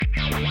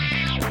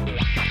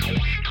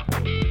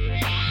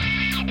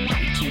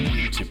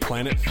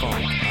Planet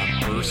Funk on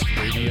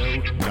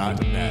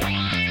burstradio.net.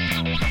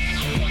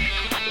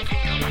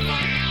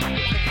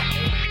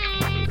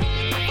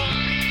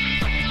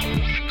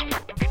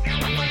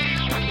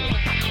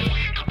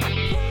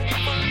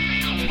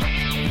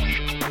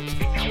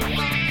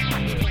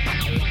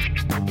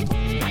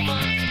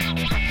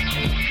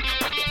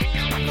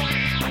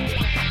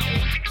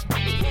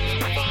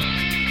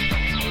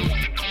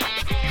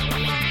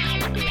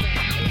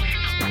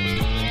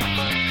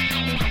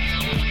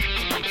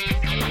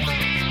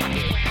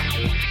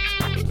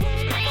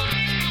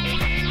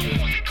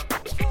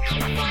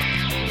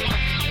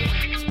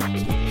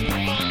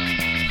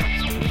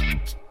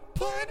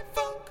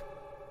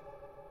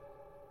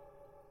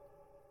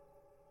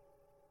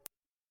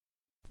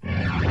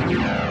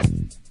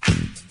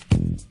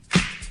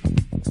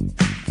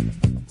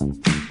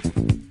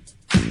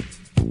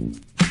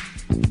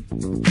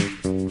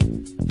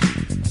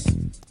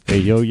 Hey,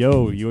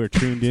 yo, you are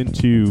tuned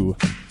into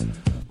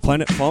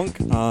Planet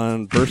Funk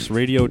on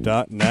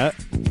burstradio.net.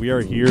 We are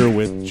here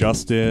with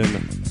Justin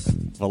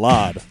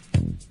Vlad.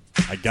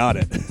 I got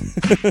it.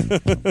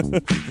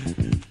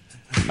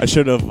 I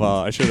should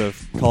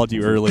have called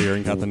you earlier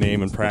and got the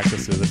name and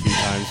practiced it a few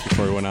times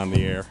before we went on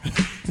the air.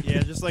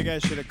 Yeah, just like I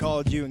should have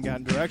called you and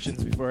gotten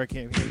directions before I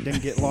came here.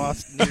 Didn't get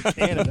lost near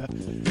Canada.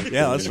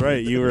 Yeah, that's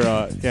right. You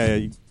were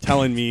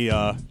telling me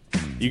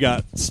you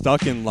got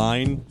stuck in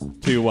line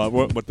to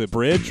what the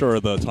bridge or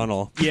the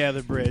tunnel? Yeah,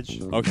 the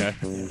bridge. Okay.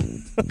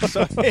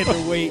 So I had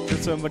to wait for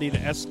somebody to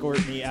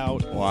escort me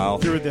out. Wow.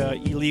 Through the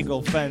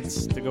illegal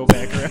fence to go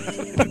back around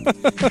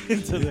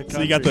into the country.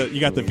 So you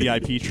got the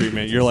VIP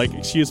treatment. You're like,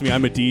 excuse me,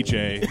 I'm a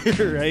DJ.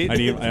 Right?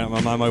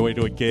 I'm on my way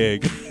to a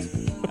gig.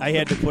 I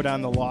had to put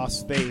on the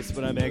lost face,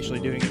 but I'm actually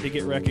doing it to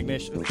get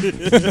recognition.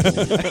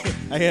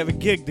 I have a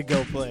gig to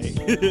go play.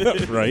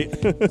 Right?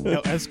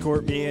 Now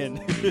escort me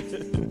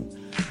in.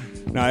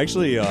 Now,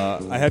 actually,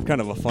 I had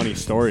kind of a funny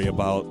story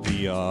about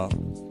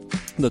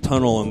the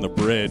tunnel and the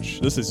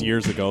bridge. This is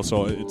years ago,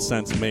 so its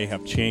sense may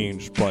have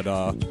changed. But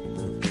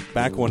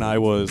back when I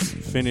was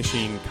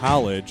finishing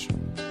college,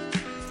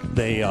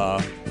 they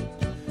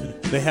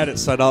had it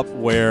set up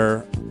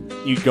where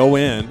you go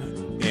in.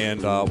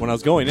 And when I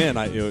was going in,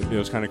 it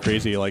was kind of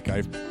crazy. Like,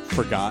 I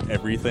forgot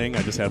everything.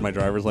 I just had my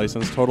driver's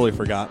license. Totally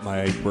forgot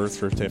my birth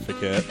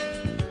certificate.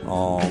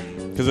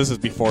 Because this is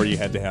before you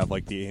had to have,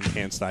 like, the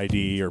enhanced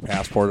ID or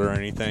passport or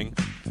anything.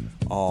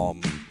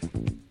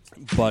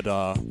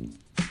 But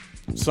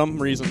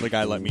some reason the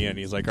guy let me in.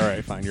 He's like, all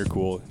right, fine, you're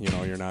cool. You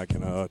know, you're not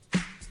going to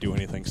do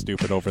anything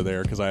stupid over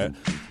there. Because I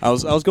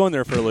was going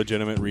there for a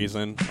legitimate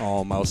reason.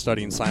 I was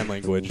studying sign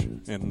language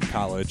in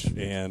college.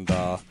 And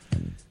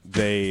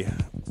they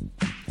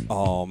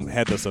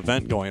had this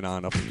event going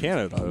on up in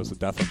Canada. It was a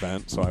deaf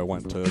event, so I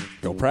went to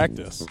go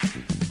practice.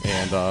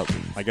 And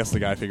I guess the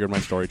guy figured my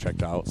story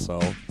checked out,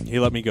 so he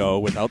let me go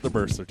without the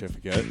birth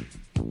certificate.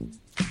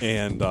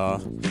 And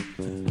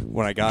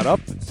when I got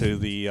up to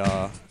the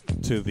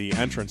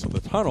entrance of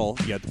the tunnel,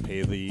 you had to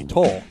pay the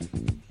toll.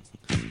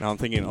 Now I'm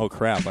thinking, oh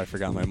crap, I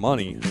forgot my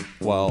money.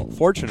 Well,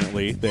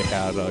 fortunately, they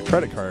had a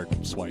credit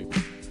card swipe.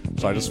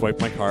 So I just swiped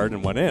my card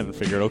and went in and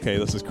figured, okay,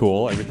 this is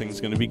cool.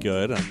 Everything's going to be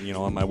good. And,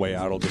 on my way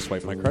out, I'll just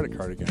swipe my credit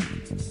card again.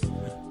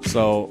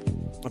 So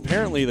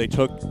apparently they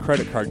took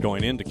credit card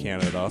going into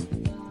Canada,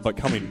 but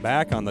coming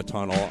back on the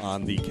tunnel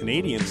on the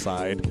Canadian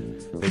side,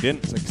 they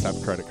didn't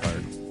accept credit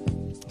card.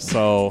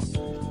 So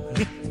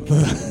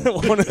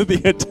one of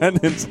the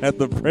attendants at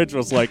the bridge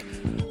was like,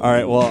 all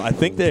right, well, I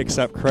think they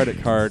accept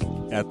credit card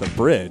at the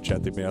bridge,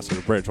 at the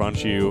Ambassador Bridge. Why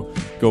don't you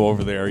go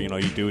over there, you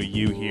do a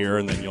U here,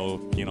 and then you'll,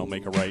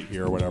 make a right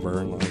here or whatever.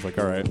 And I was like,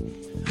 all right.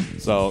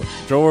 So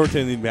drove over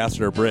to the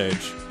Ambassador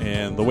Bridge,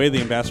 and the way the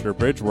Ambassador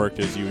Bridge worked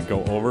is you would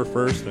go over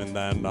first, and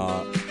then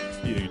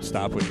you'd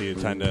stop with the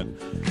attendant.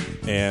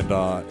 And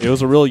it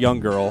was a real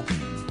young girl,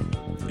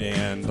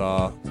 and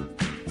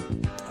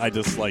I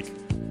just,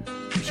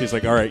 she's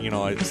like, all right,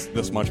 it's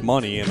this much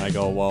money. And I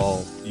go,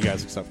 well, you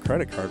guys accept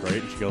credit card,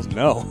 right? And she goes,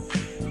 no.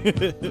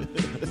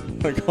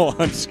 I go,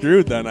 I'm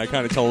screwed then. I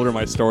kind of told her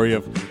my story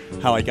of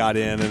how I got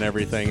in and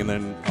everything. And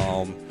then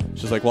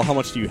she's like, well, how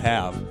much do you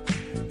have?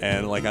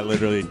 And, I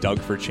literally dug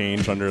for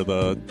change under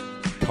the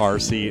car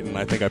seat. And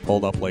I think I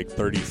pulled up,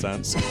 30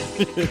 cents.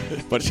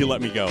 But she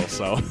let me go,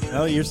 so.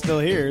 Well, you're still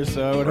here,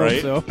 so I would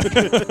right? hope so.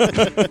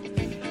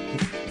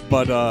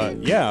 But,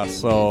 yeah,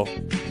 so,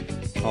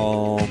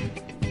 I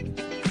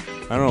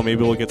don't know,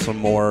 maybe we'll get some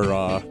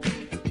more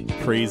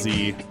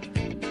crazy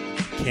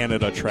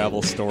Canada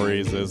travel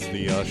stories as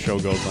the show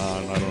goes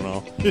on. I don't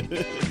know.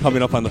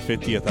 Coming up on the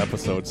 50th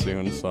episode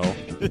soon, so.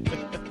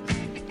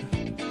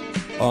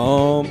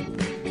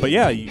 But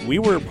yeah, we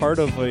were part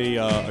of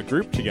a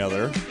group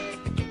together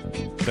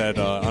that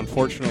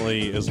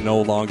unfortunately is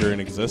no longer in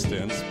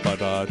existence, but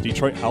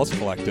Detroit House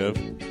Collective.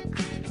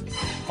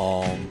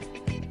 I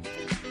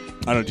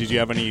don't know, did you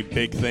have any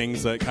big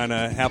things that kind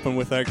of happened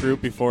with that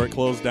group before it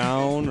closed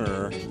down,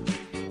 or?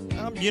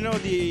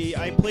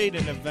 I played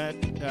an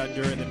event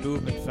during the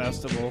Movement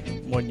Festival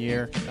one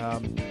year.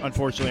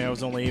 Unfortunately, I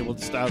was only able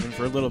to stop him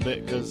for a little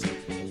bit because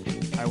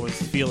I was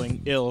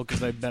feeling ill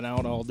because I'd been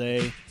out all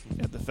day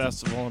at the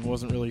festival and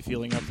wasn't really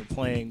feeling up to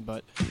playing.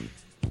 But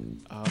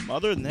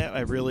other than that, I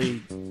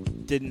really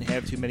didn't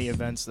have too many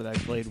events that I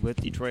played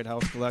with Detroit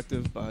House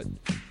Collective. But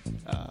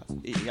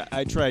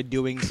I tried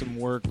doing some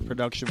work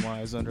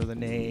production-wise under the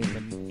name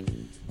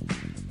and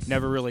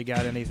never really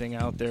got anything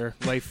out there.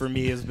 Life for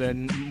me has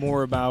been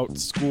more about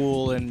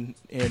school and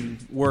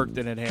work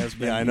than it has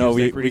been. Yeah, I know.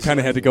 We kind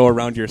of had to go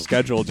around your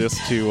schedule just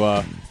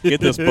to get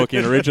this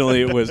booking.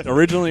 Originally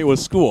it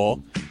was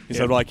school. You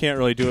said, well, I can't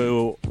really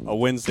do a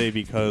Wednesday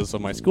because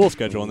of my school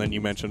schedule. And then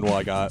you mentioned, well,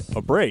 I got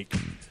a break.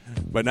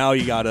 But now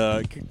you got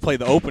to play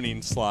the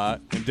opening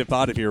slot and dip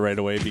out of here right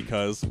away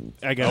because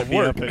I got to be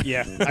work. up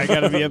I got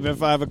to be up at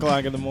 5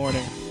 o'clock in the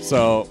morning.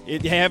 So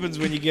it happens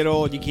when you get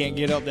old. You can't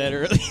get up that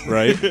early.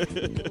 Right?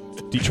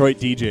 Detroit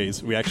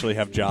DJs, we actually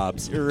have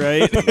jobs.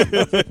 Right?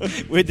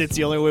 It's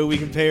the only way we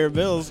can pay our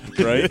bills.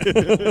 Right?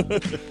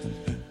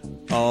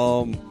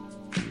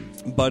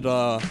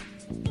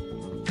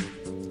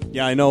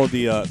 Yeah, I know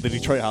the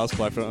Detroit House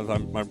Collective.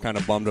 I'm kind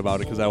of bummed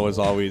about it because that was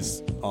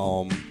always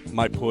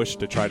my push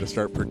to try to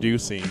start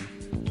producing.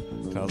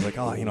 So I was like,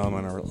 I'm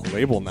on a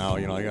label now.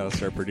 I got to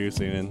start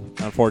producing, and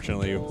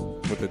unfortunately,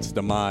 with its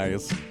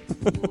demise.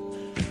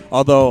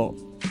 Although,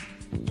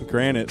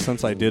 granted,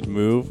 since I did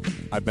move,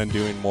 I've been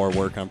doing more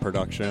work on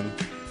production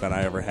than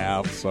I ever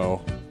have.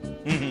 So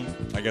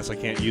I guess I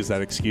can't use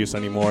that excuse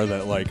anymore.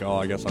 That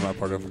I guess I'm not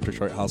part of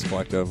Detroit House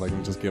Collective. I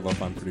can just give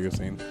up on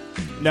producing.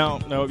 No,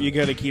 you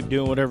got to keep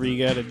doing whatever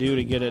you got to do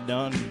to get it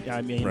done.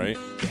 I mean, right.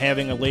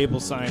 Having a label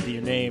signed to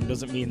your name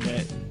doesn't mean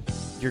that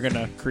you're going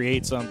to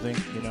create something.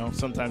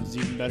 Sometimes it's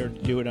even better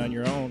to do it on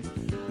your own.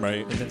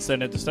 Right. And then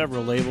send it to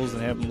several labels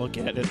and have them look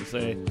at it and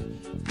say, all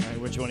right,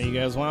 which one of you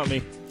guys want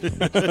me?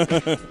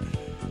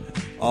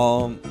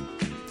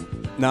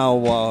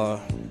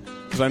 Now,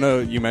 because I know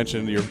you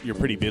mentioned you're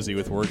pretty busy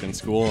with work and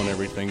school and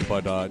everything,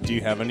 but do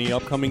you have any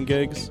upcoming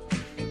gigs?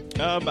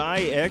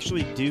 I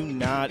actually do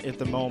not at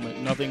the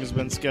moment. Nothing has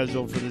been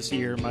scheduled for this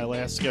year. My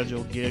last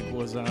scheduled gig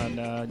was on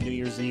New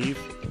Year's Eve.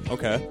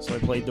 Okay. So I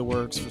played the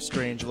works for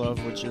Strange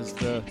Love, which is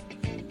the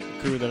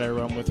crew that I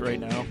run with right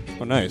now.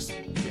 Oh, nice.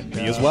 And,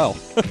 me as well.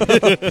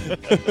 That's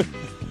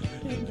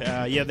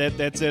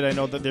it. I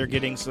know that they're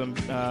getting some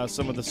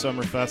of the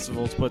summer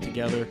festivals put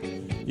together.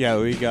 Yeah,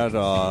 we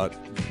got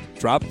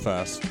Drop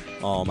Fest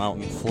out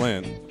in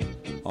Flint.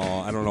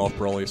 I don't know if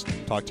Broly's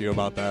talked to you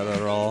about that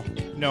at all.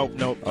 Nope.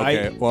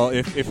 Okay, well,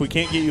 if we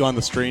can't get you on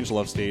the Strange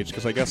Love stage,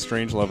 because I guess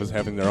Strange Love is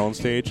having their own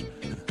stage,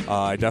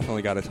 I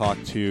definitely got to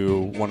talk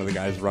to one of the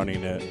guys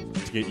running it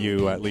to get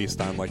you at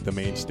least on the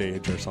main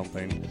stage or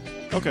something.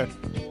 Okay.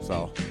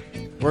 So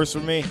works for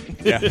me.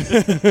 Yeah.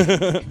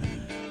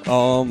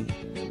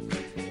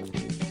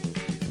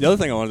 The other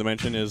thing I wanted to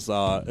mention is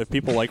if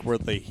people like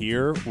what they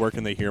hear, where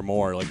can they hear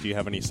more? Do you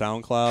have any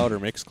SoundCloud or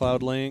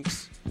Mixcloud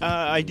links?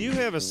 I do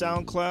have a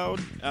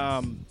SoundCloud.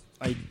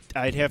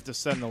 I'd have to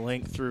send the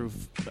link through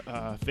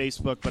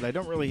Facebook, but I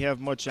don't really have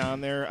much on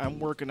there. I'm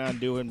working on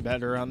doing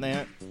better on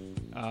that.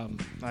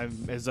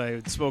 As I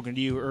had spoken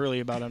to you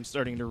earlier about, I'm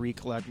starting to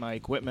recollect my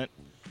equipment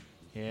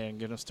and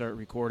going to start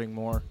recording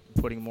more,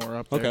 putting more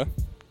up there. Okay.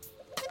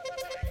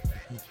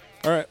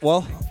 All right.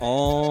 Well,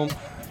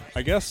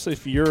 I guess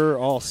if you're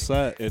all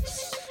set,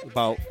 it's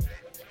about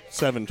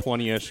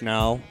 7:20ish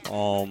now.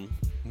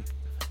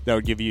 That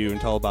would give you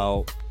until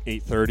about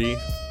 8:30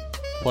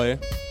 play.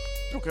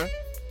 Okay.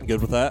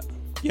 Good with that?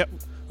 Yep.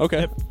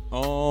 Okay. Yep.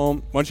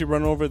 Why don't you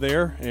run over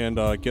there and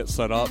get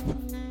set up? All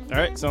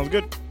right. Sounds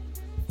good.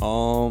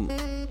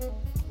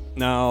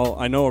 Now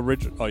I know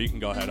you can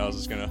go ahead. I was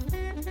just gonna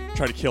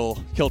try to kill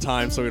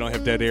time so we don't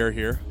have dead air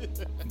here.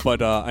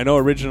 But I know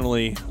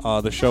originally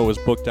the show was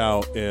booked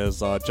out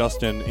as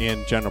Justin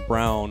and Jenna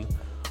Brown.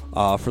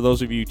 For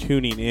those of you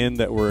tuning in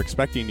that were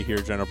expecting to hear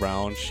Jenna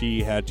Brown,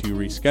 she had to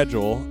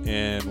reschedule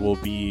and will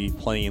be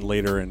playing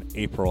later in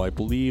April. I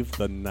believe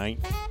the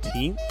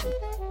 19th,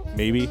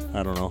 maybe?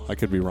 I don't know. I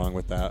could be wrong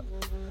with that.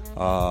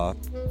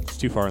 It's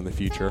too far in the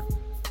future.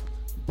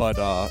 But,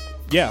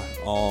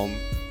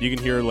 you can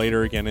hear her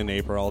later again in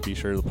April. I'll be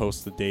sure to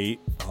post the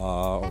date.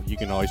 You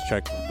can always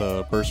check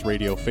the Burst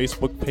Radio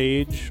Facebook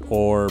page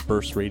or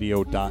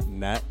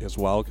burstradio.net as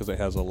well, because it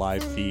has a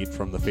live feed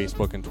from the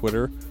Facebook and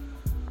Twitter.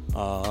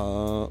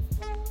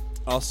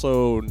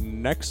 Also,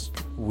 next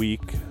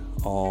week,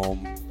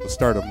 the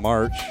start of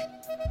March,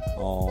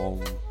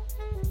 God,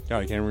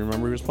 I can't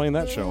remember who was playing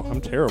that show. I'm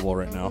terrible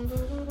right now.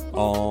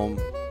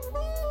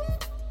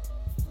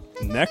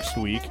 Next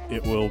week,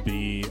 it will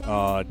be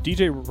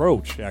DJ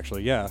Roach,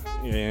 actually, yeah.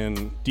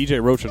 And DJ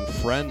Roach and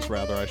Friends,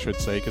 rather, I should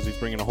say, because he's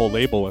bringing a whole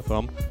label with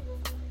him.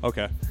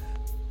 Okay.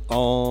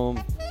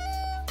 I'm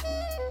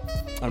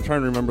trying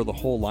to remember the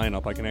whole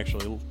lineup. I can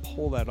actually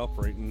pull that up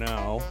right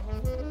now.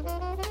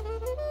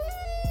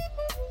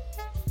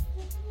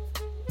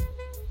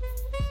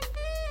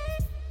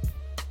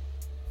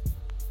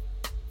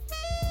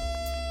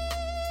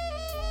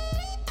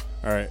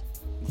 All right.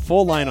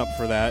 Full lineup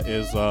for that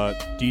is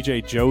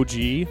DJ Joe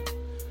G,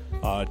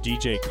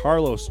 DJ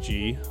Carlos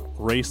G,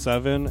 Ray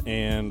 7,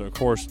 and of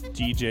course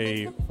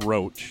DJ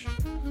Roach.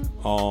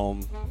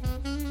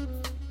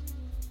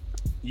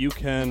 You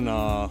can,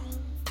 of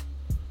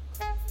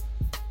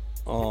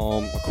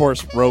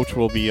course, Roach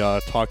will be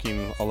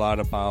talking a lot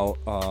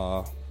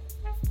about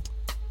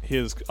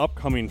his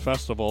upcoming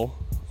festival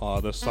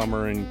this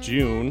summer in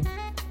June,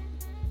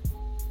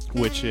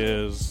 which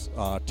is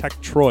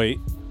Techtroit,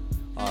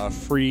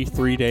 free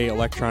 3-day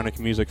electronic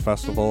music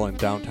festival in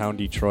downtown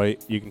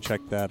Detroit. You can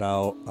check that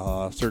out.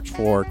 Search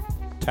for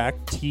Tech,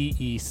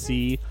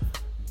 TEC-Troit,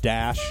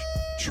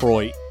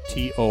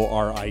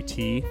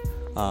 T-O-R-I-T,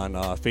 on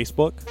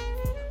Facebook.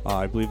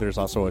 I believe there's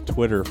also a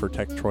Twitter for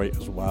Techtroit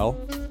as well.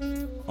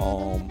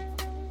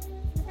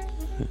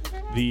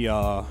 The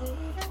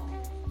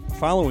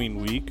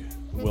following week,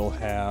 we'll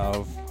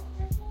have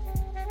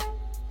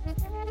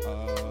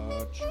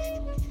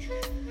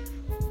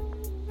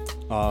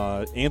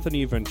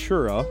Anthony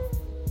Ventura,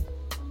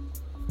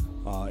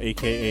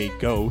 a.k.a.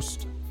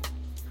 Ghost.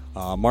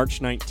 March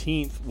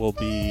 19th will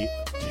be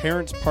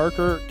Terrence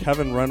Parker,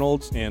 Kevin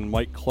Reynolds, and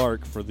Mike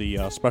Clark for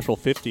the special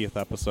 50th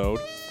episode.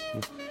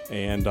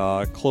 And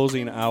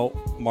closing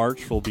out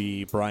March will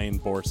be Brian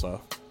Borsa.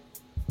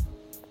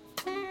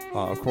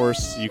 Of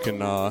course, you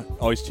can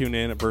always tune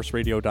in at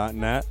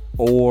burstradio.net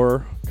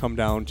or come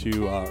down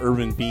to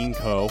Urban Bean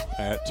Co.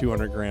 at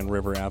 200 Grand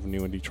River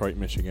Avenue in Detroit,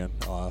 Michigan.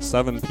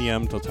 7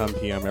 p.m. till 10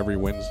 p.m. every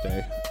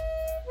Wednesday.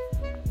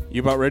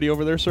 You about ready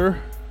over there,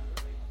 sir?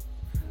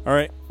 All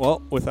right.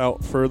 Well,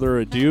 without further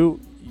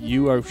ado,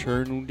 you are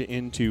tuned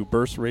into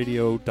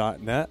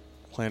burstradio.net,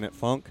 Planet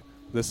Funk.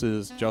 This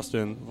is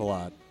Justin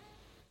Vlad.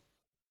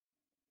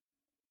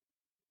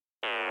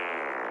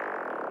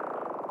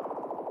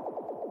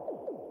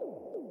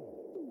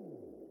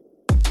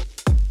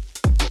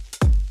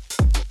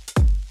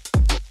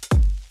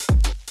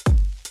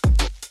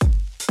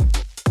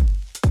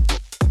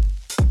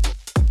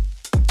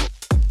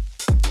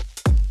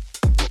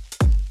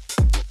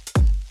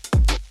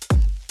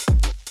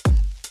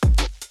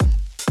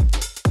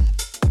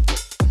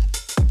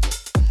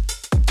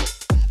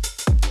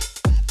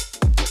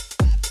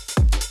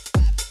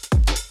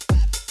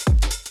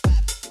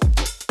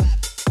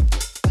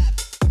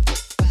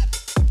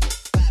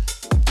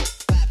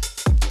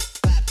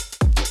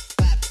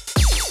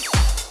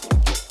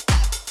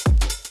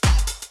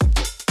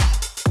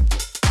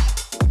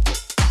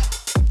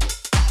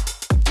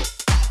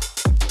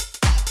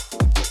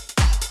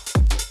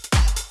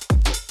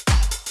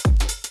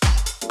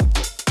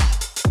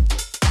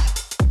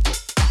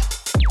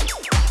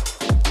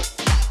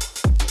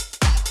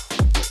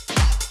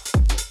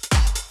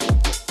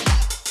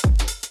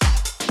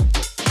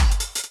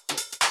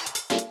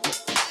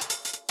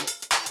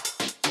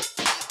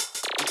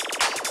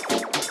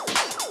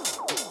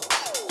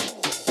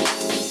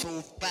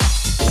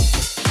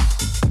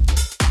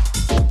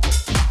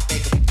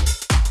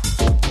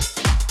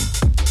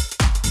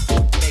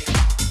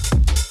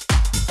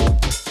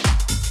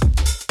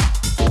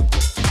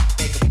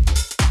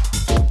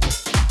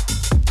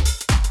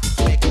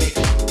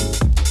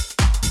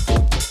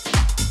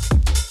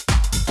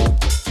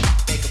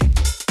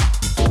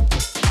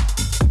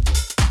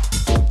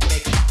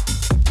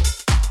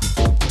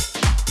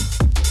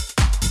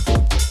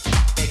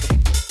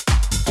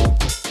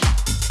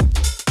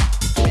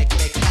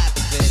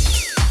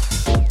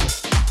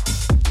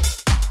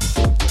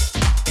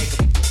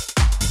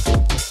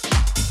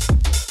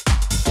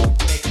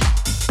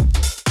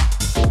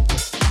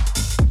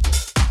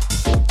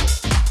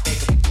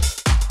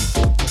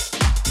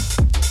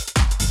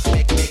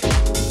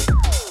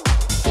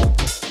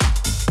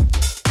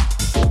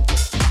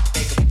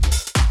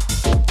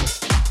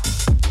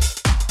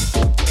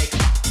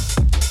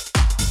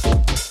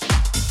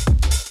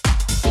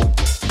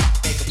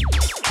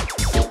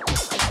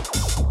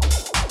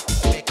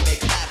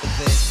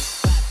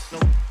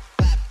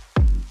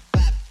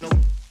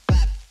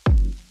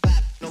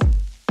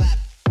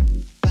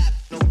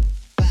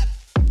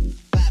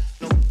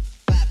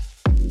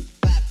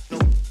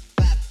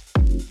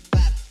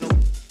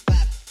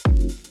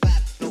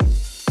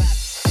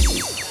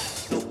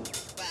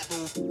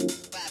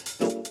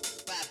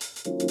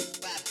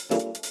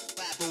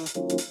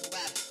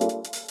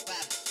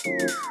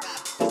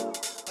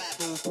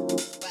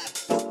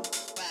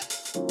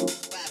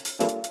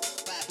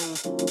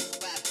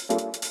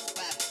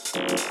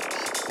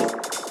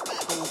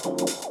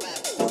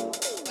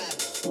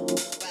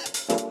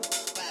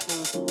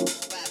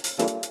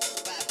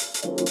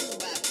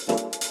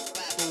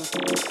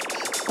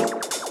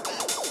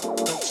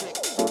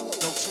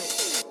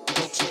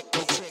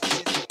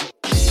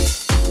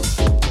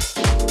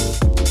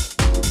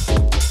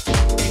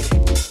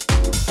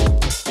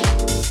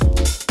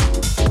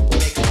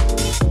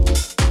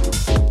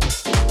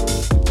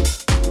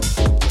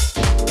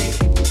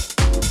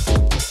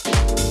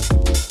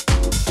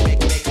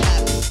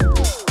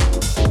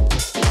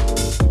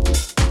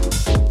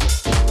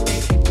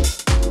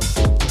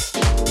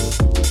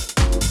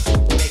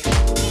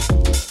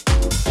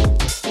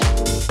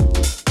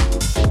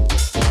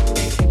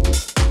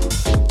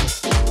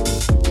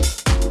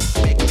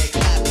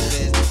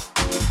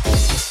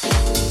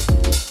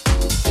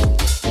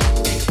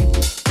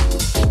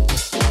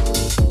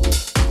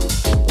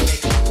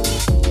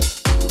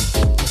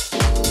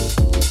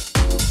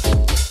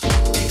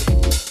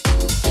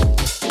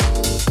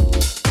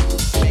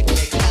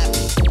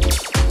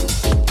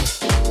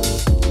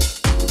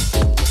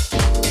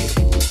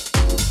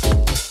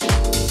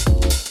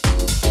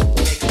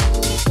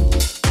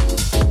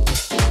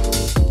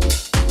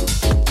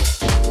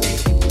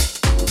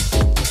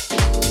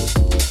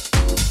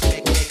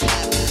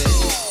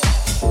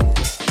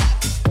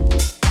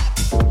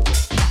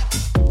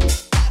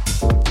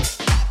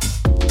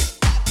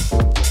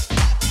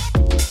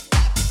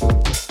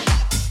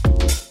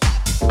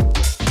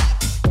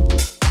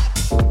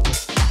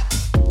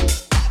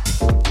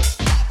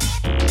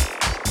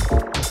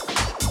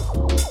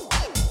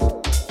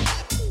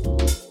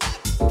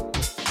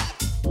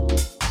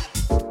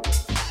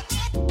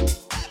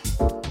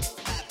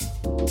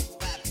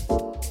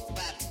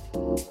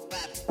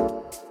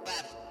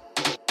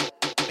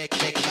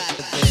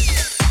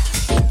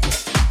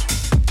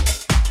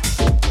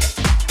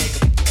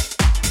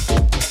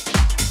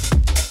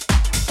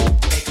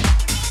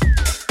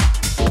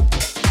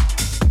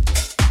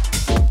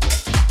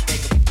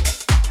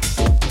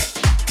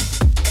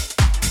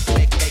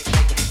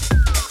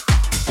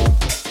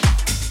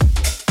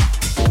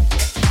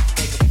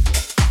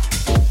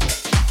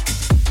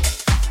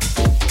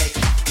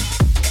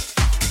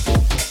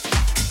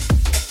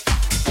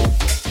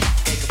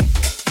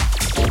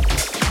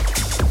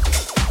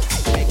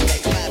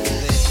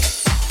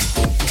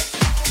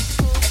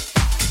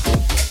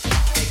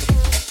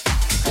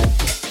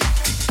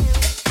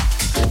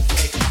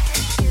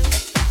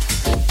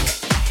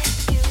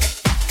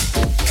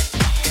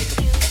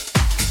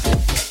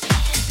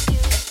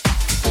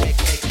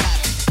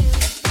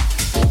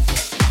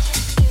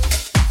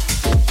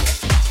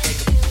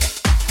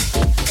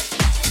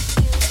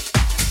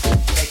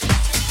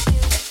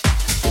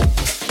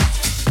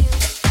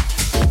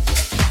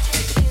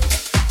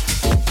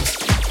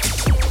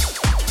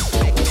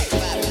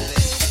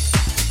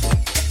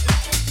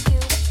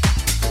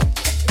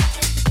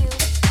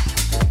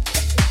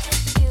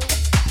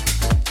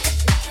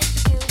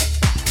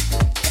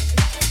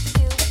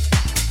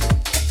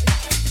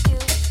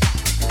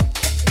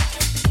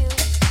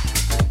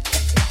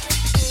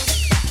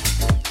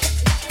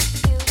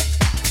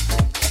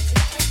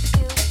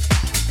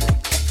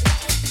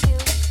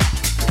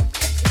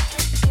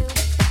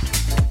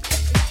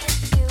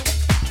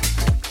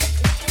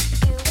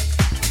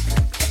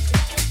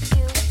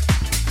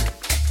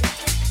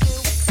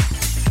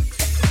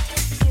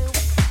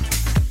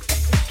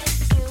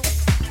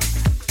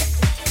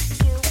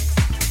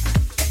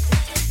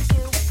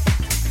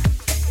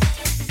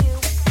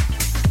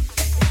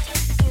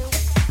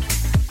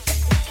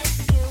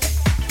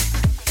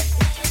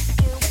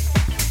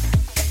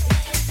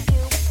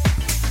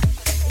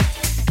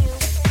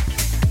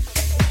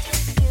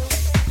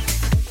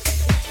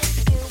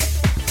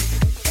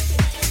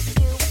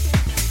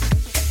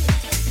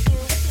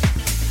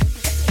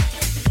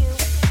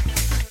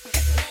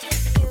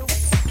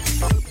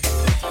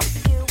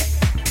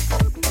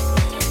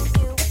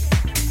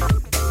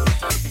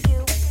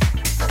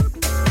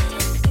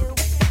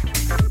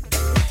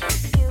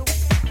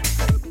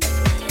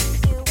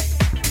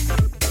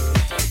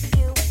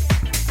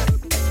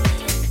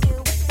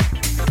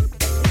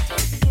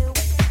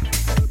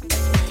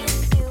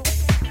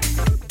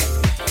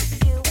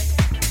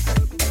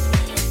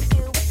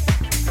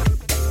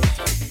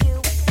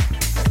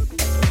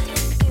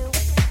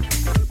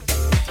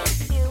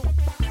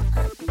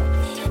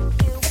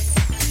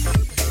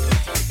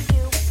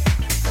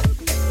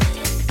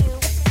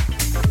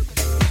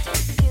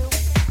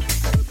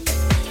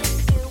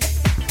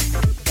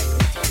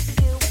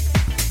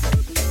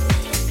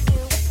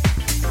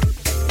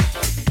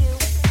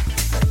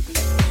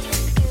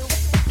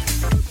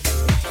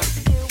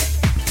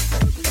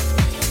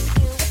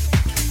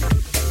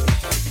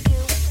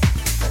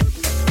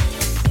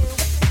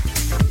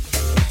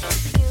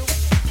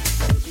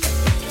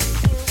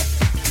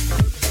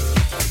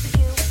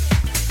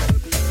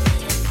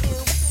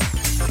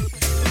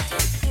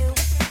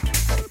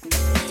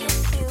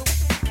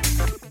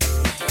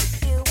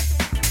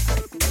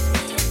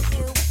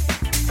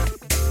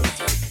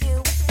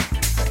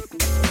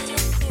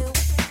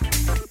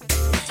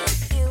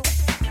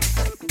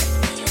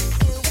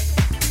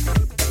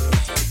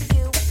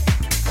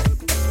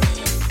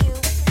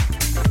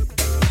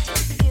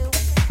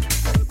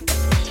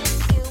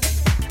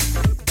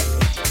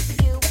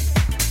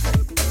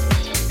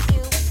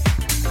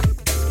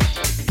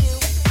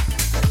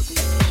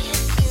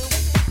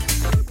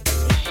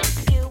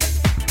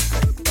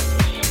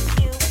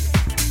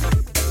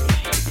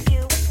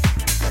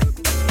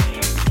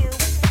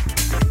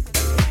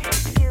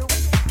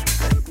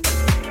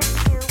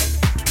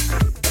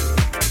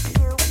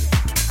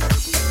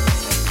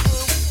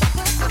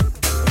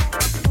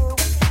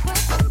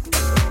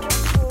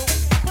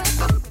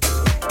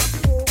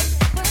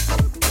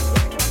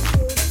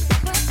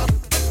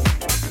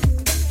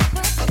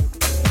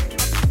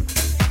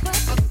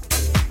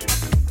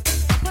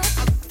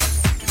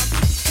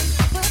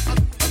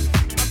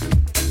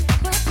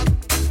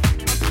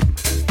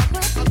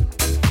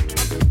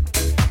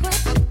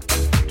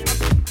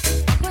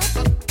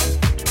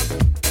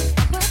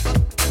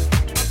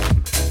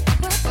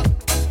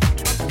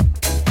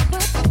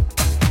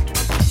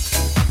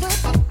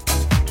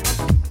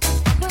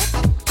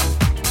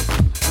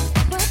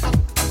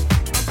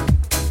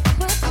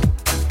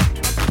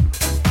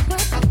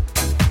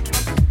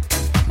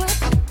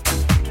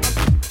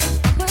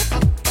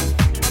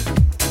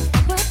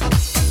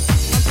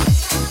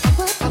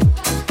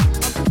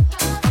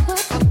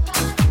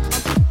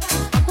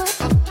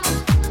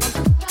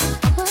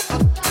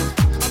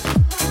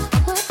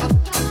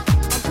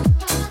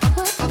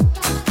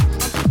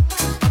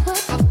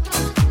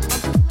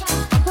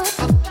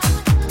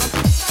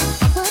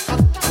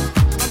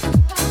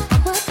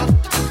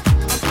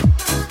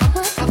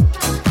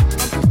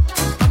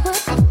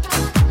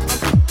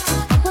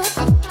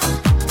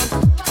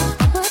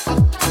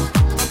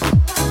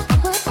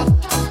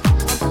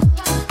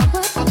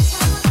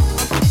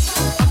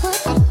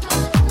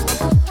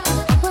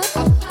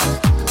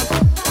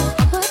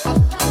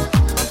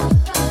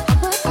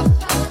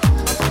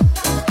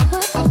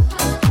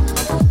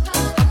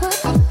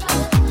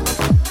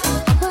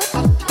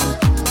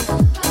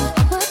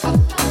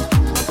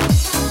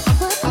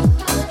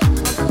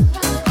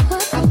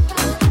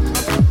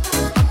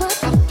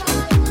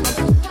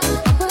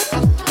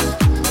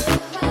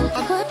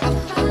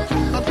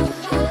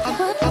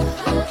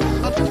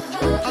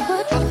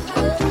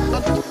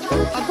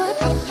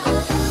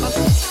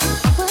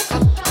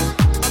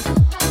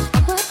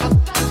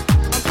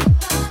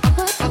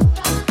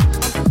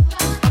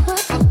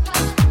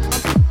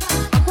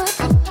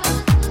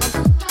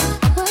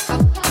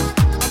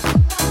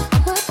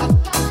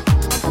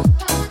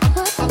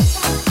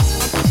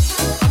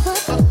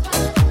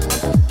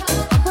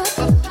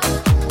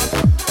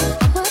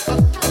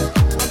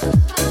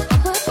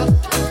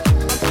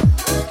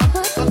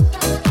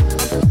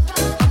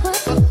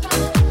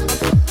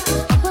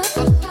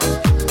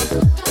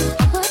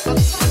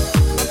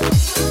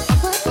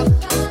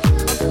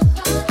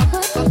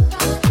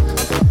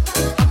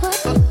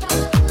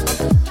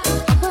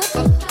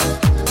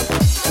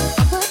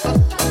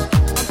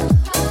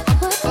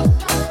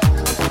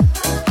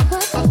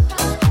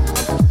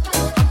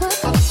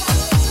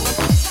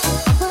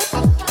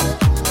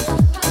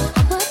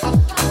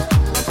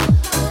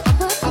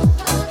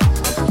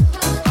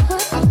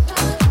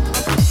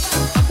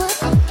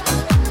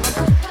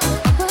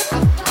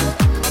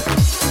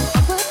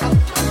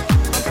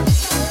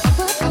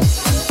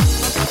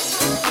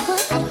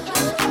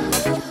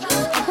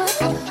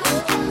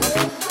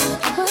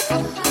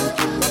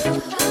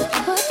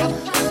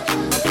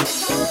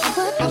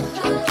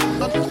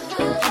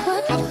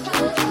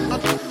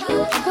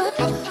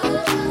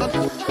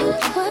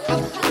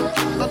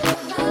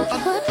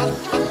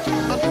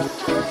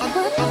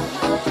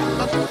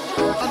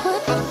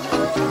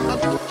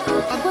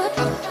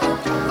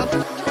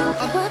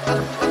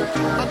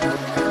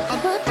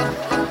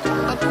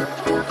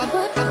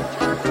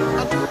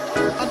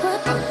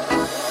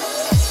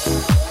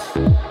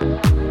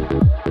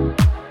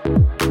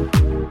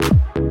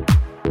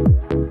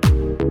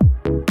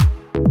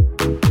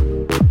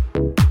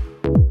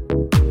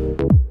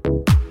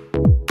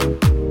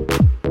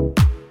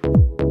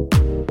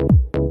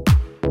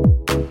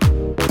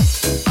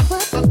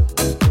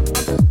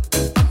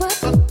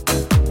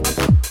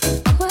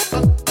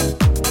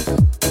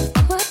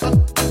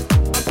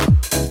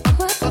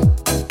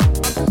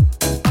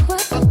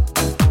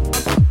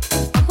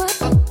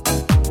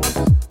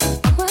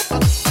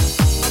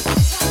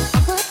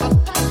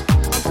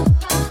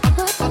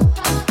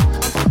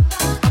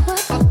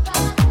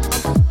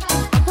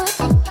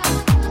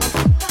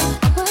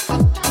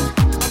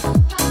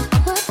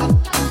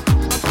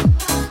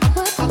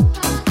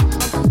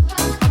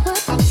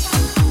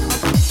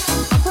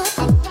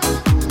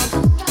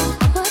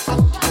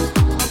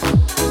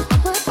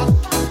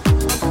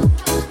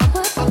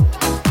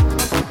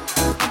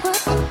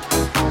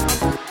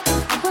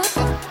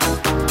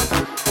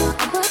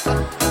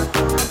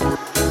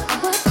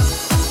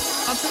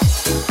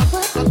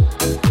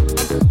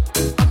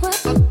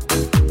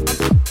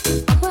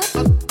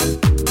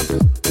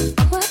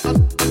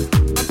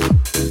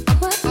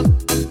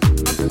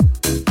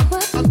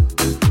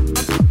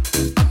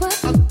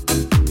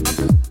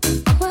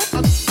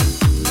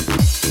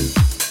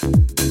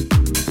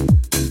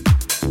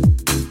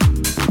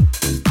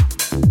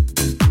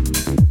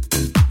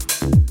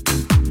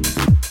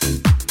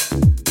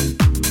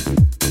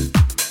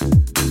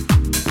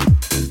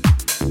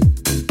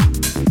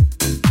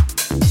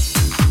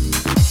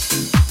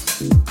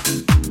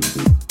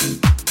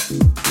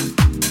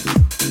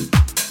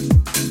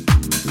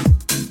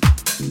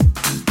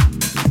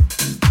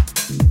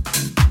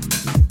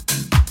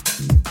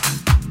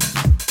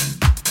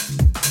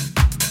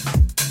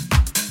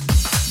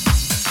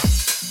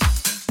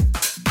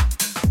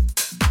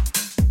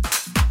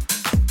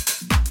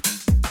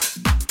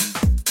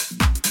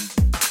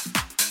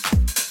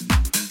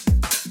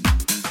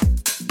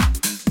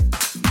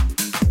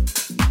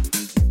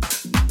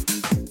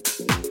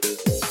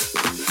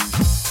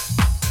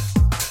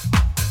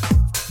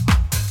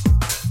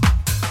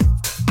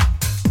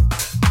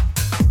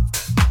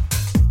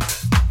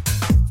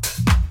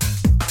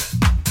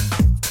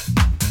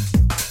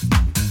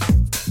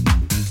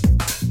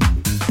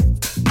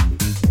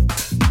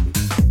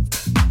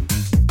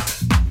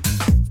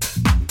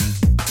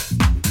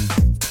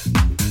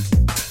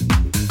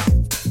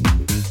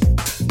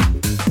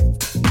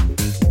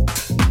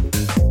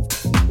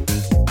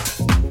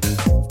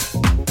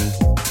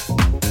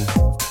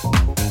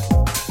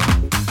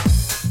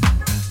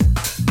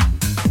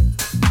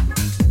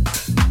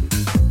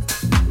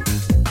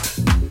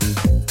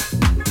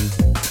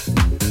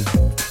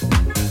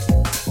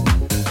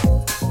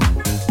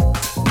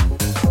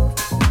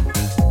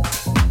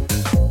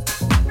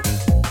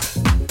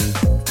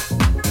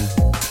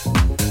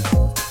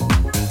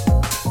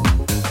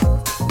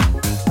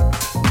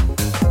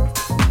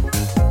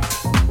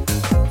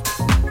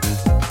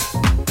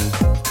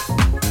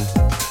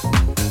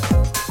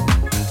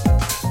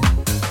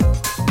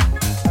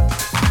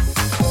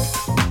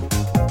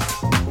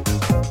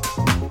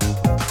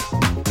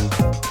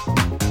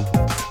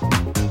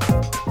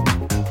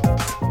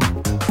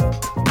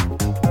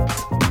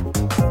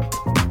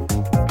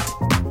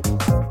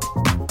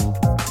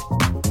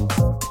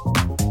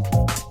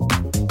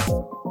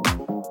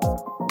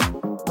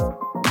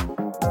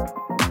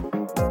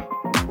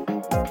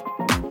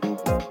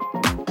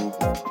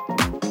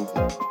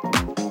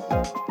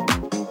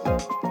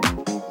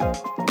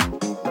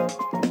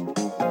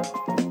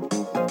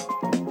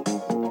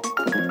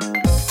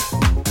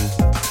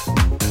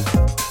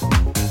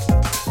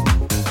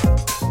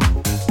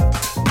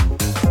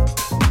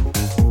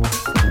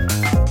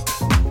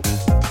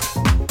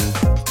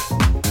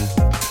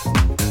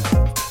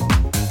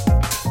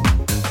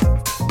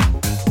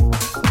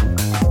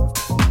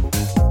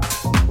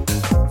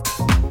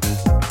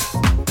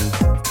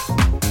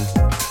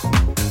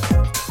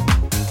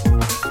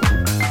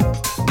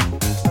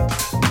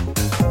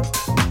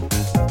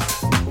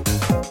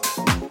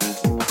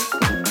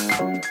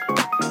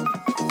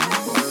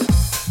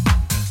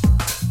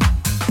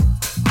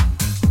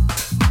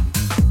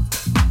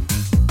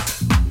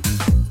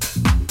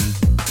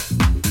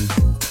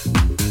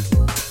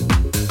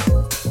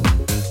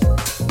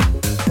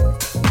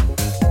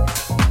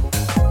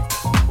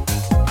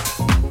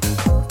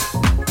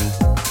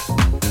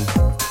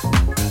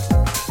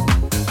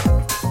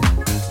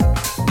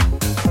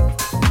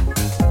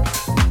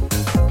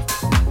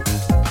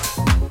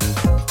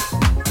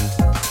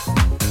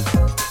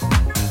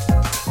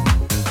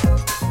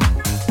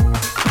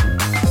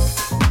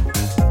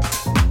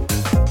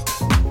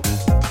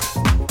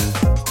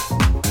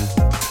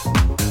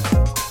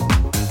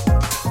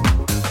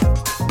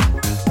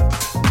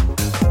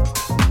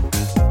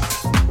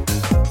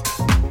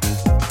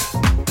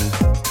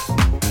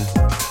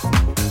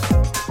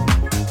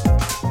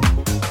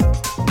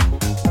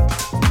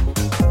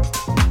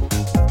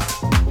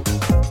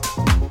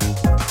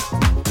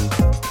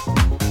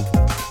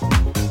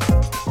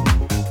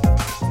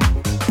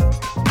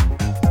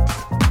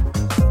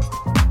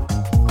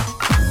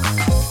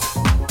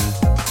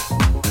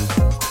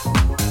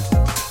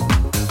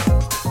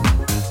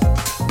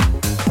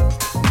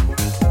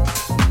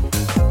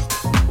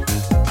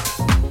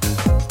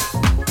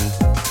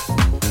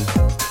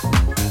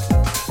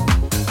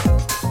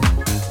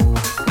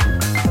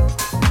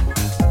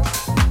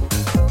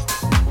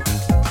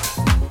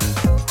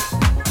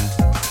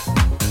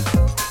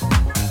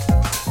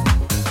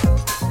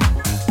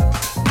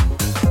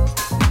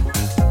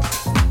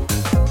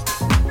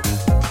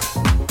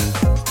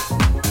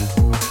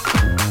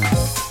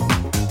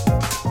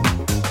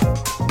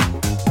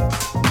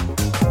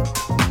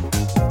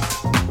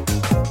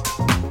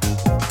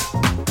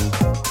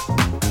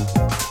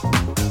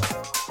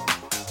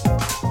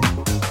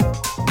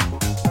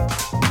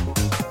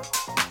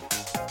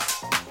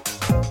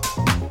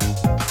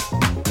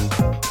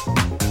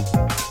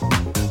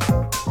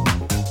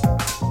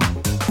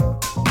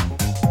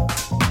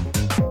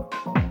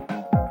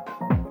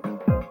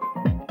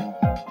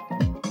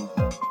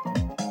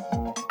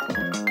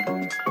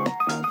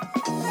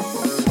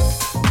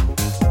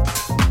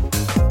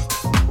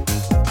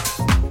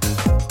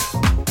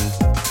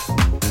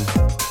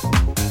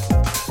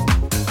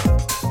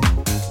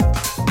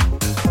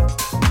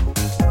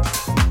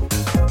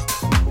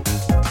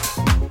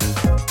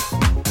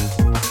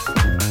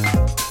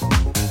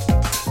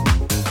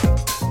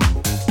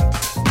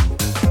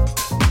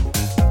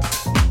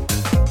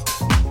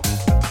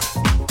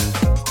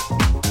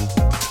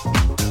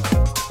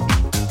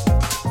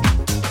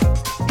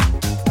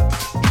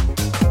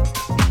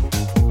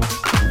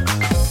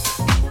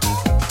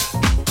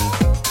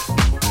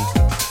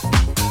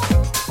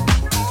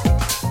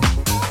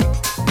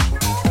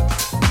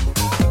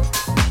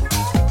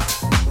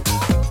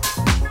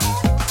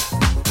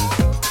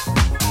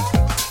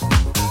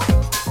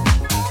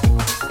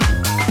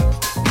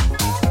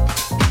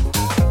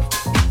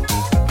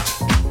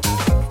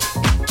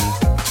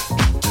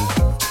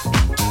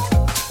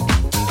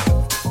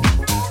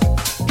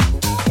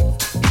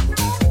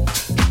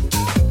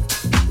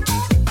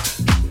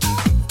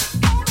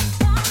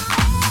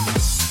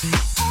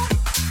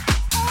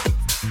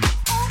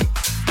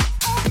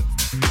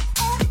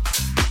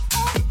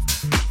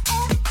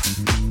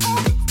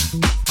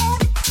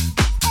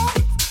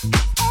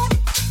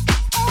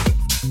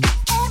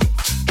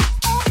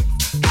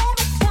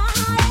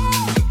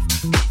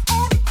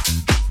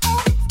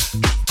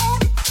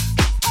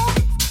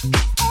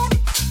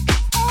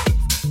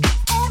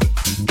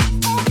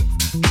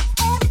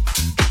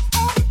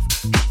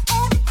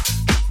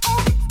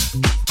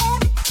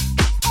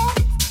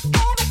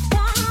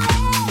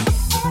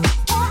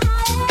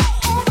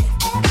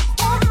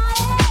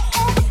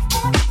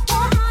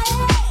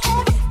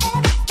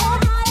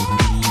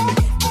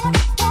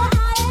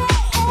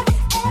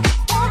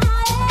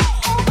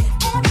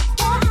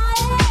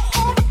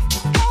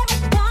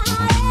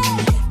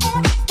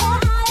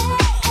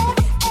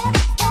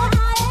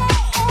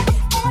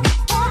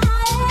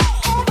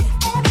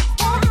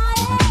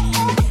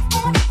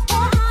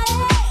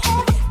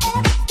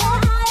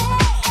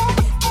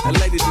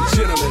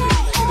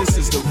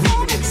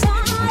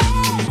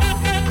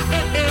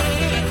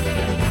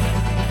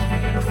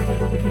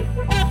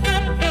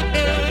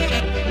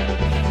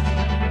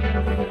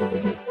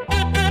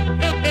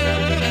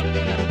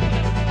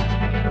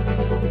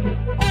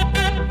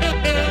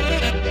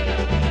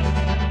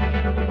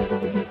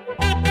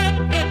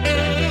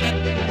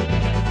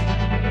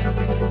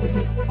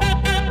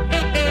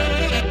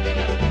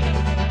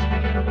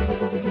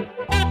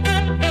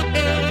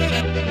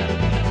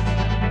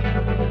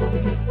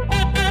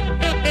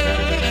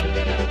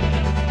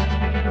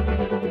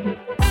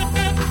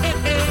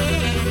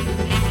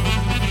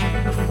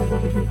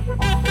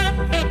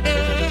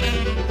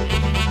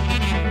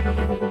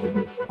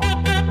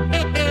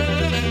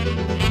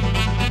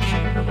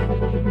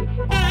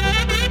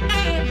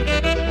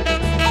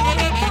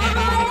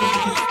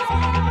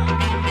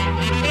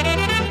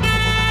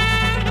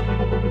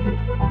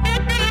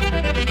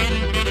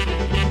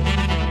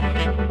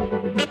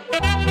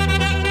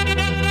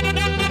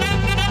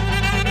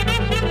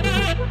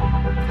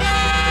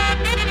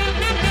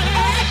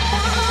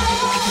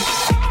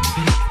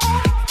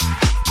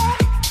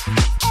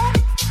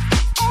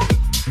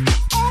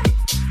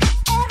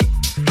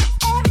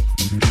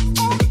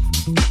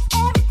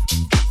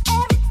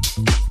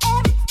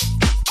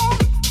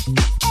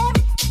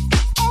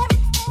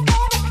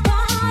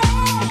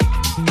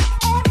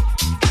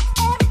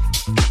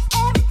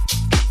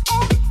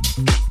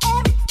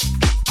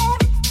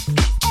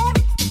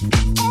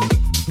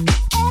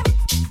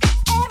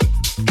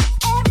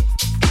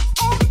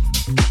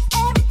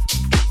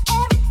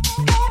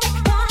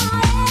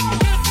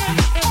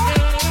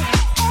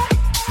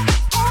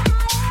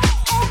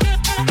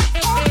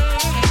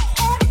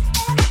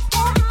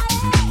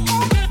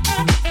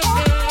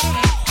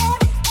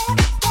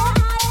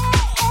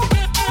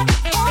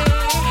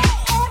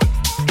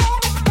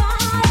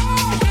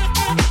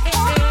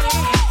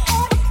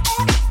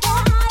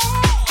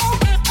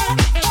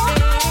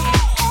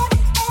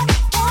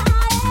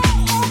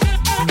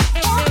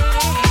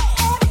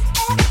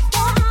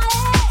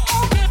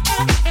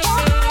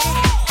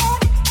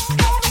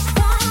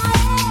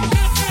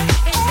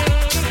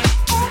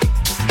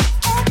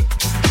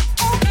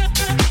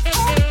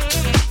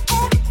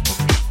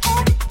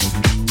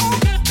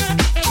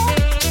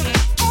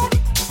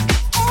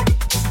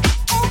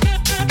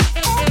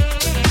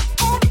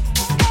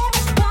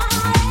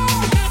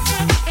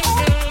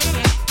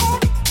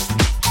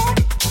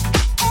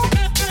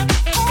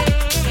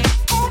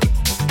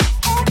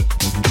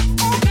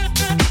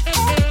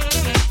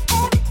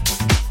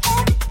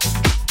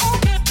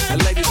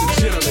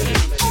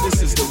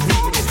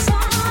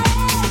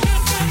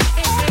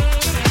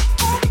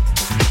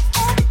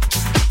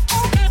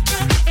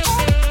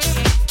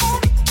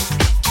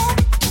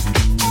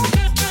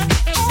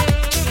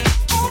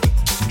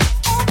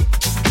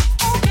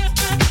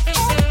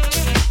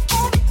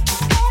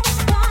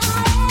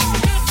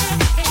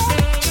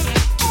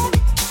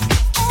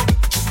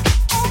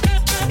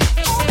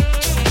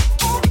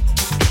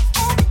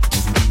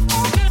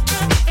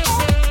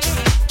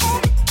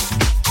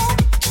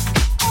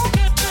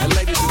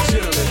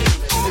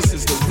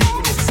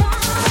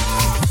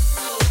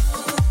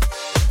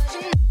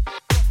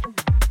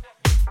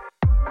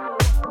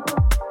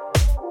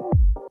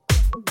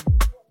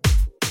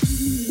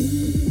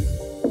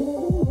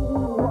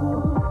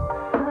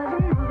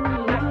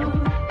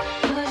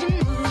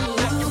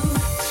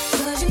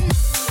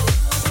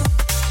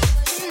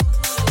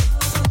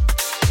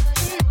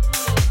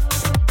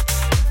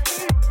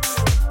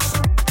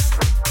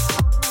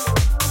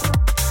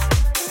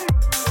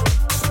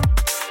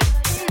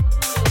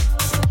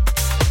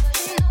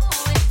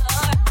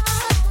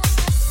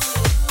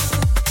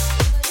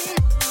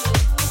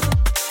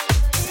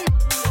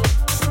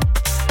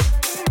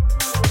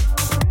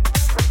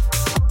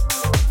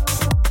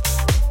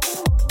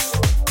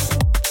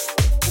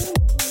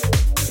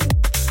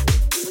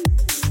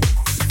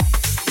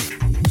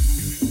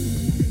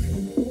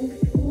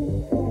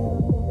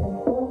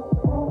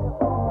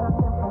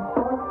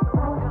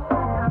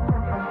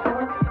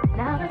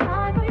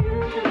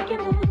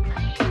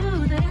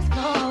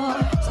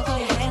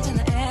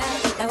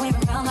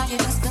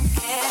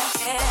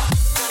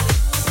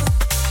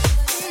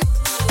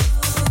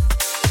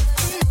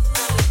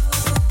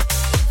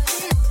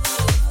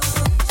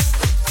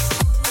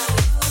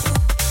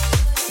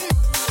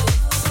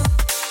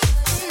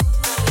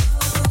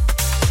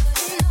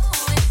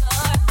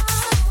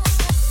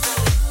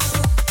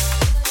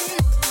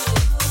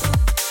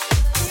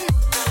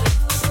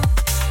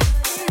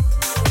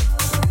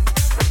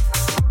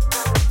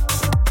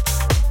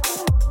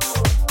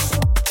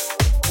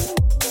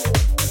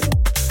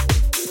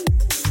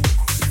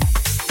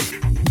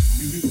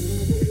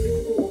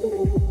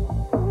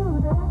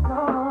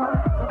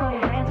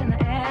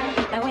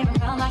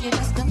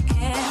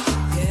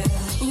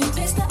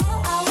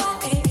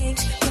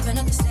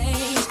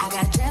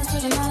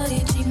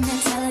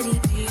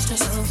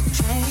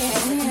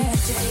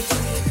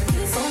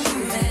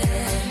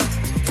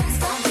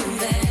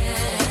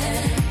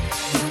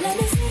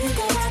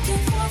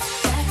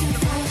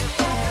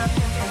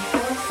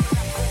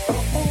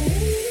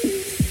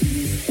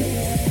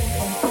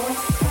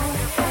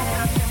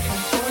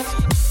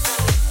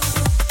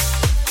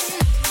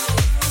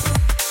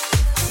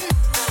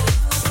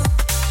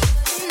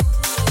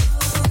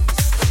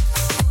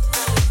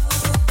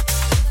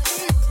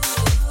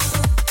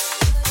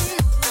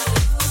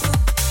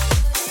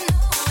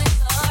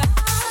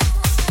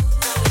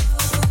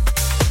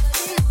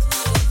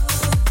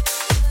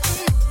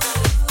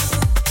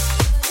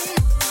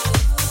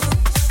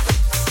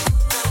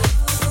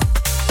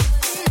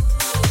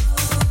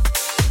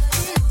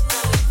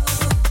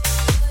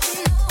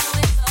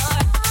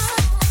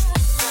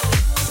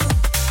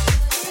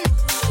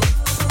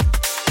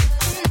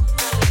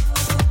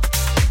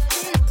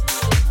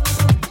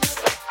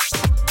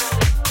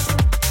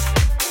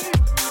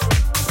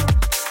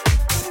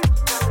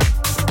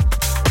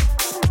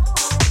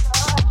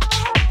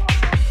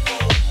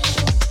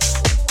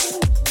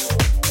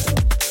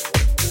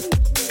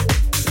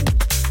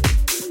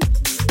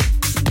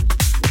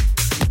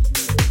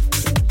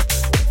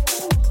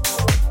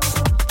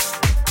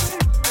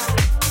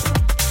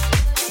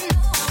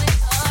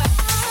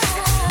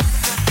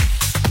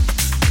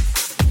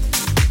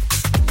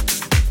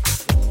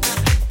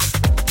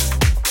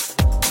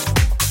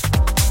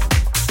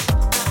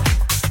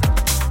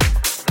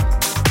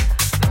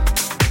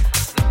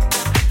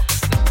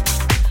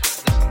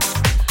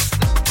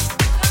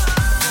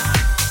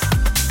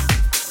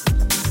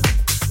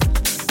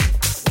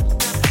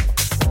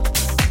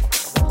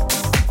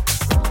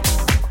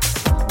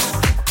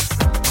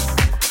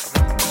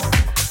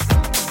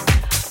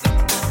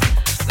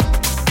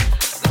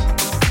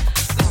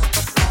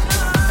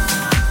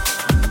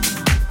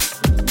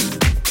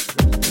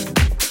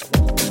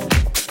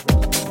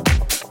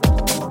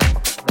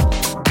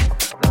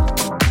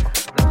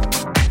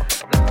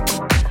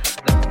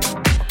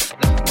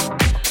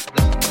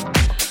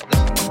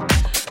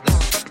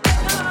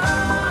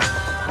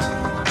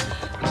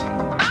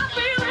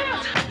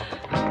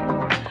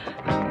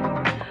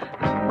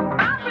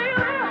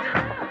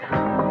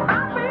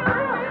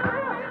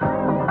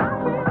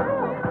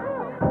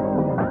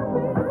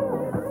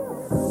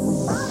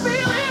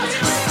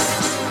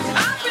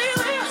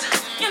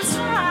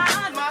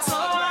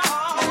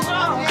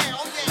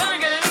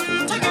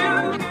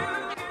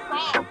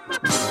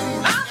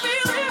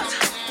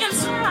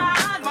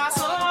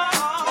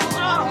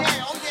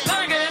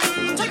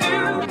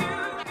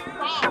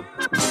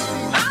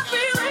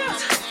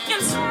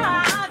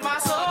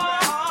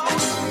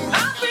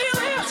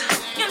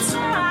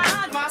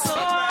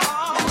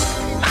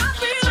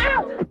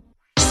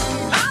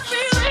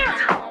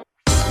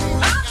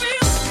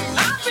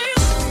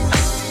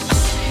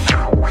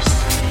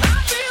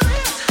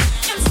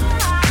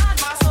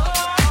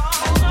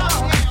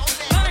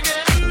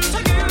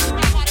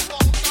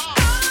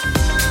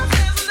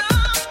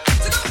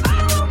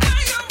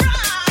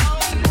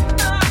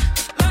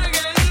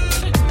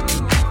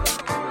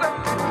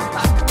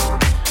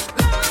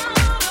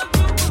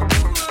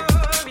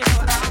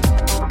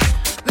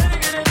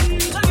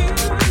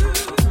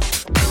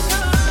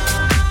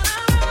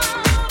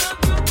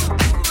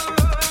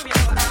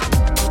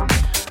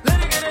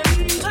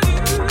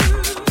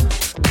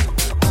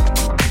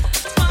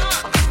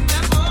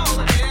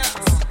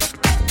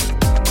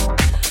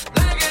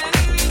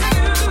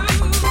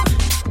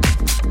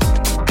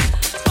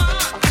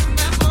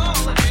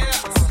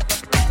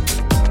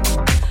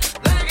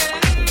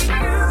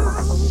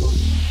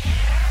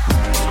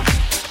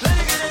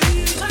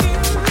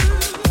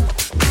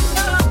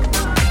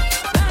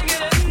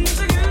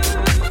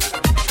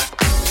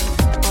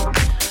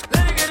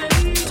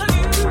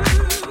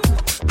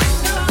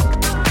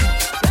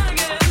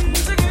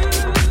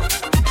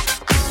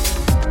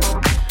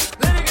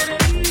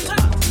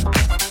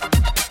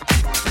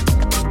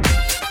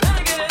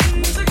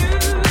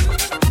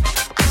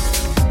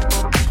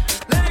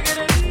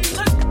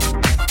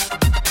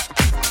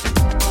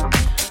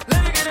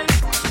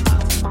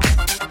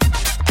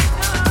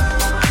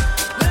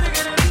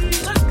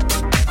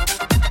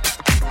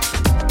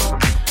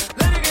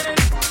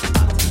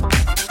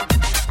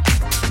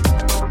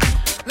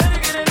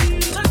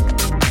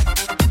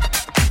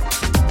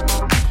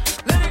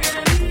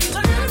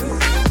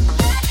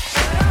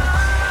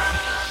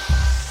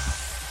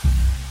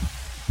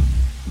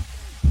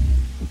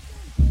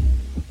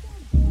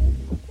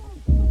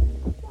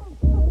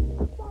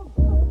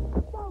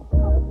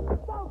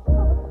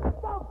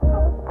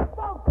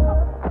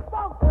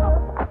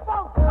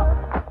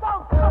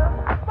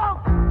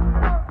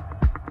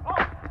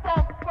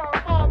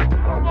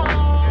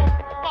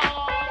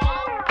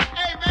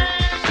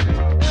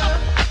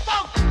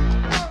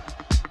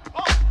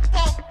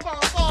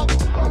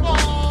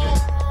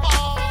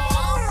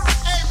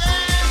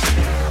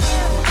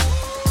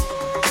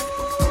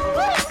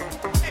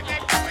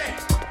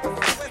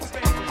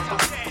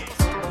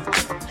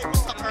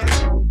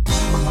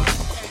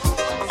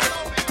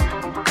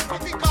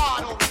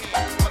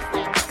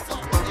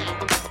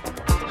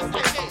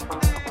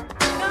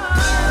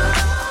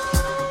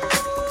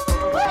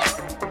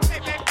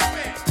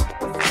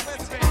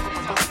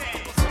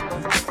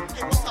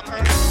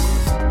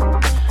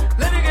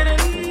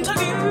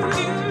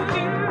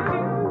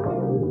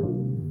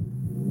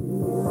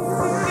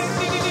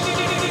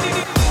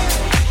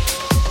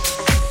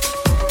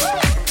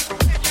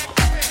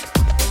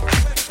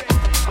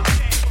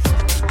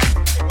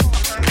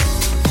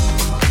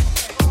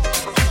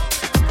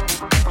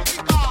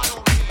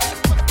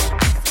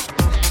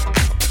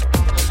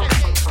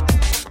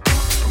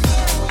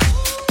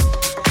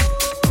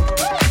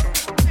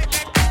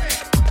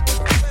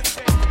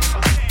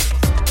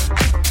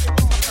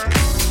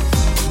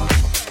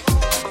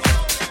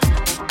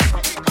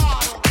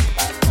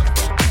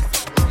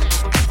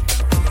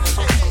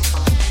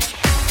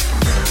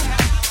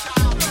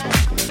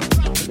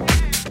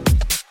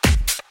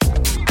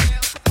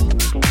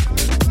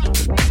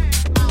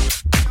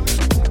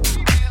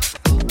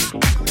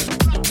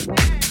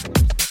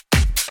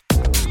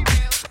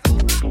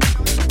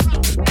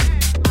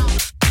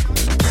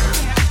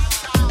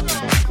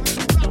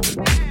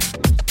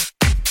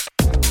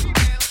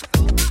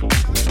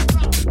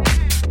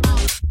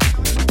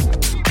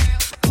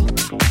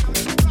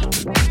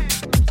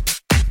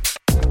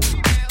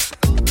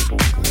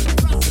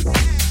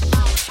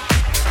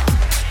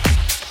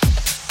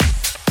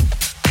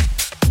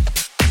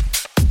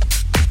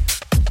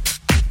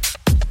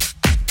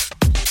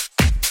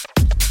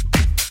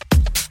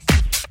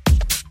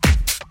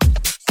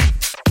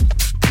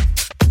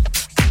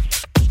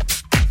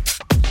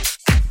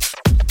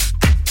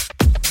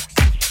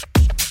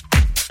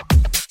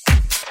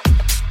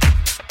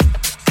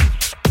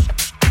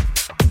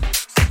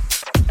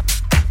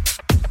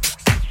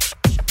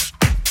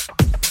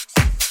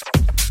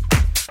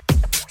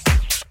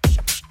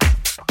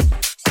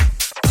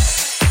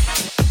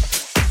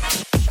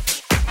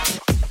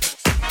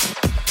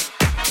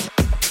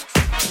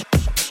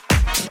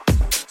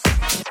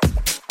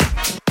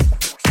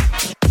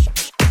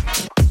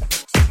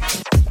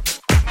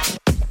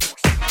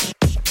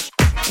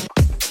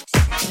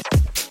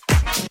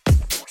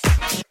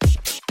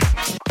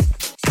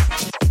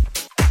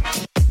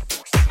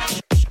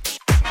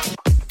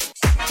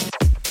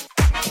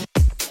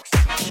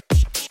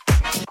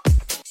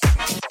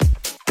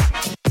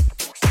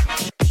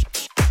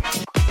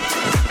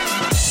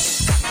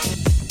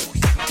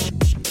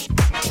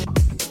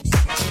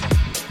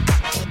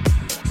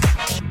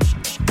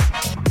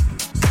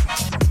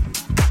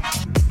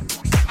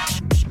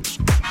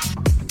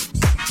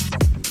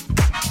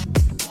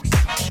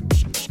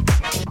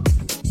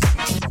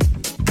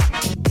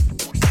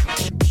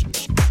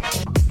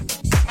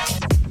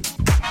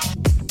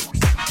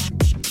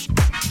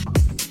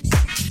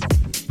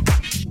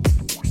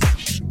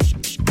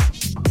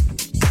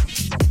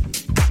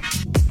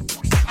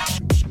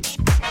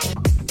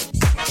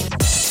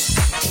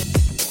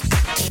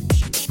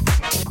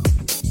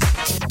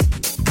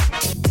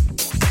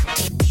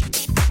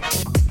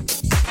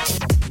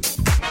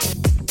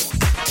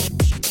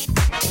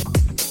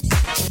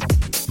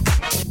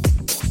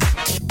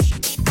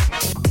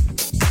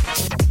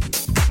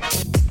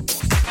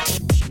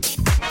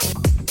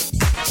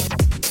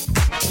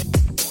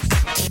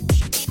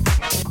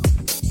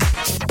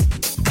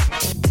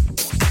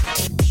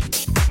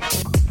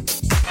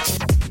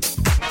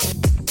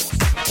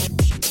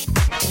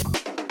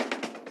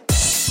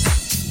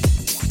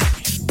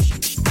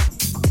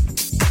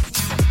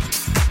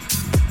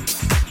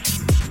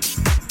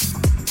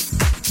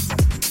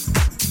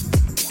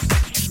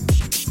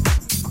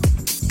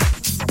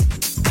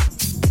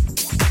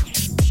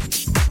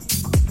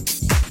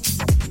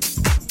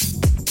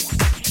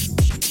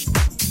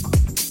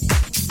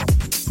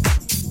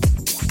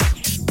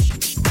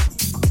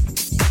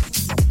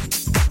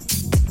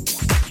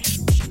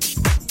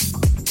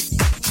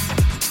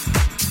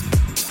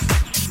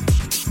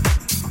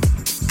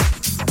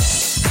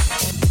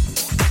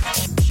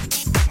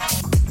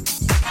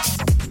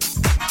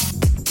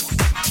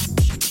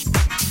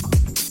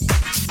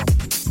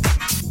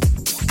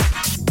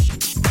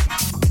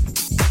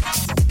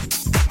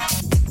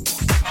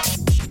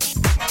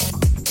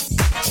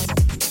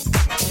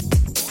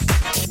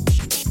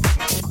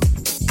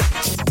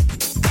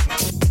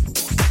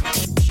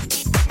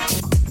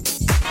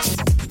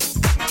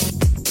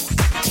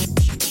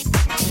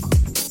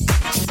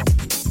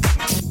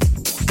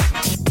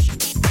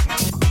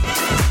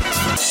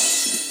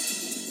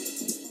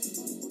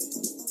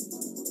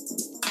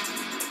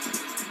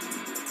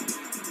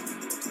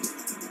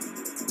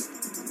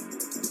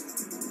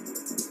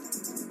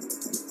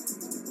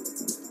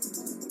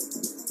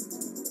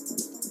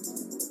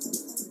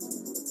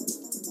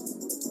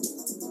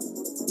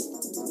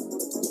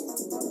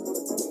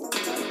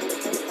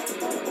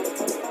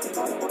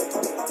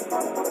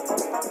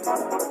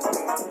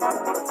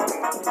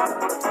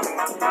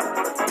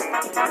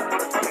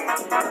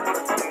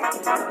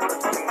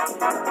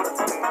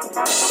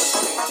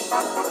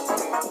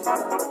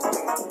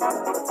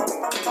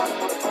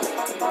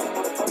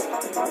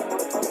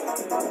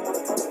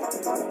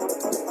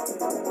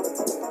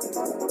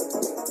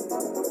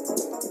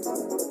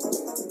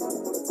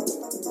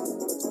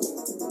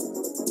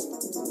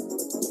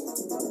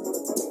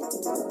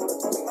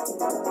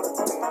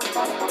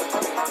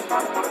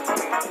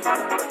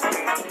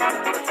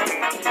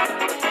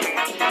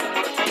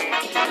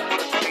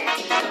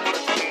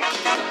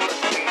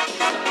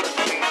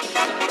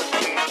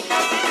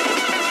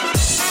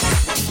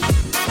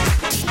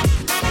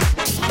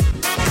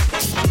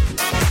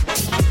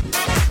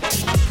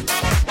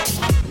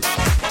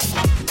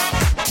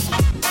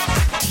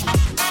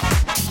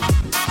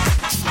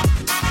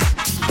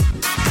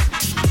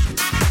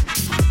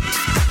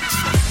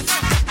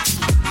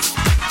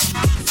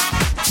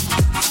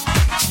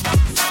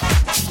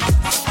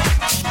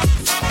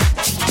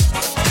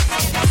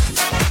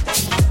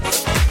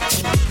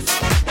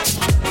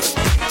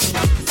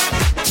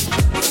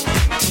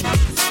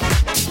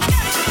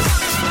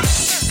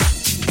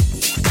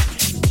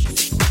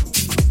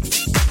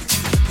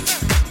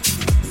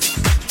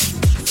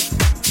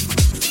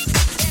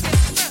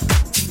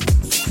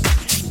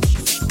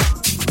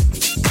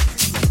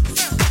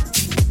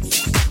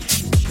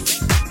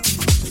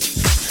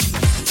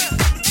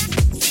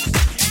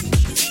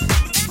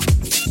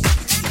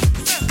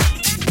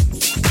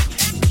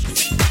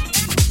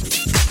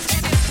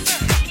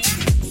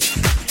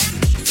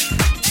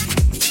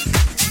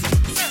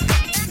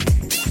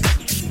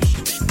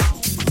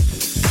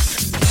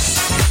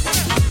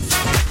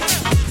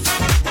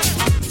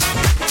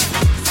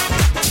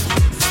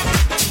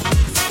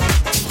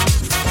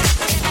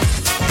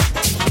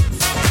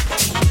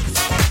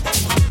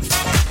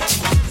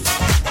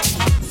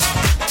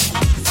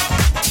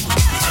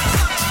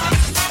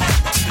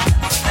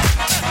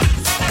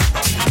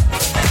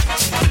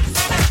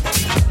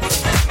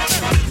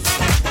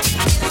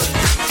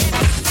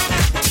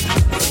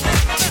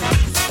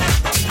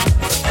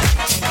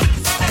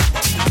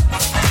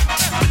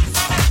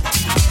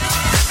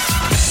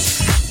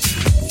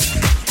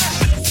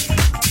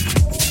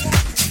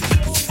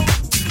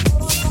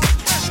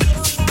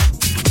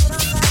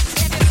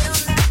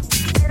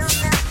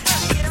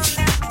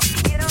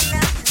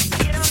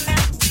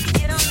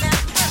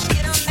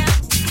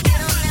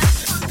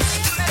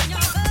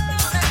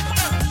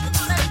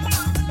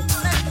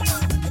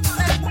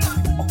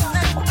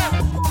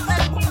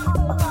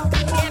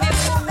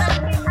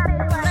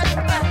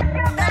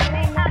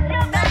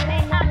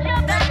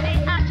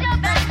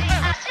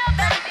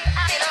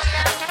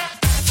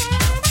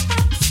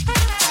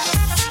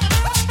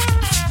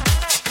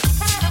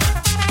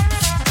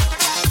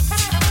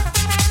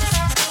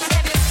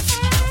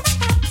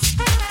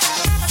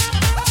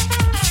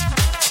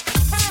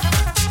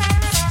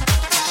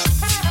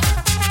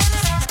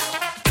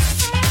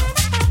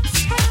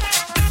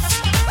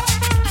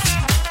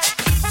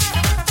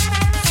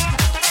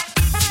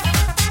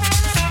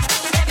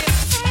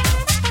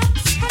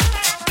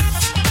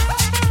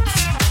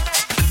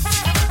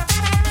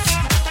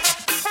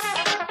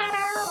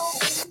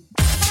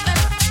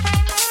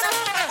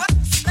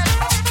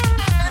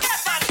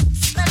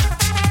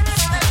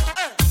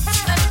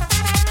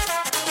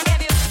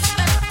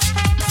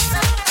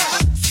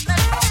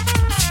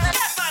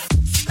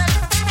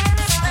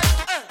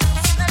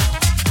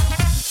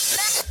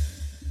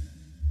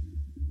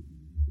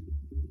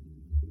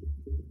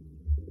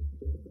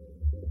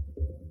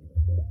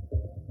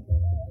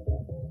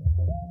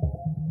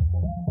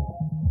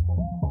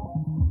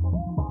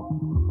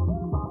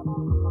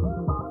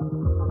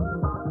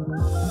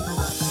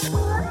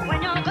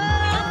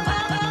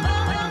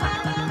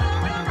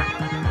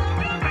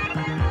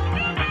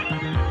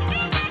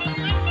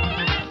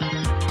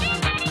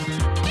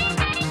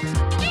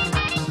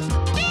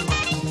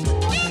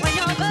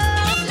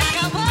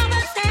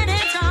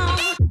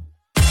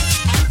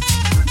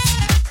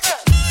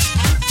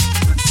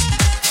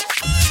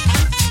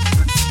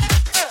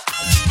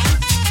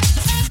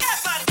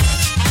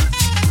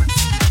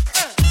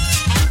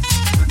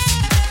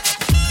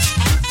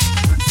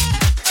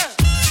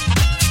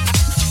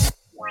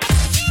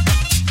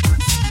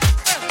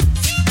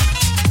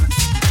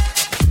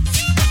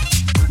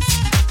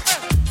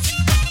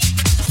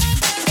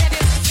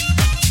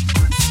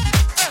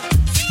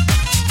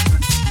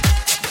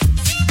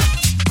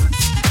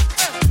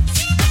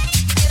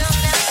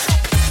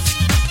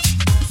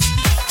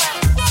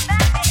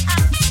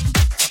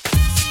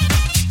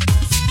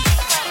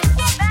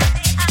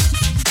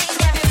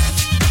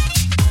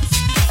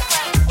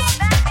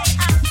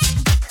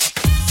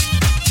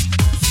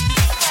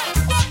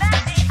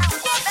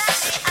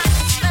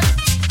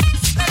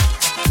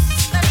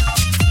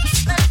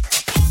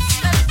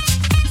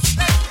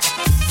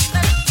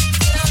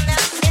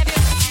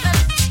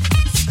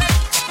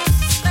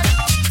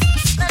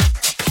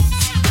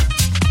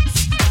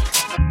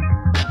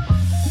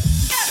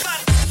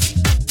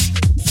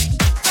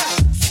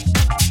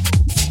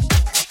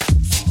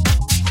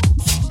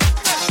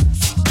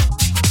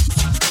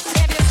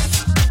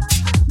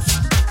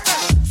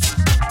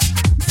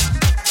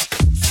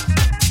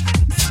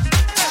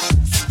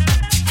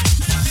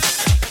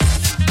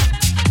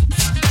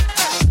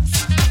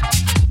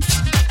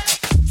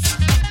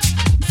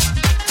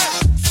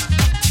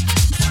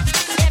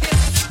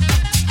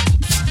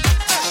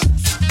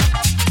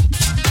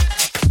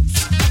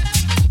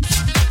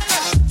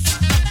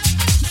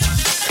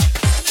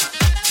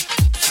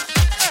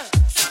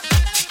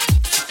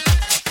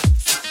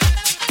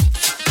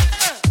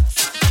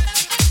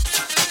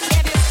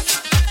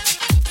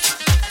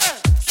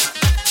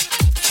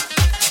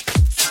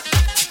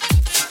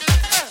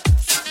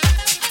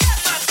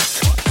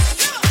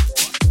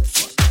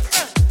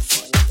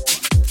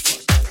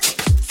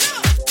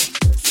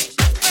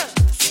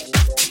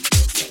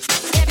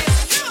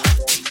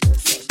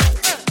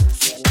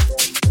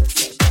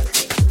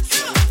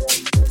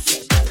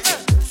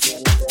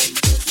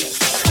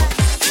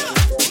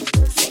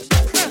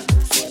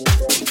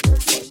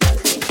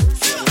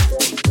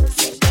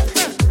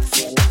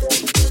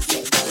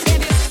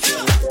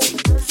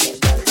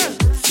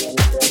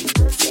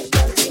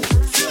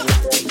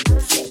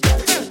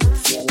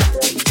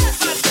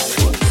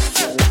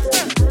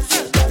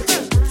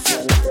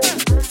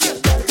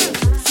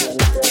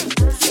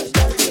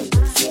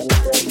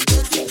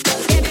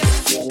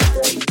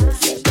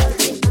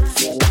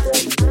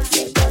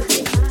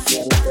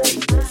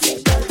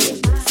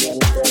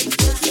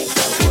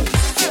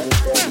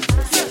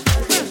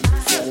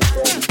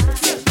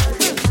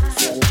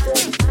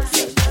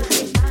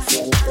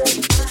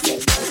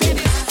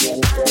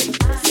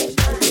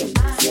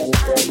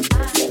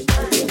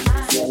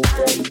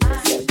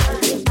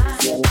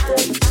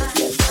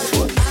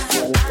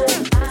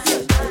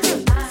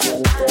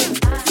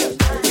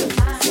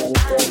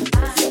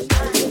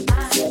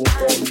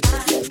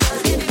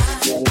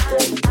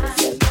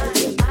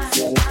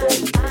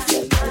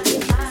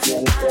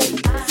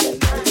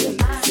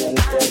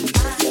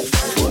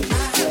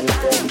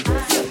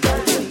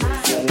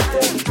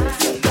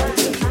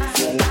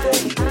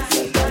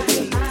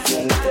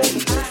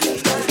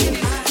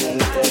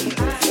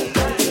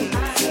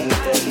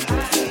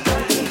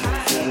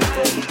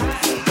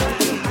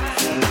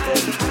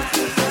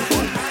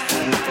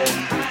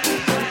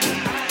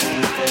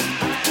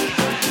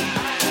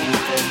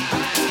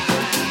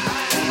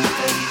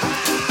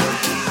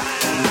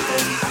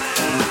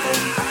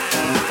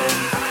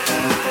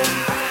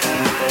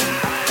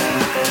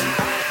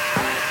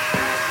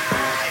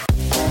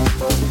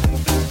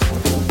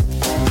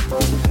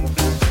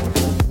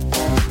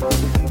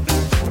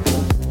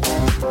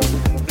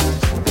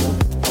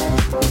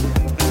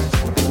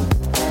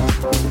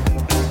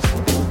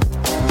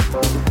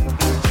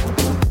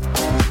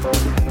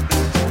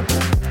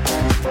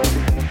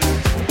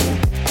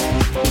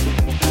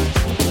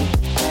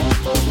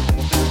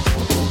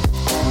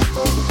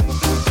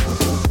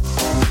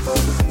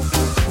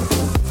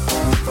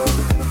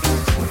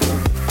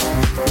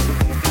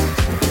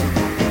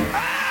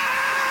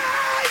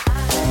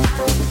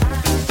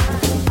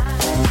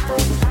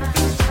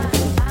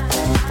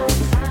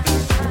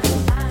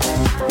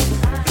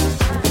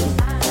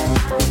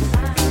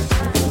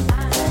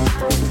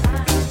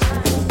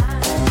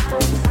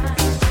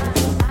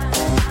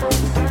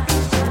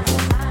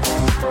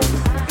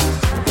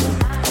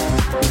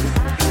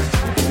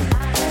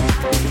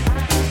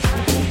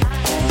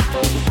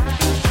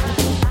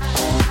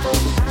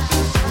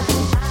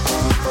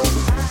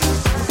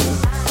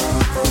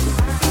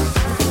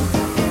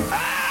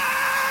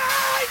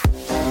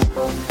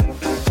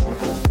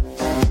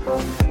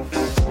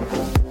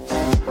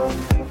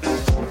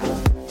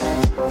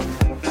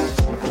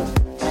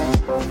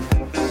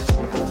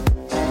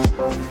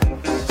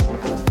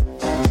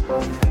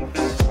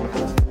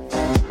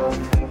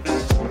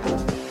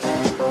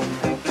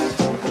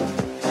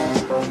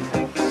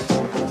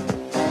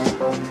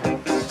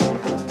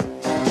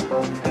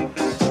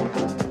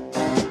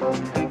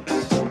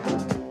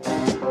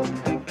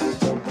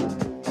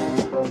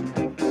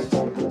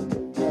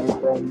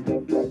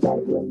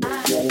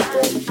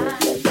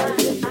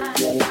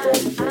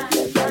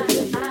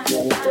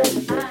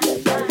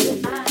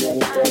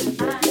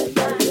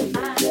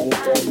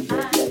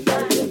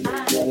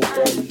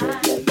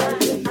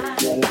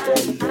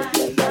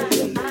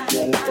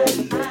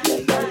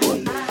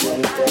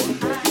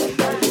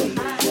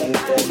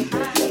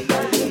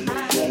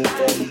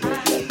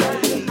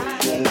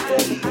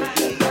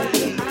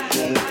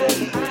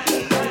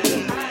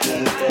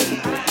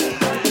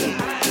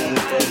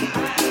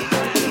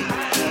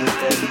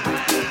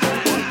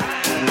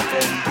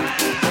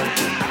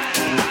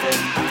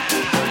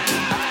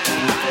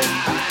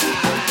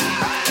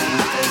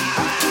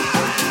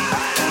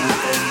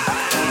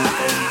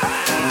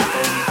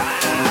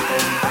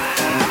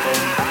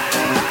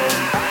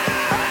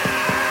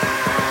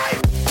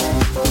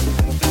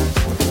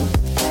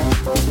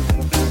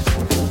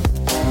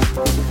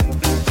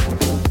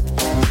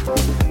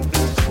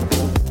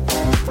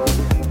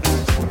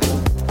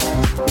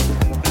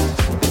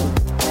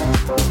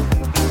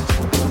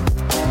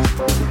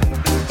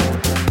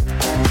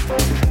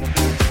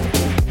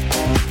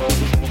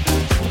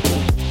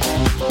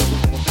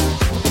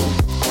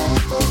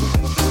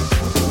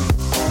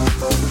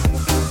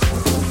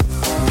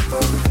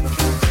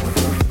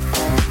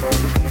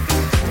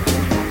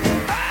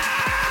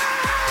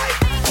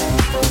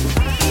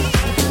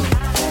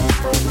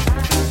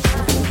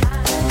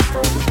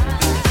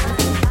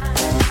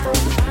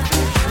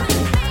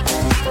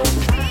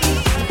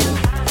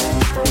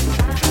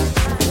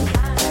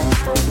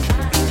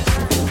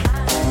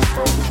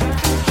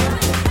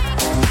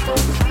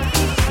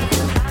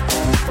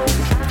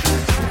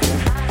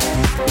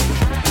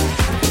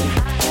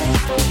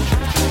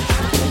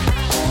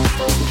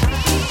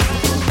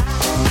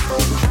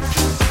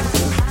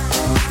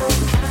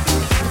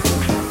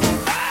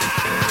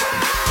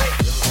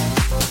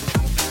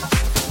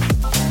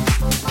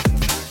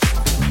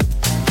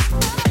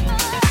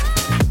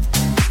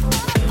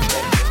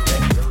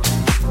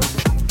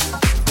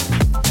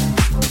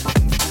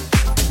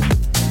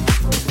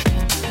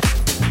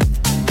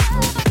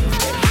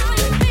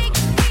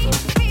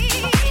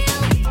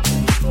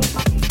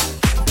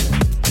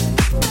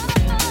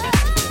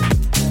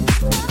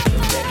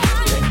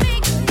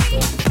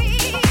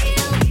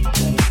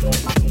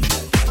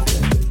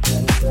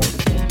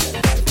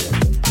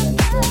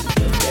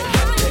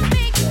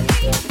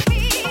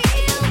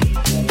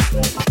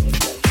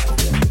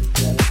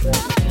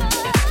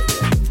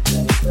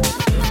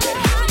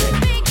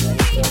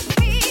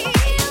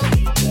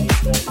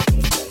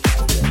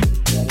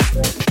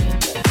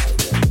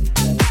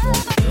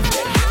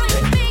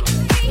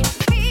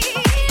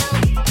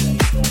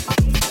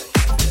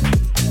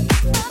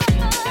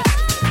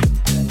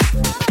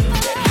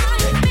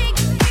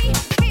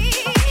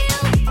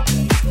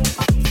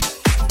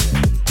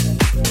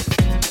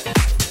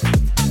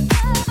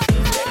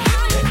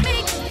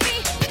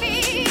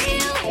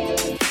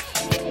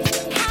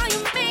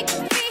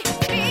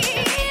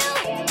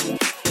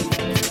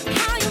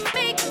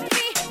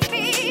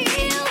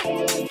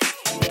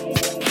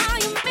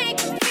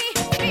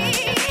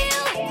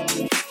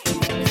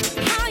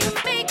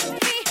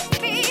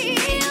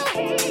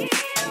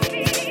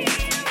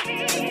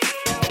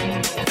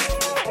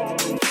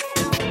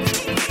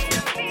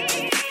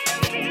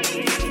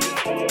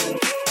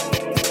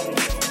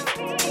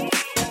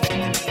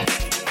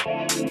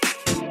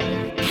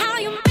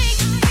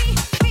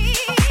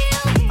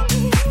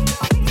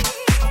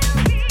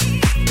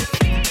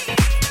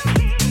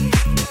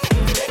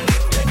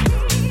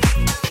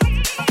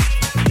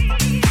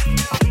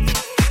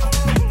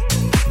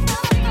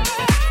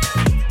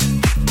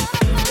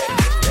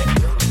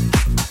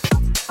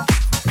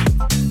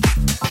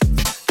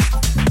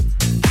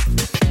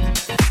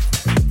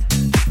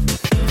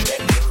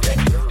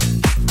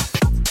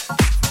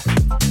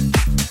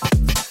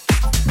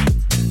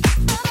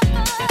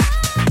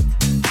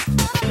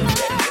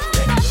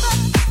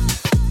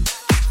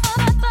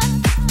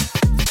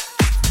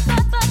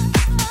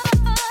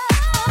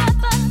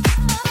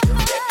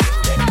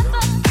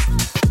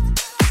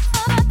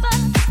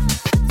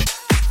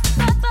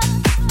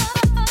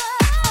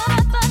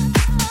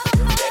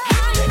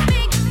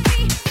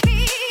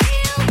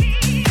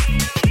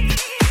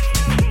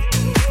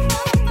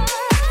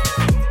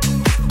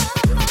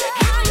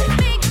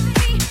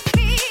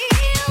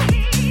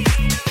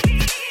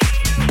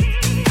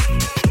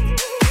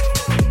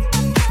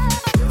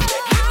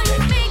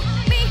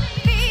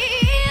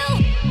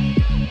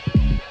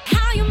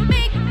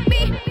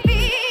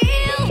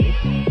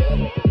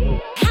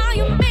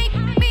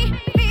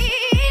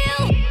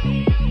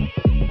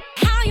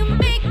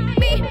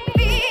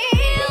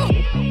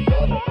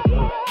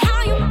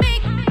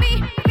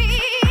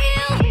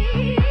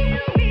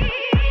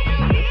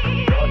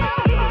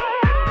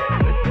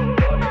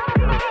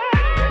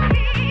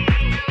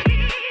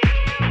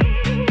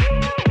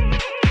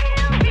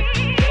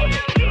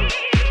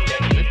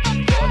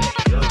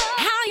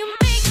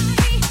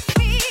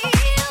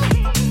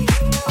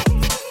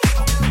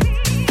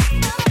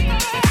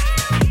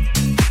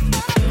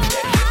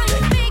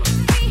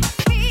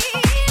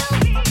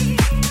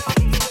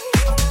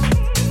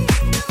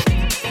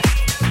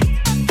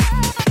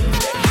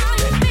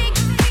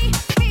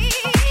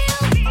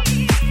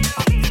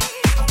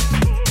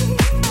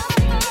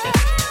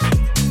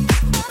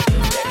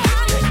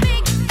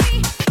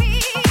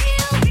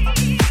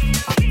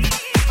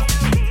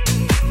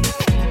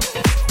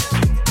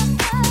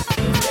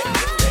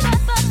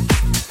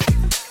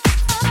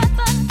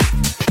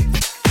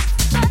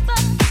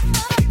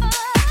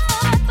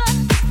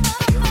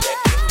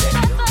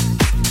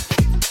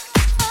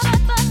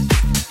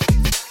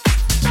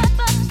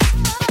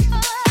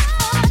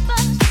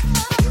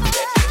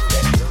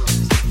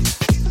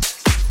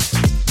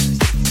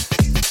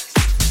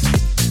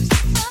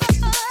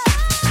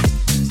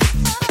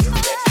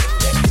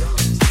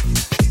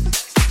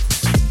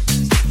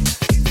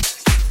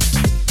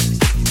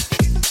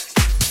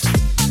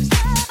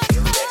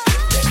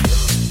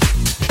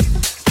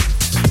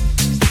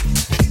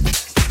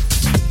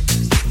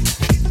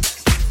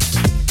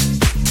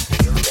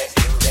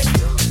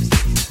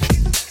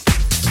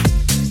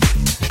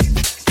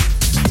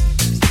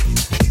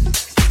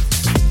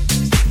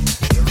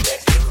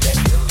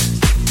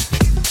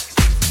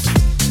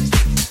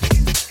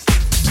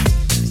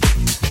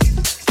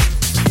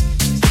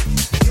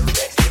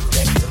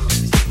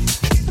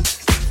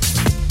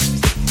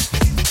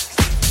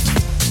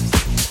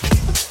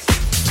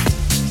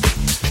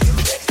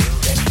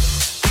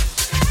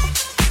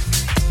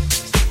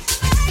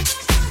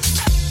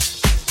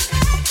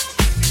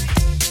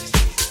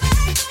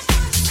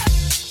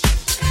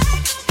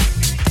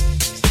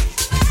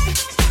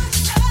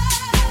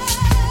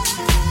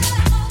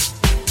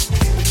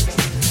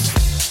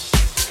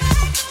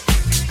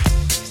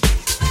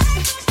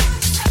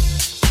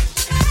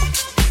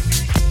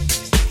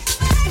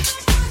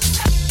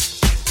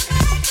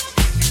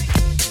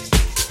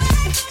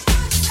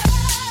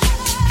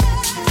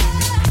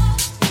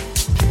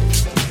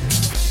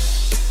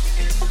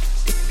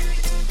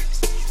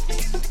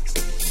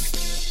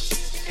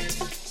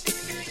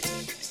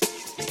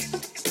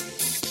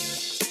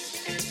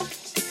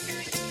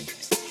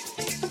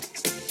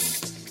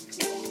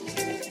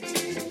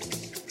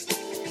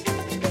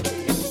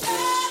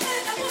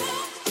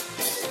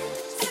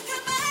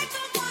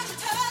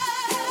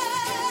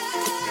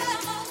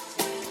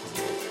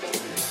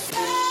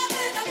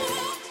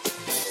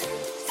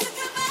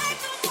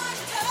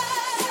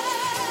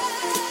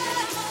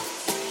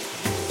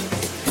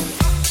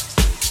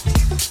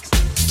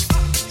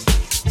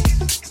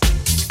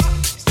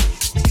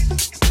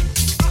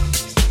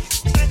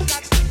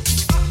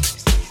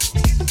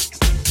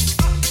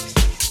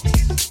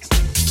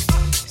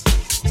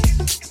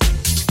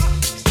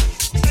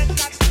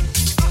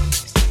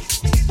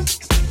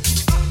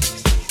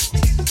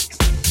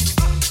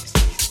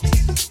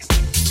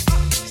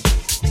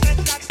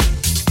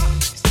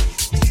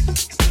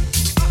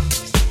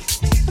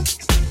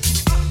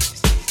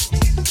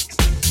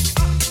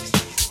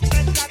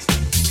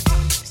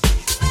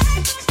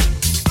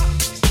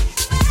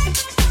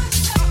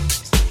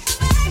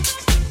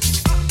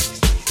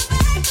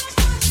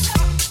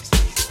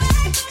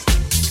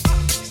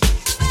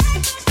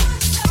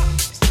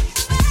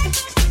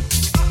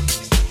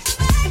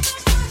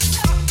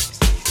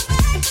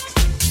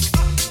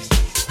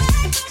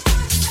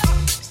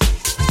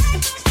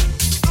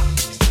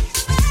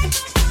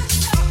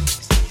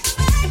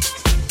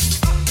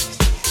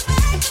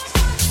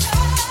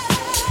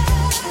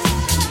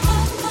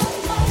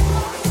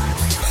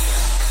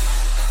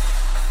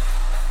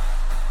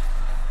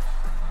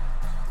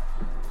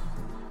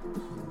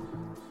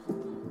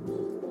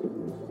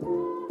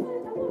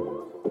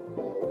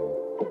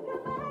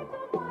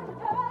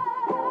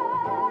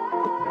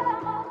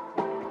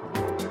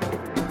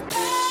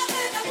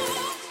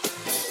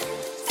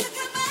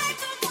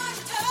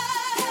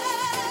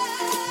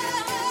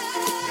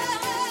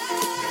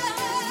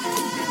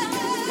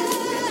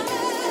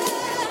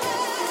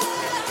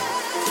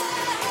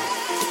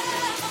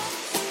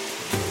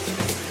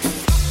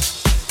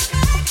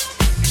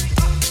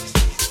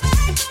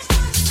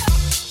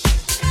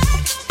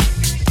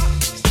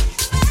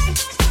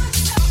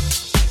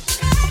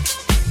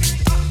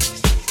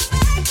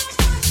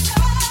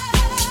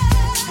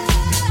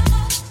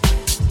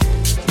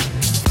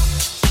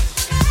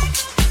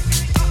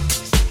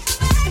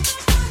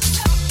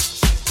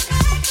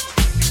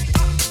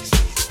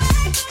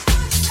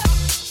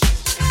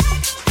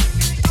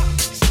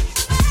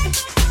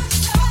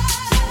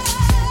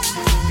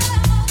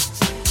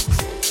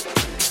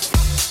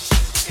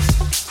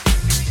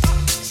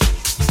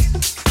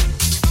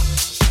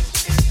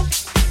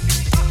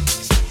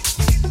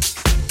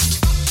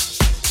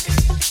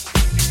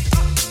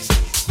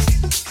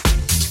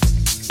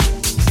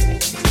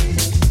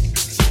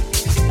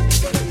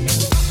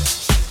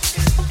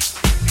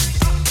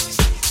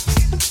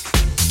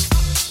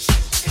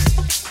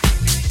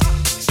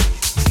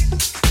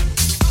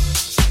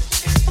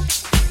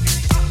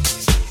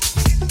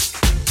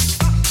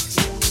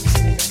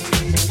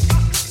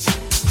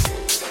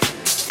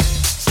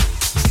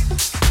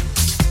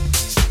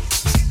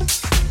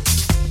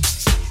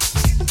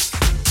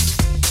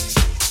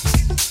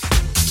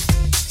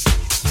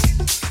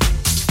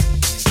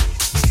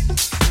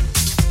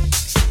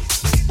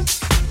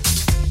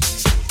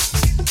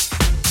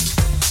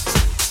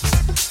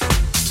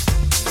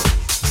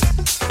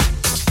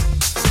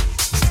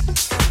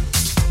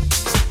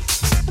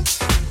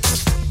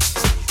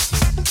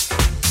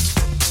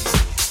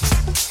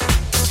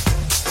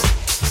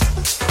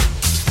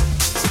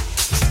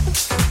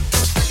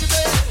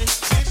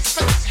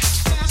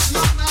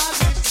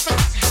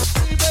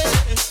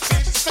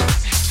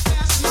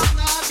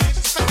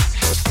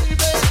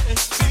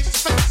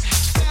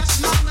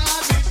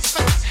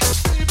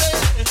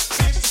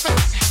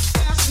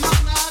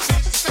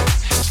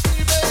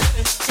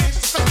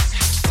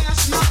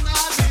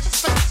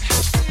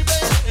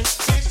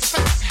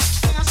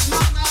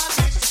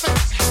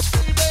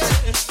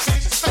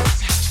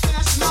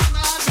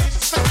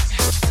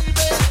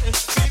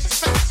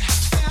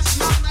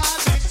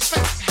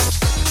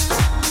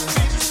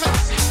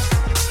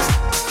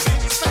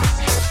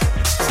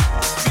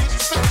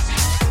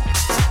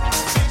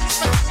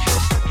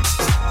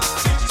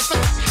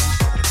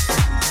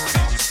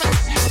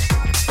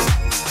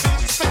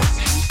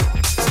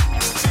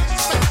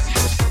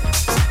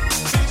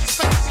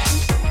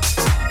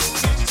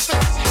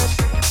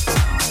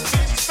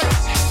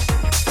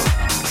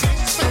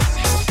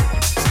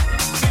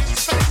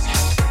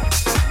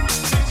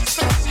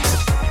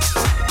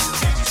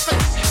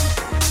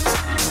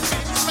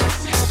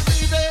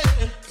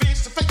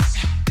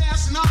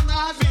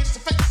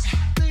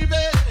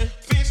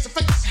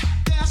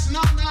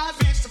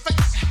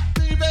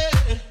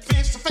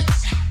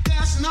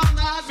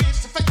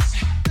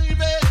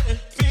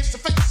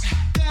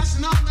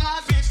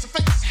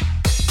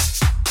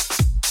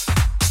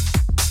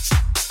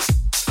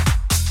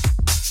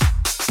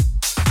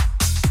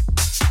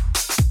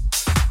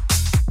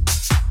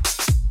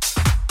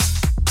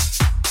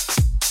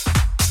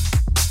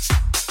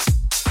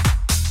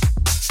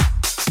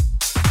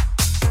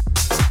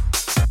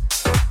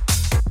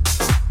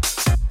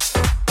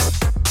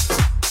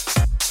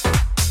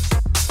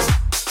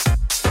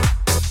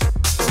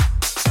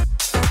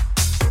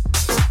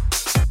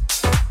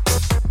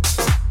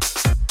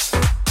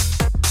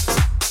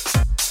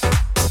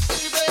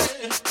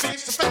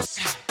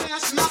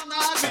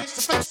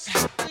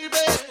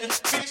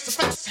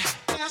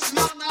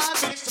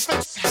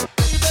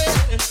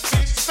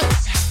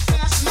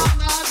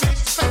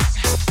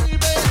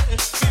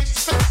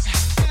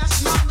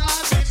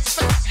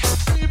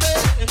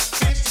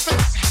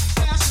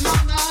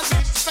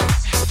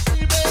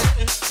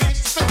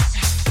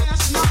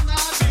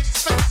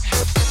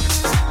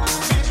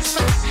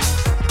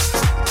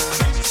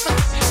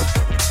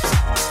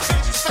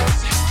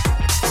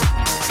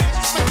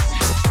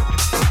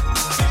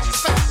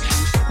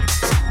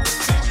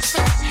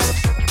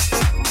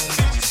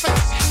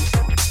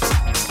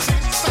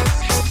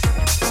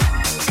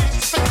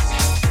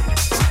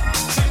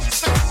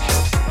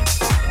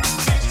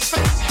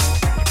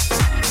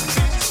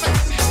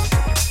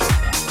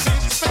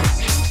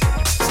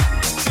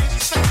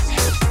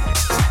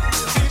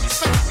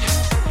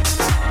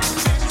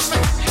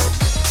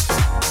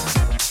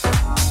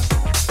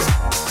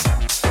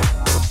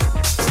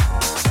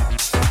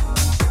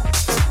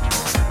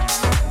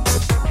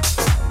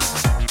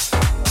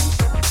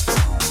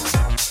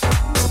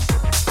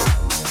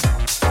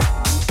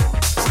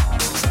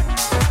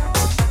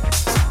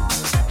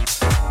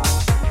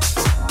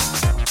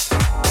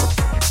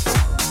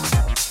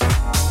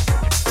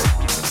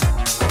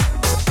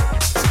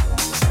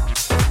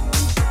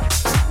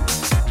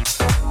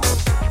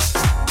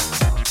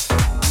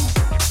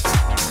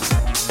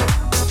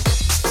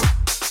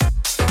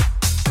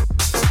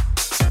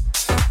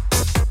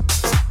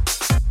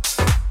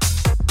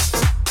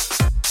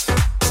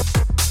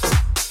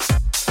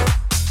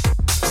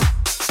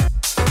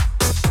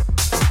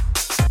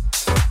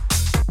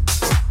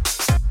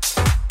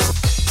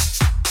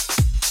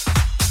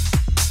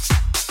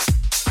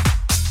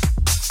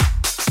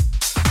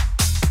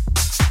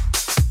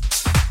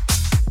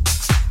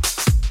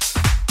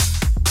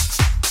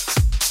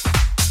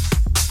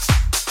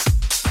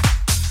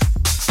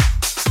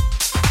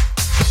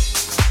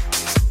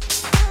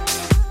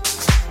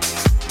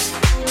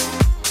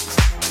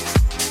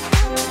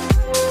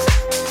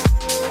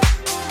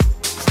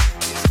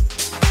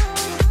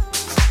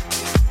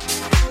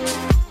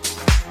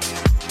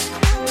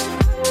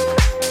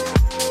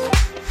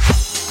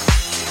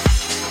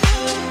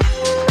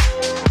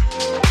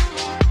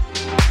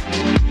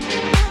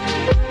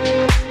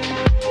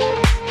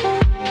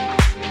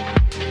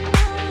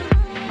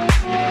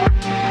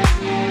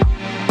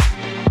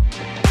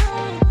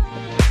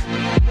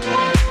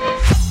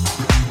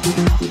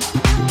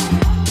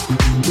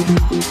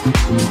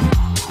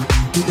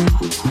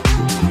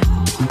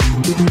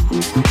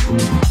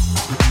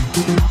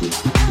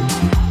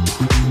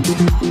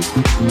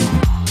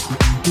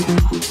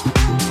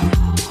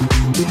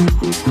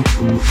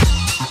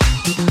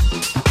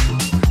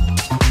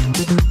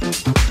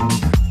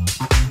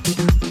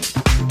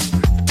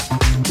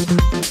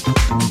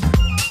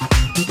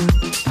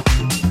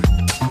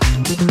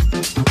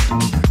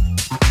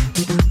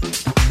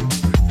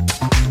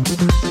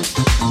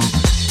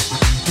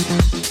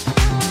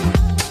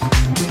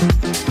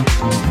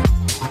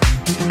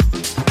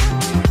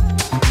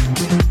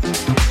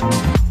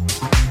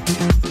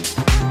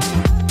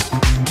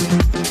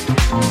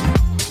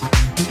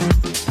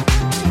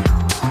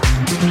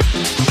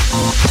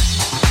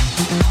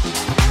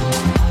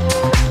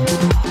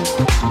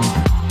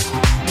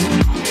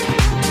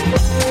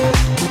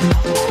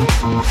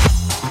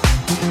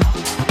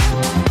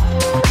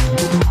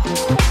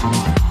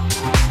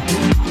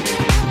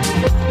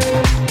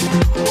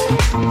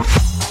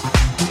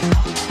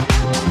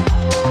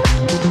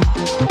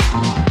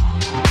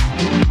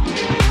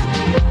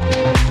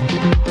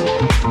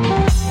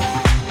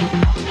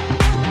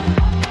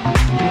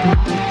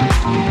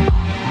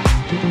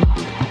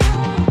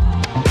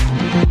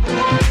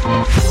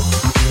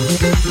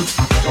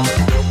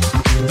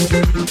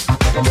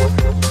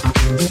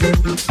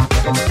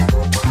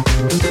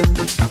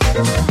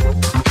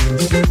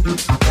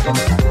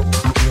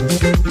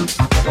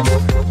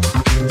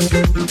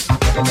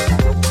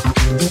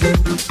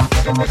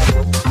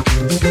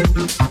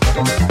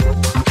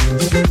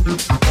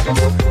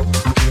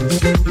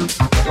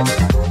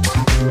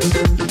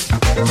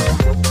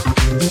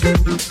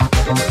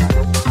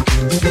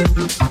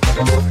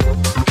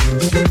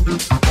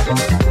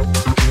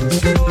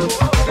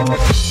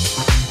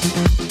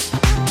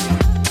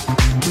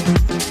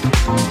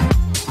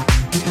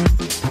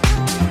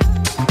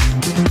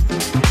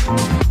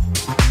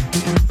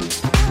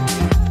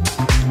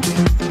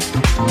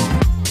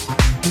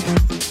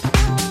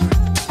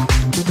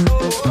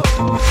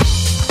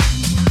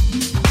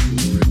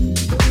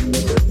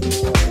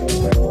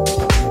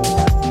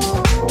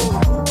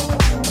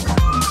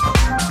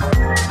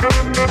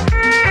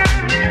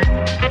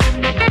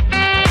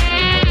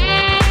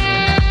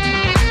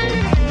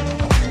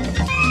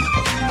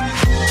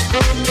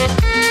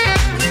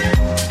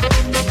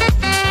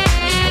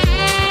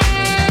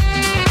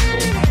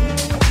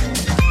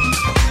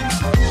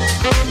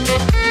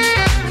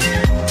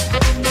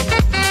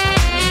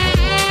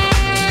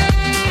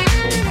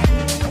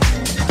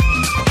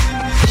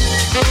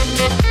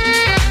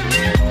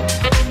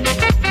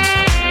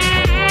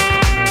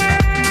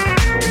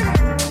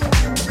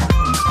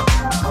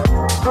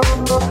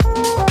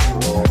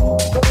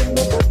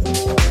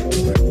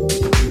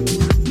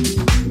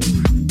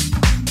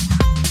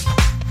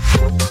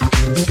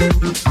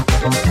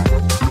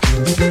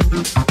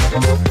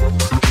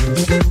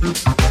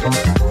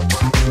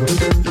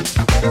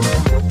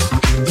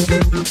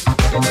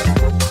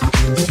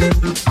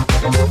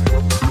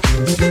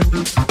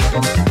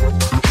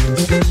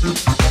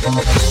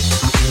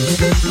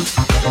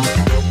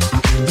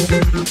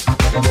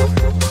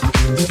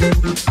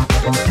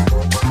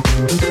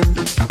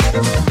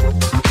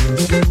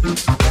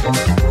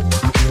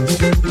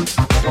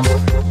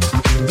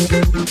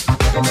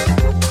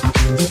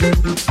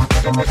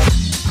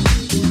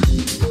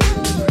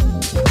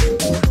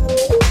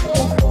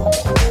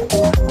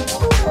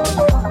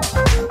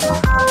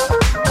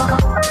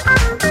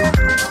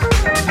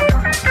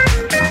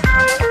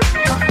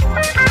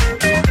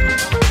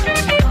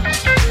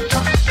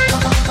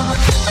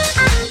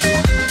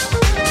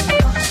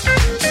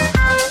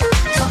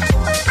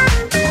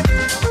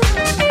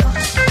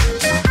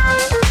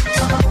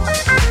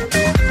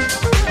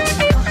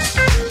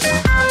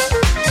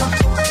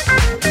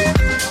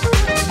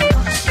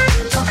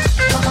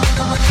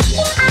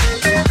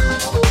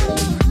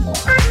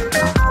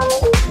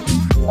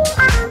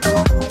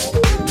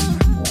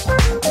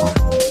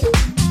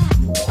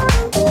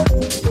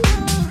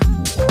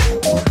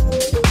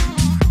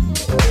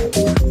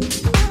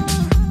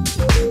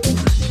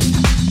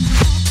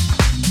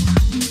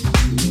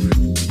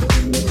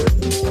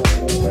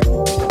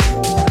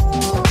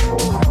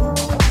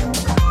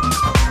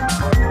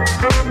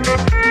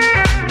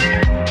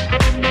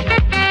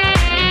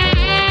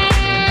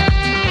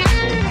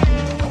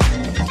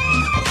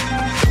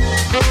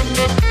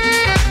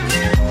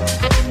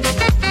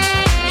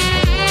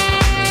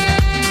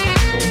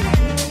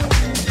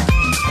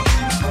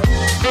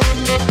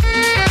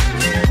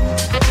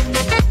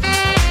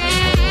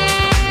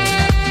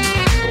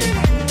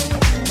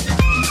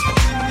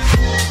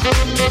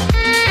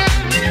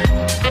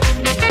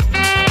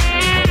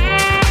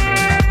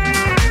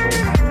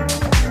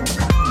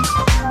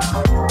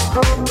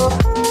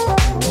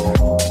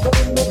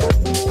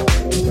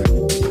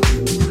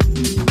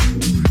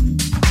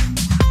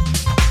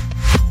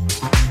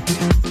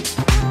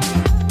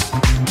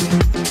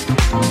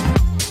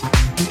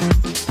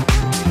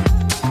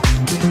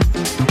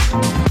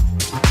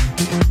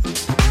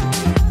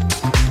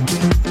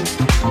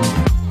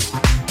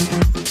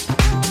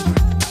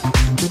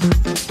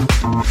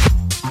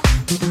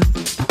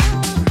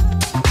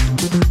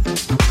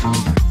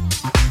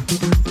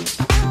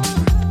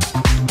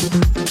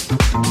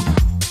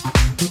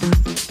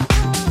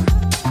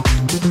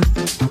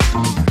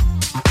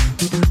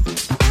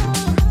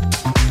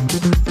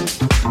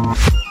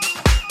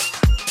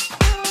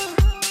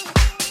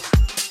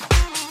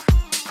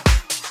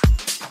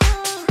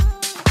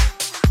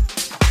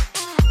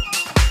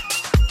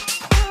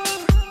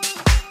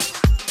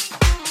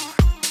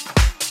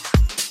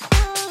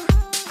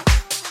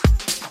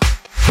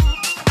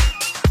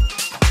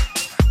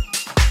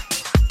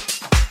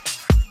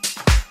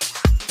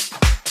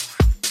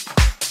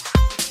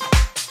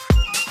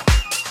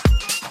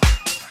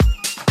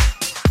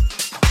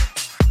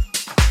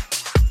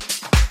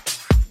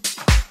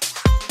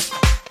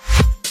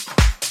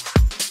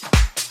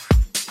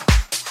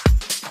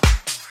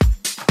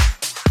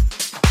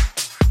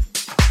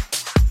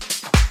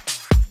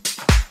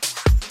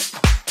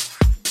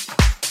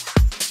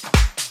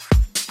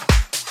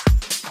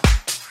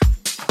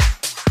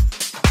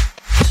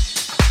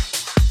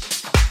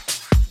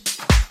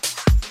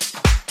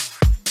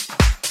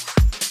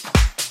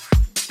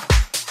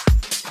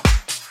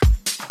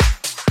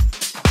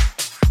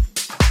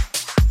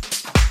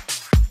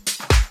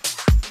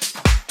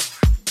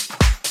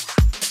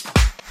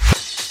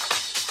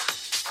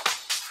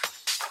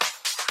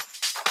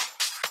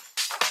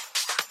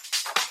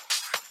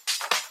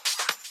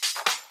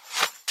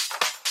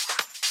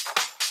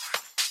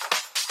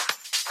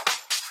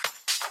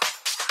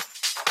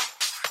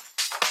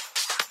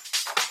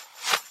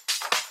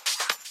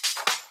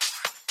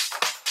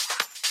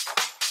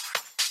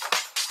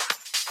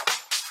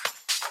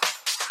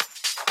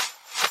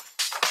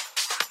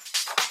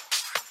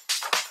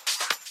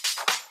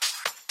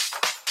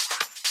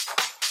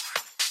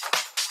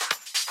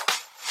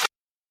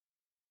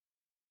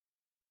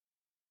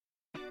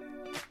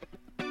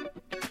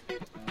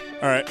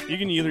 All right, you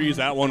can either use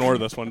that one or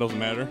this one, doesn't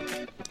matter.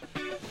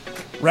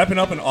 Wrapping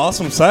up an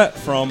awesome set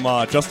from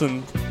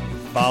Justin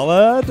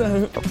Ballad.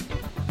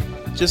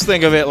 Just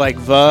think of it like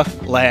the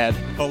lad.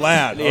 The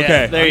Lad. Yeah,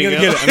 Okay, there you go.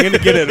 Get it. I'm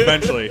gonna get it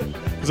eventually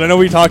because I know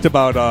we talked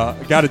about.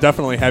 Got to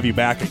definitely have you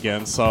back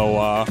again. So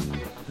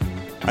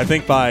I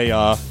think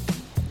by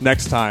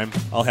next time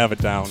I'll have it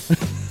down.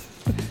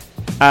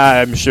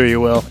 I'm sure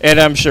you will, and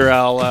I'm sure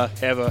I'll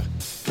have a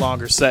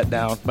longer set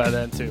down by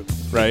then too.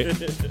 Right.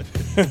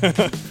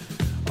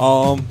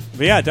 But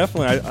yeah,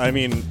 definitely. I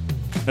mean,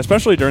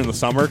 especially during the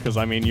summer, because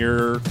I mean,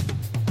 your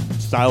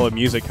style of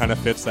music kind of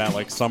fits that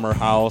like summer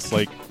house,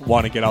 like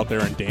want to get out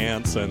there and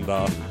dance. And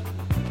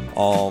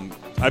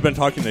I've been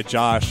talking to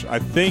Josh. I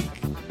think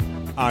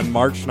on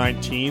March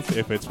 19th,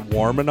 if it's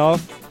warm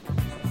enough.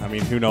 I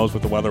mean, who knows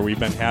with the weather we've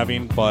been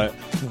having, but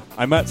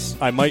I might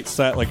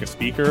set like a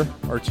speaker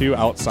or two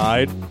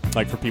outside,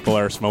 like for people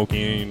that are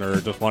smoking or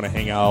just want to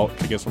hang out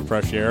to get some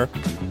fresh air.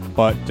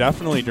 But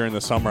definitely during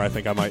the summer, I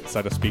think I might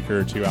set a speaker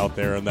or two out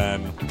there, and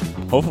then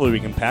hopefully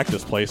we can pack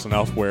this place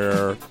enough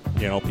where,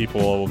 you know,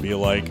 people will be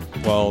like,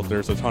 well,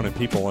 there's a ton of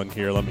people in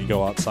here, let me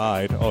go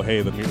outside. Oh,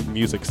 hey, the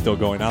music's still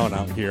going on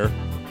out here.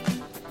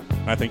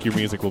 I think your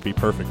music will be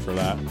perfect for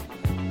that.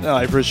 No,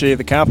 I appreciate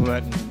the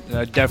compliment, and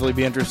I'd definitely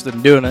be interested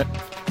in doing it.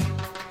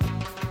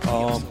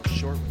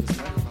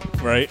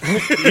 Right?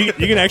 you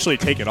can actually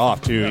take it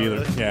off too. Oh, either,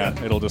 really?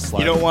 yeah, it'll just slide.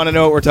 You don't want to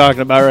know what we're talking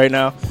about right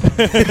now.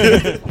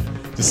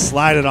 Just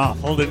slide it off.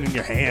 Hold it in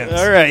your hands.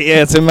 All right,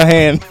 yeah, it's in my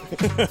hand.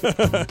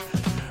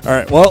 All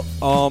right. Well,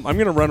 I'm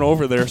gonna run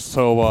over there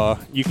so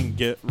you can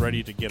get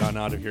ready to get on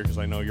out of here because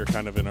I know you're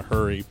kind of in a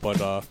hurry.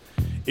 But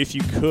if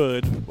you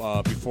could,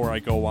 before I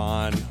go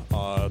on,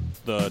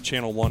 the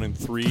channel 1 and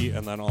 3,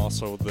 and then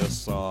also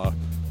this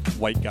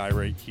white guy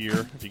right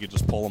here, if you could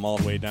just pull them all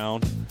the way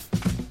down.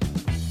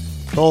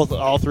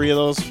 All three of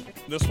those.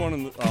 This one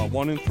and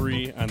 1 and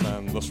 3, and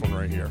then this one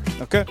right here.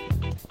 Okay.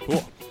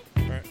 Cool.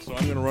 All right, so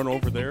I'm going to run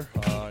over there.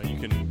 You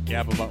can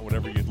gab about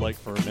whatever you'd like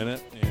for a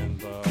minute,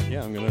 and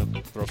yeah, I'm going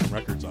to throw some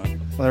records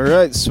on. All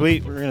right,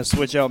 sweet. We're going to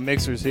switch out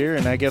mixers here,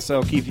 and I guess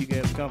I'll keep you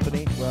guys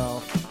company.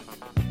 Well.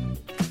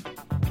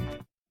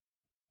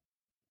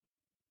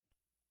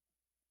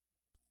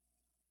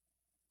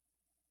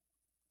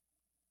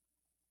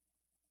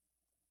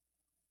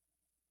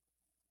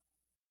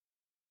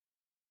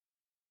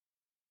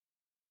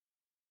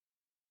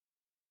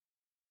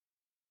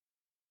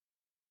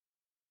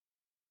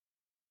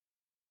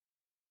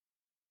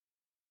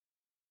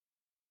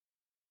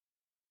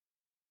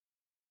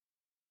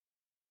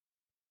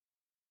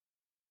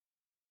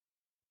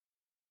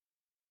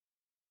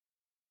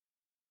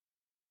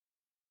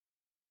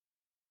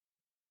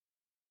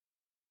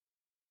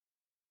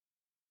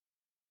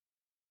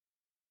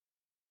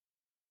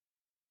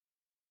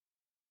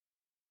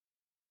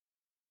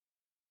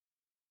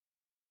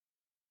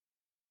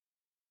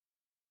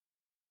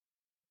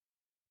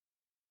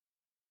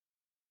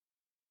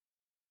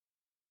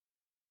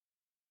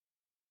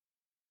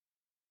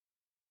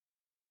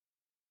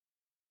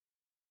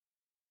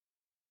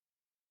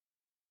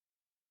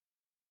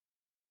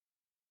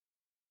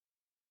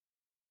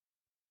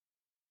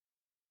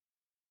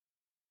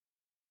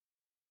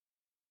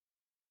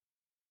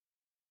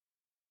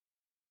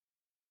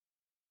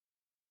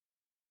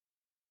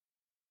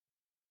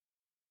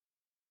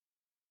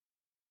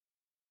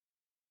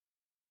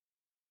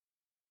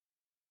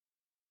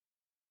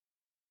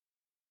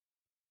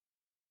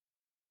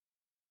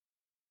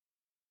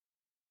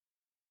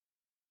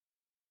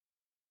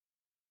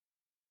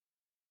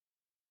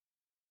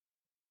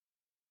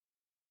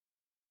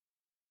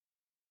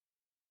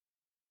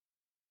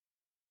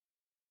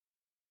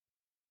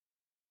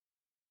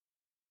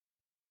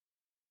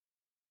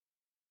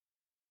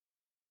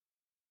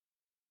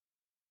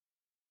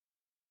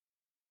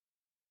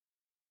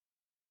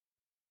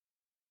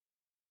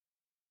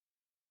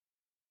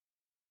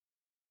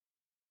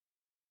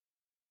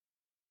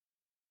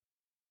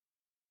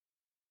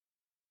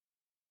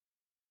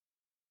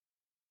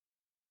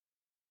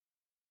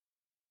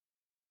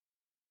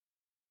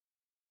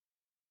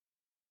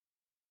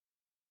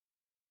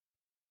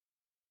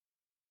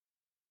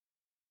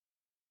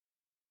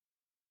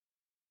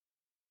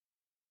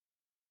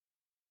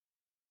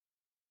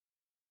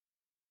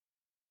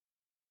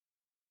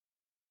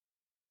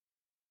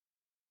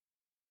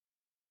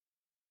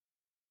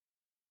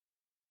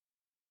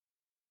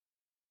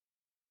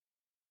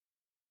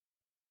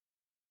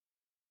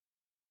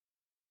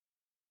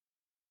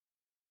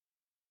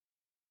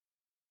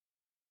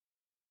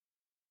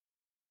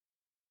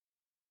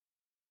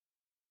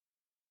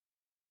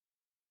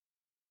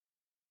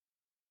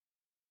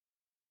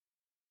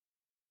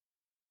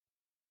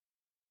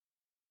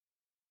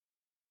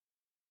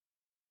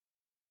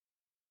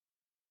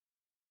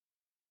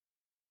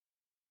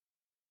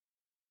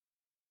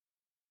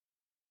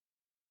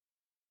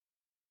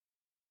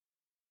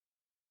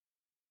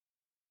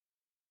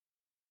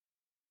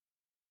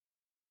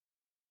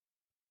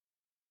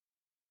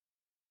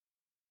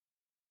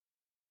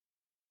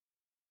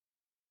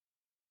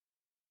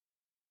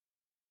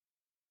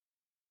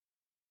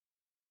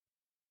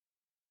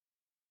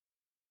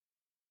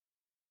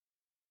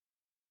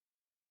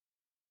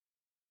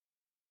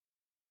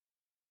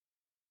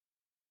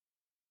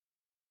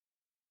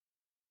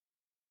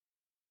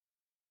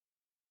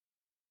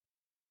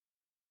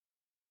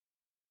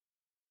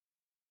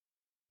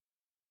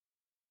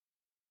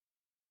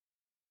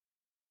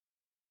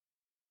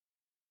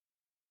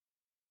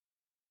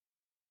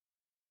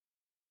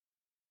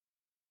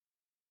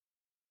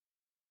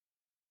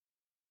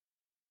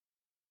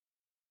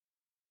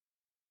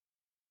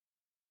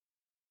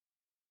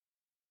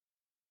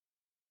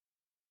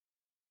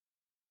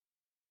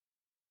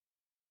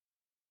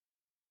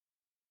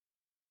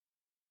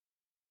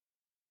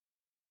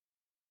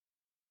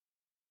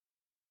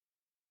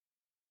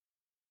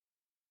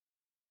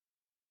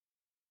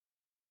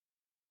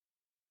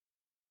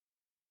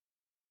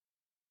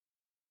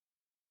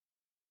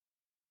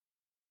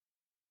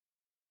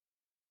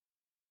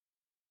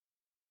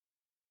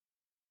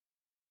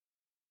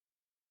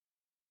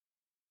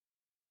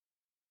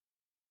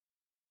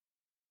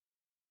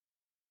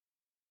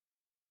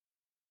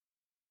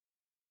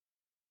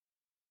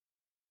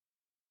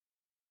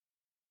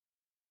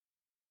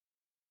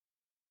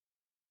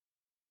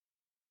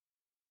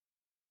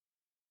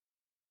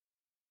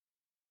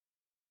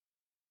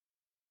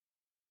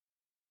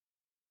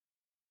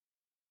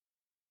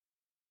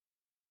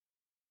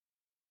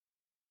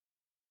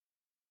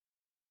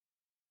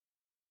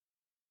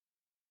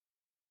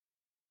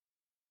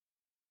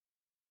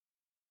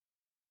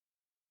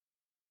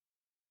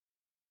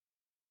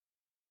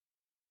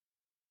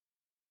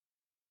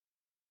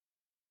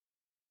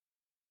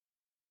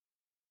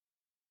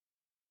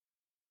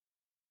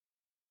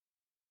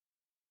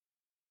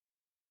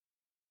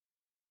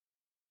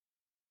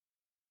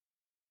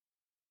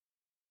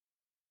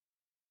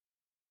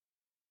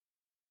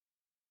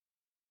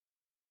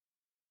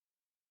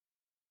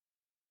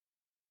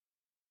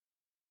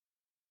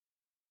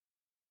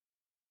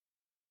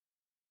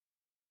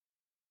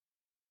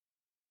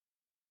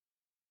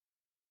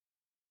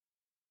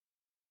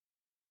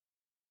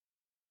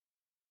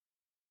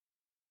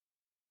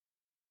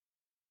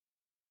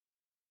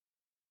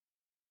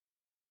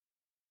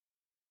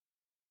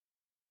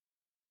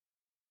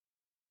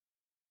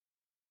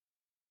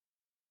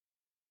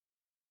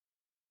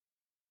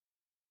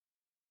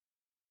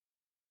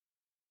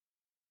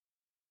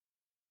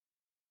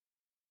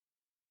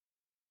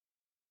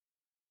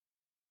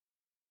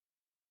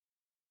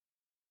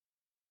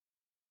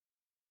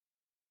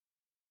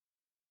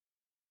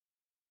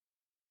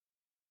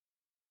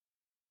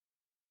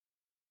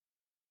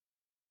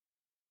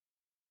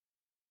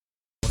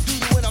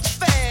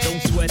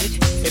 don't sweat it.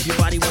 If your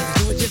body wants to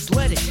do it, just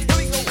let it. Here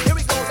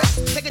we go,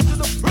 let's take it to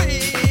the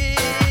bridge.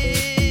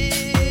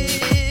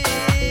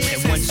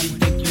 And once you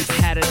think you've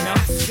had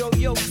enough, yo,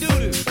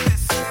 doo-doo,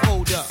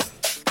 hold up.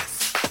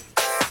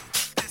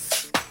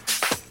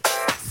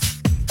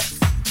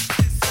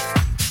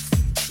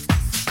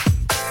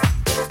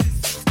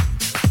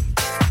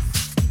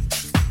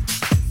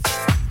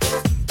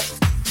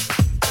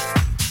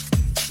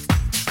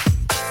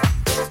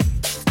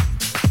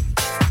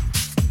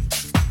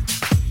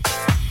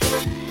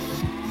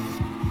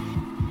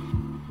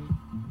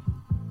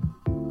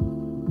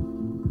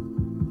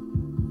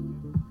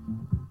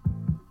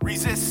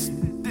 Resist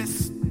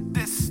this,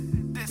 this,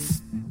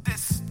 this, this,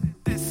 this,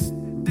 this,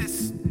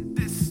 this,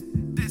 this,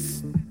 this,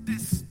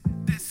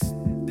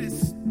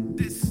 this,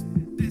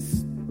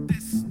 this,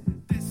 this,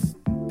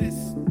 this,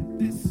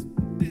 this,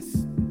 this,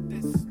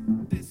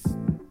 this,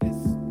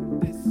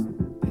 this,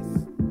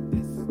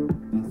 this,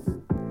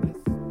 this,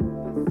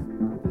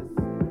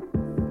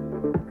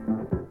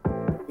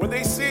 when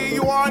they say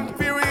you are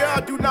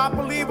inferior, do not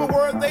believe a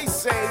word they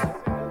say.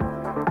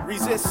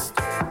 Resist.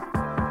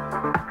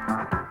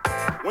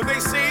 When they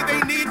say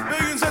they need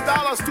billions of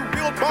dollars to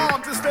build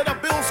bombs instead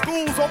of build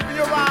schools, open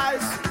your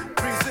eyes,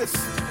 resist.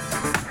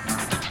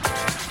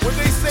 When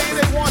they say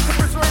they want to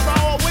preserve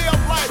our way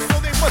of life, so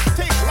they must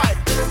take life,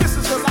 this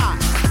is a lie,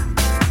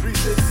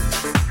 resist.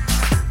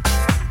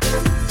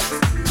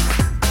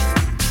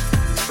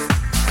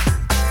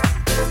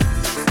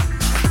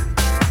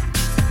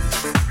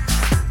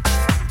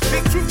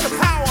 Speak truth to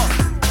power,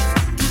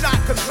 do not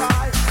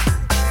comply,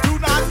 do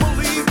not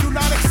believe, do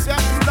not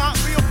accept, do not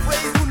be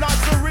afraid, do not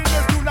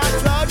surrender, do not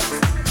judge,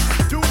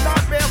 do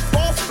not bear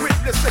false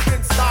witness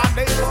against our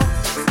neighbor.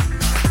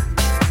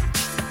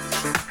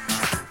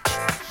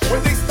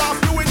 When they stop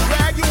you and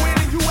drag you in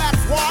and you ask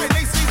why,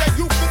 they say that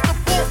you fit the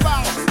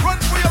profile, run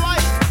for your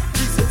life,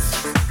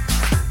 resist.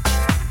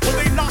 When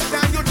they knock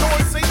down your door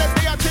and say that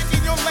they are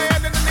taking your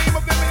land in the name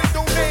of eminent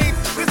domain,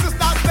 this is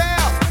not fair,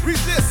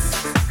 resist.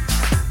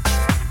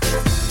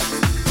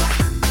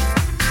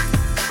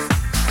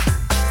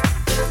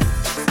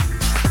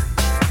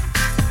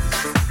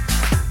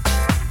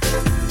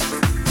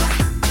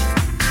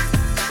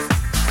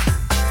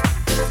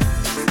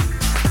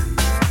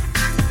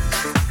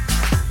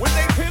 When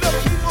they pit a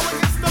people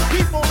against the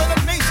people and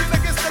a nation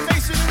against the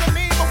nation in the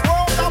name of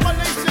world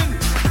domination,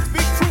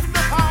 speak truth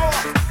to power.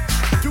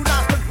 Do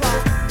not comply.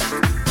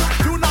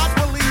 Do not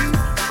believe.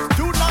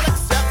 Do not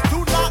accept. Do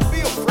not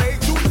be afraid.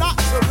 Do not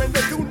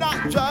surrender. Do not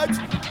judge.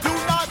 Do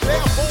not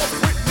bear false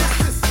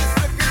witness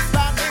against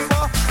thy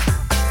neighbor.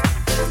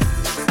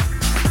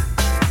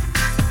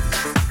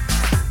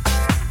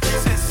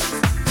 Resist.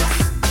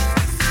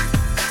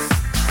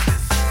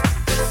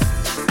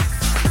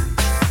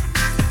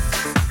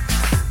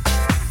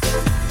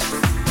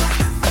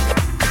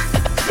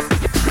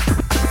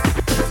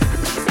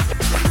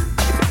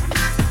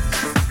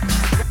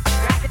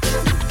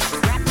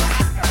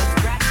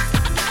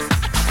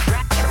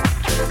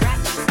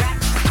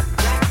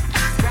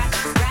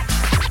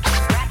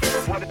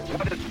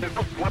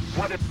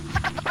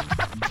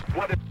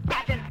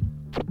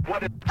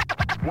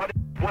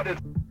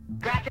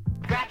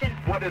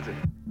 What is it?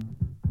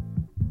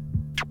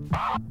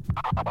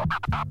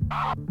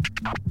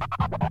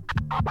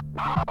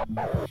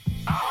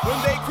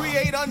 When they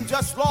create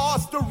unjust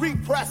laws to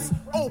repress,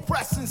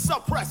 oppress, and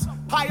suppress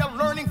higher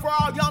learning for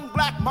our young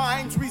black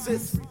minds,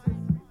 resist.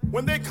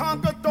 When they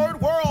conquer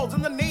third worlds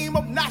in the name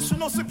of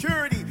national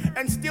security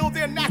and steal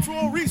their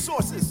natural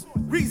resources,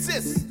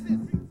 resist.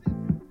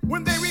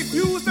 When they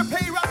refuse to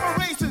pay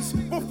reparations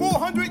for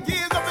 400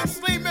 years of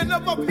enslavement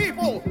of a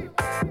people,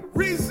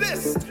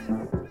 resist.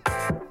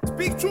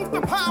 Speak truth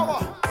to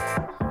power.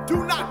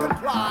 Do not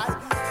comply.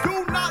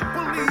 Do not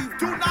believe.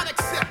 Do not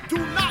accept. Do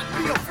not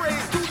be afraid.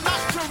 Do not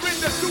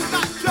surrender. Do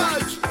not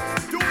judge.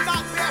 Do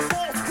not bear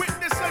false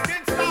witness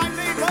against thy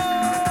neighbor.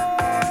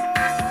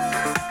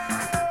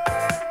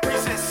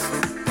 Resist.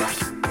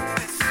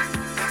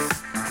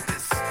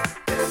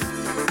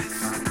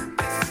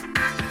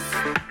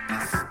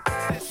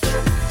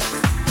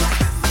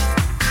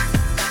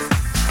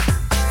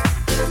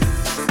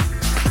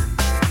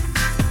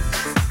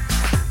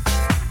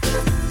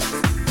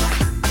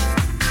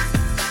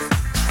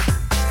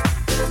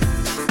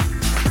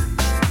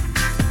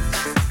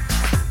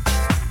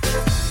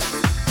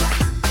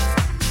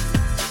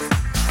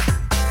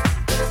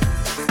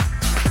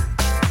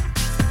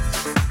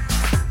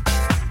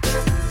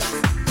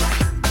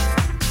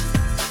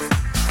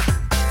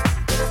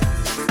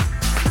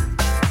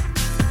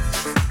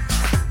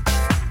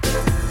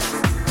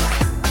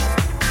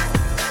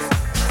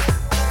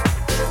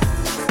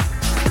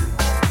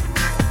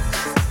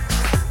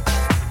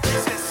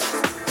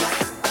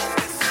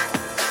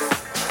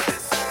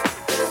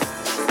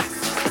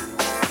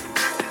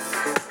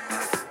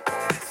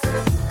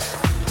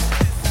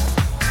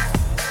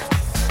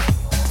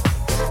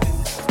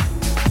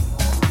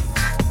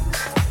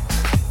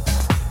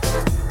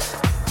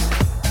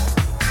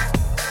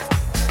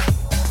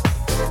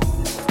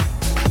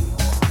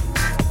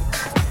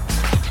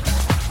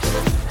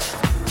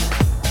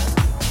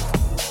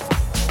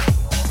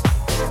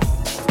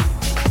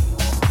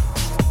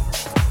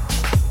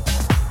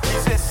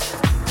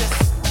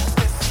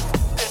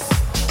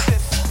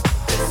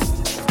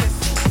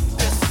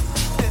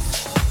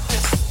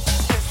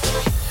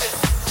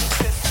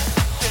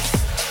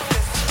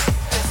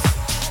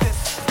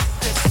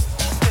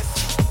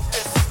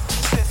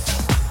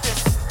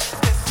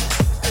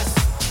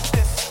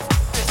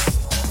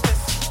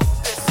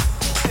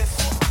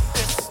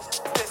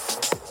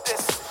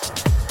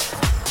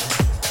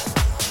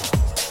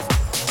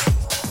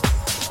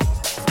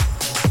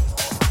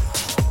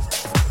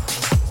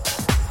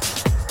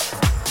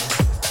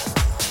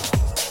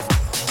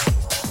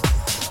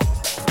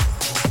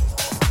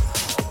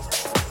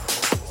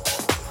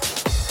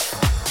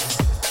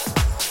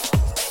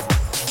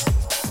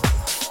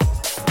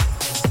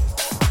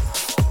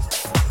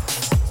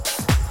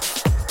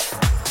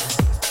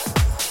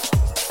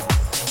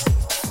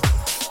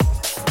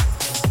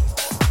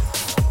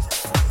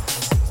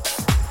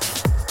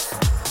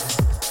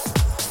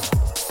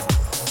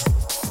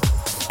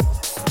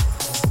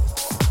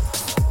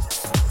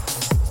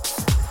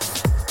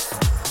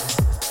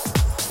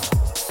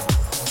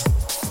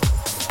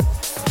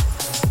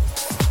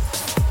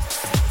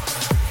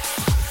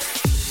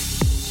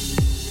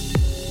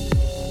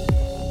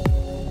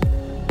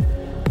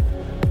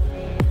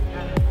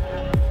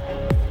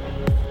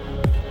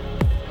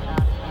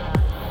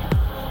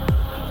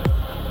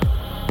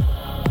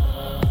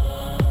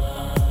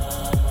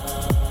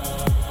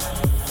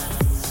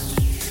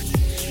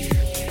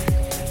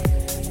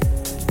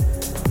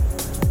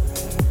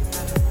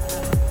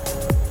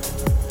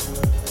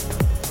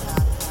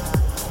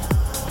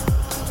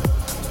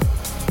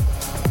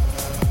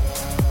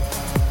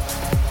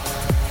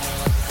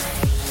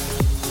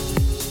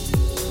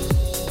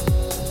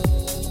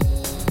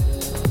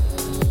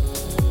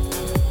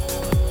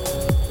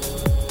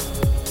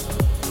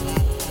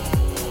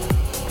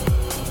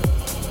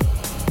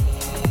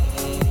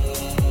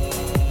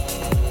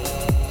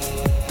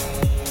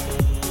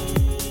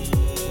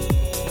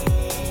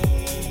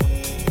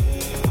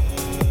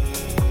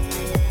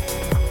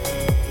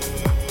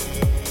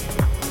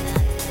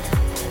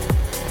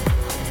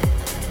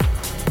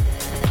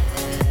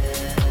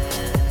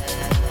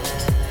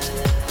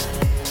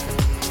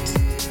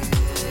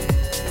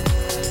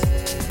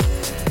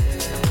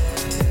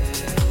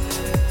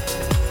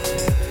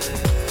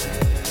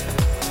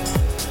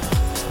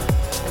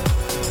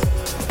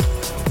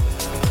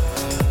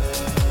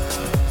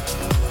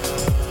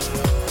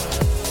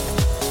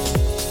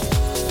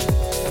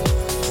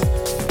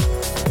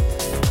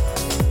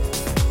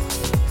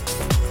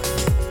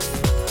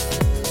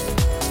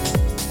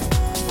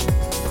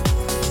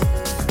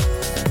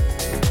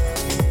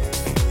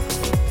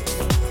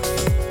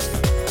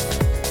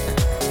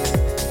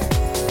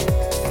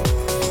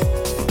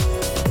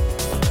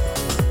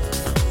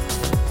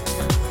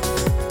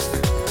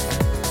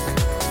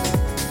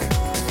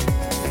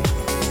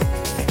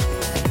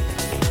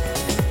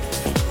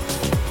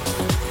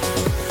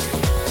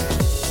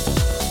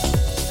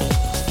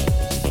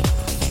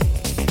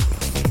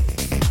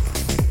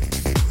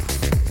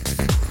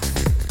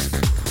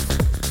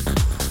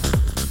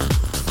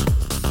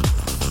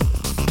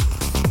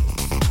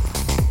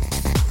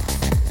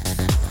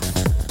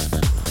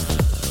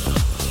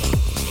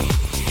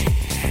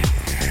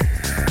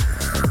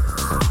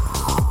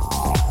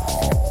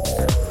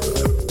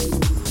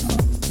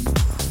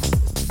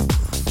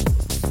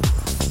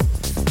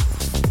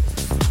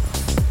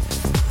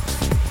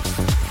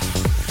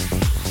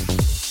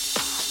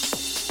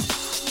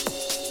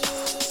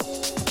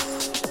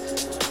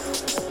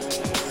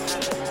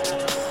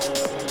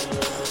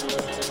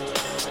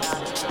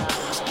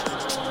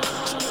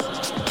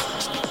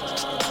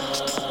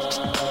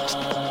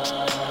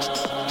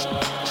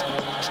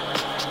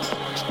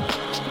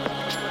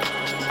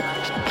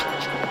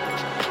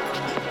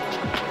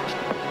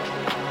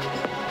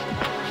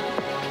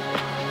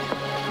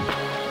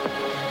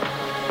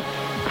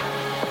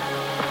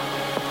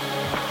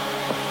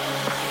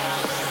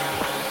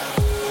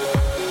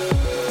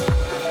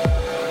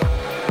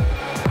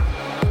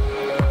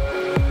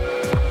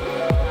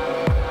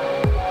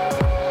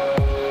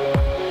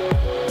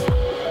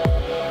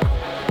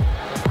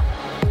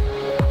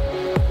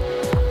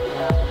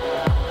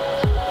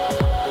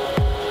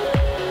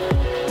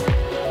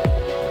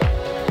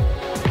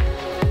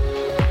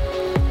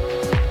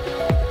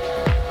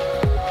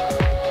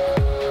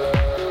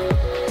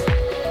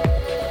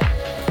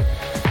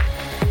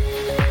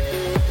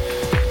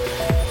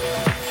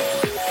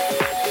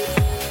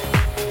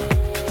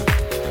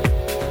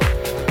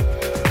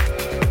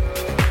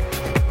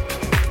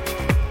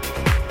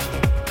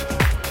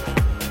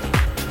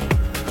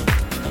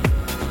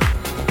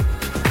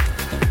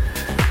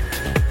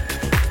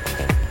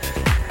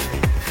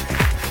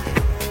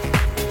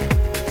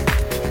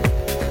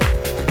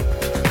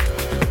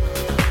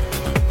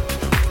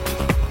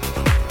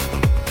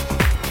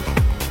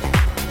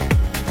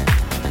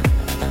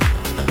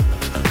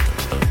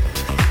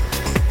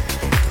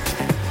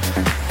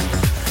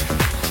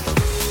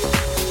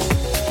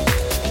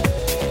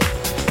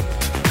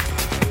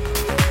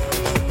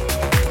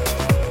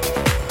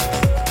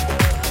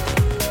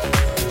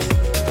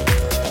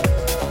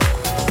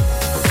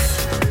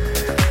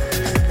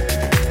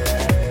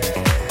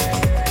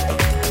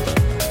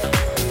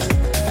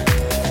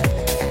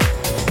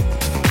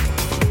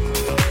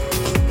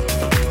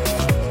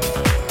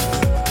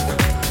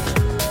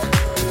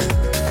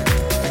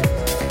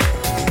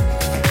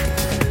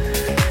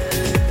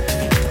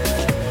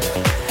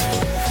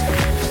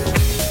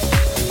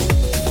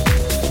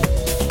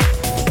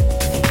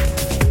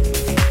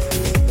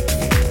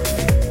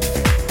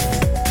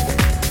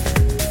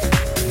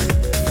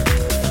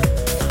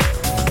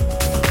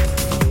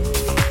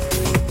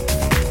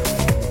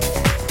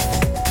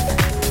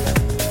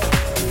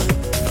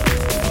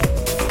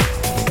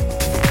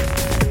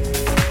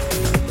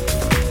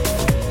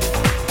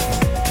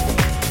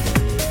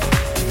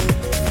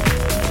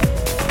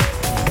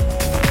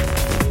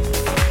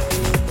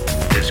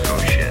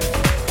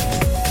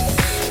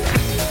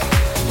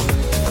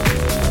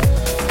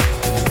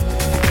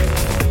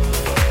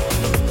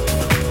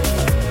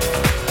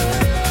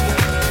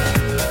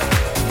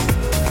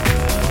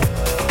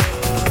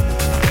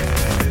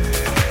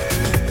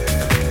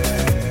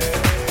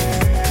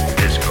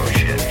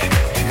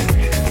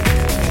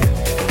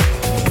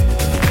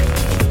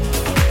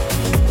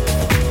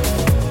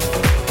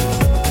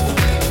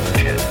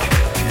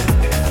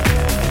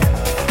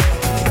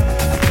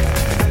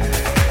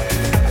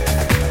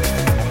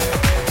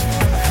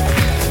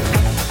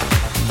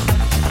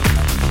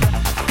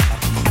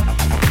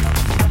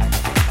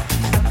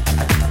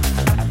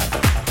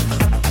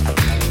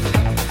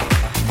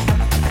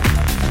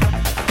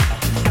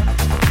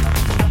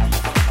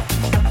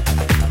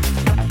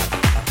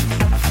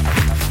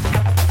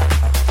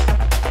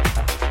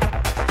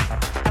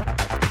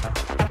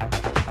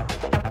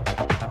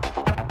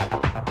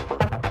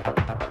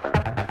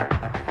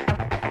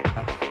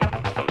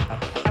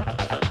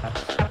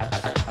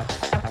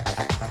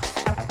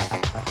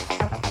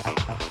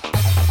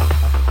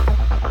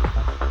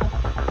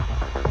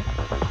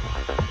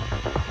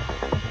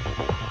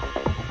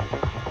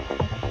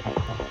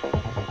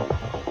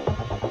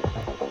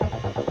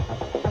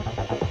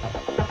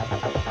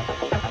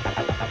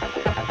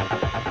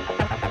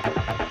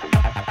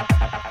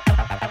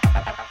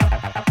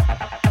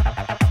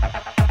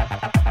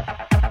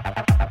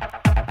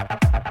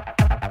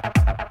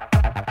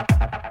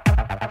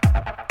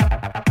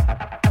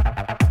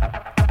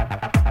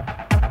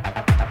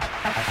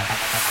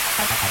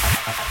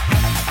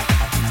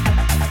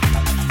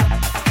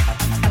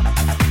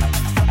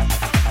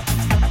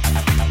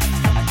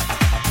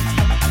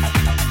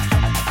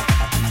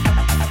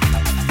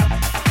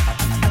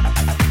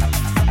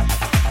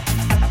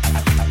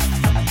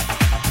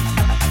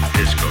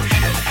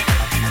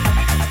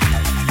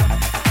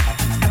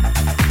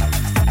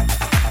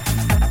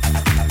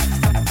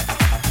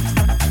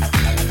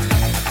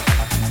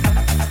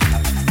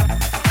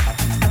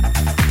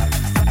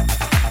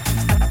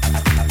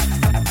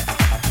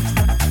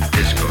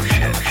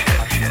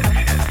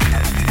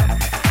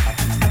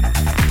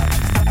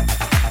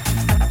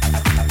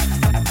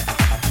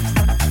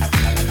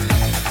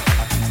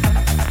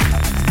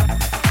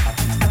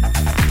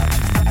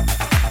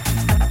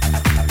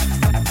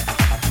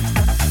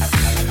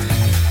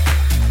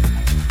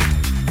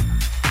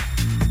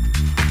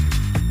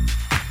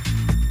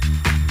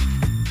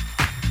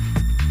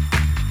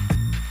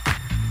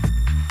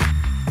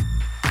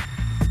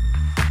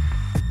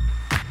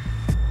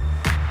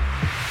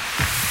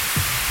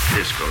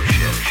 Disco.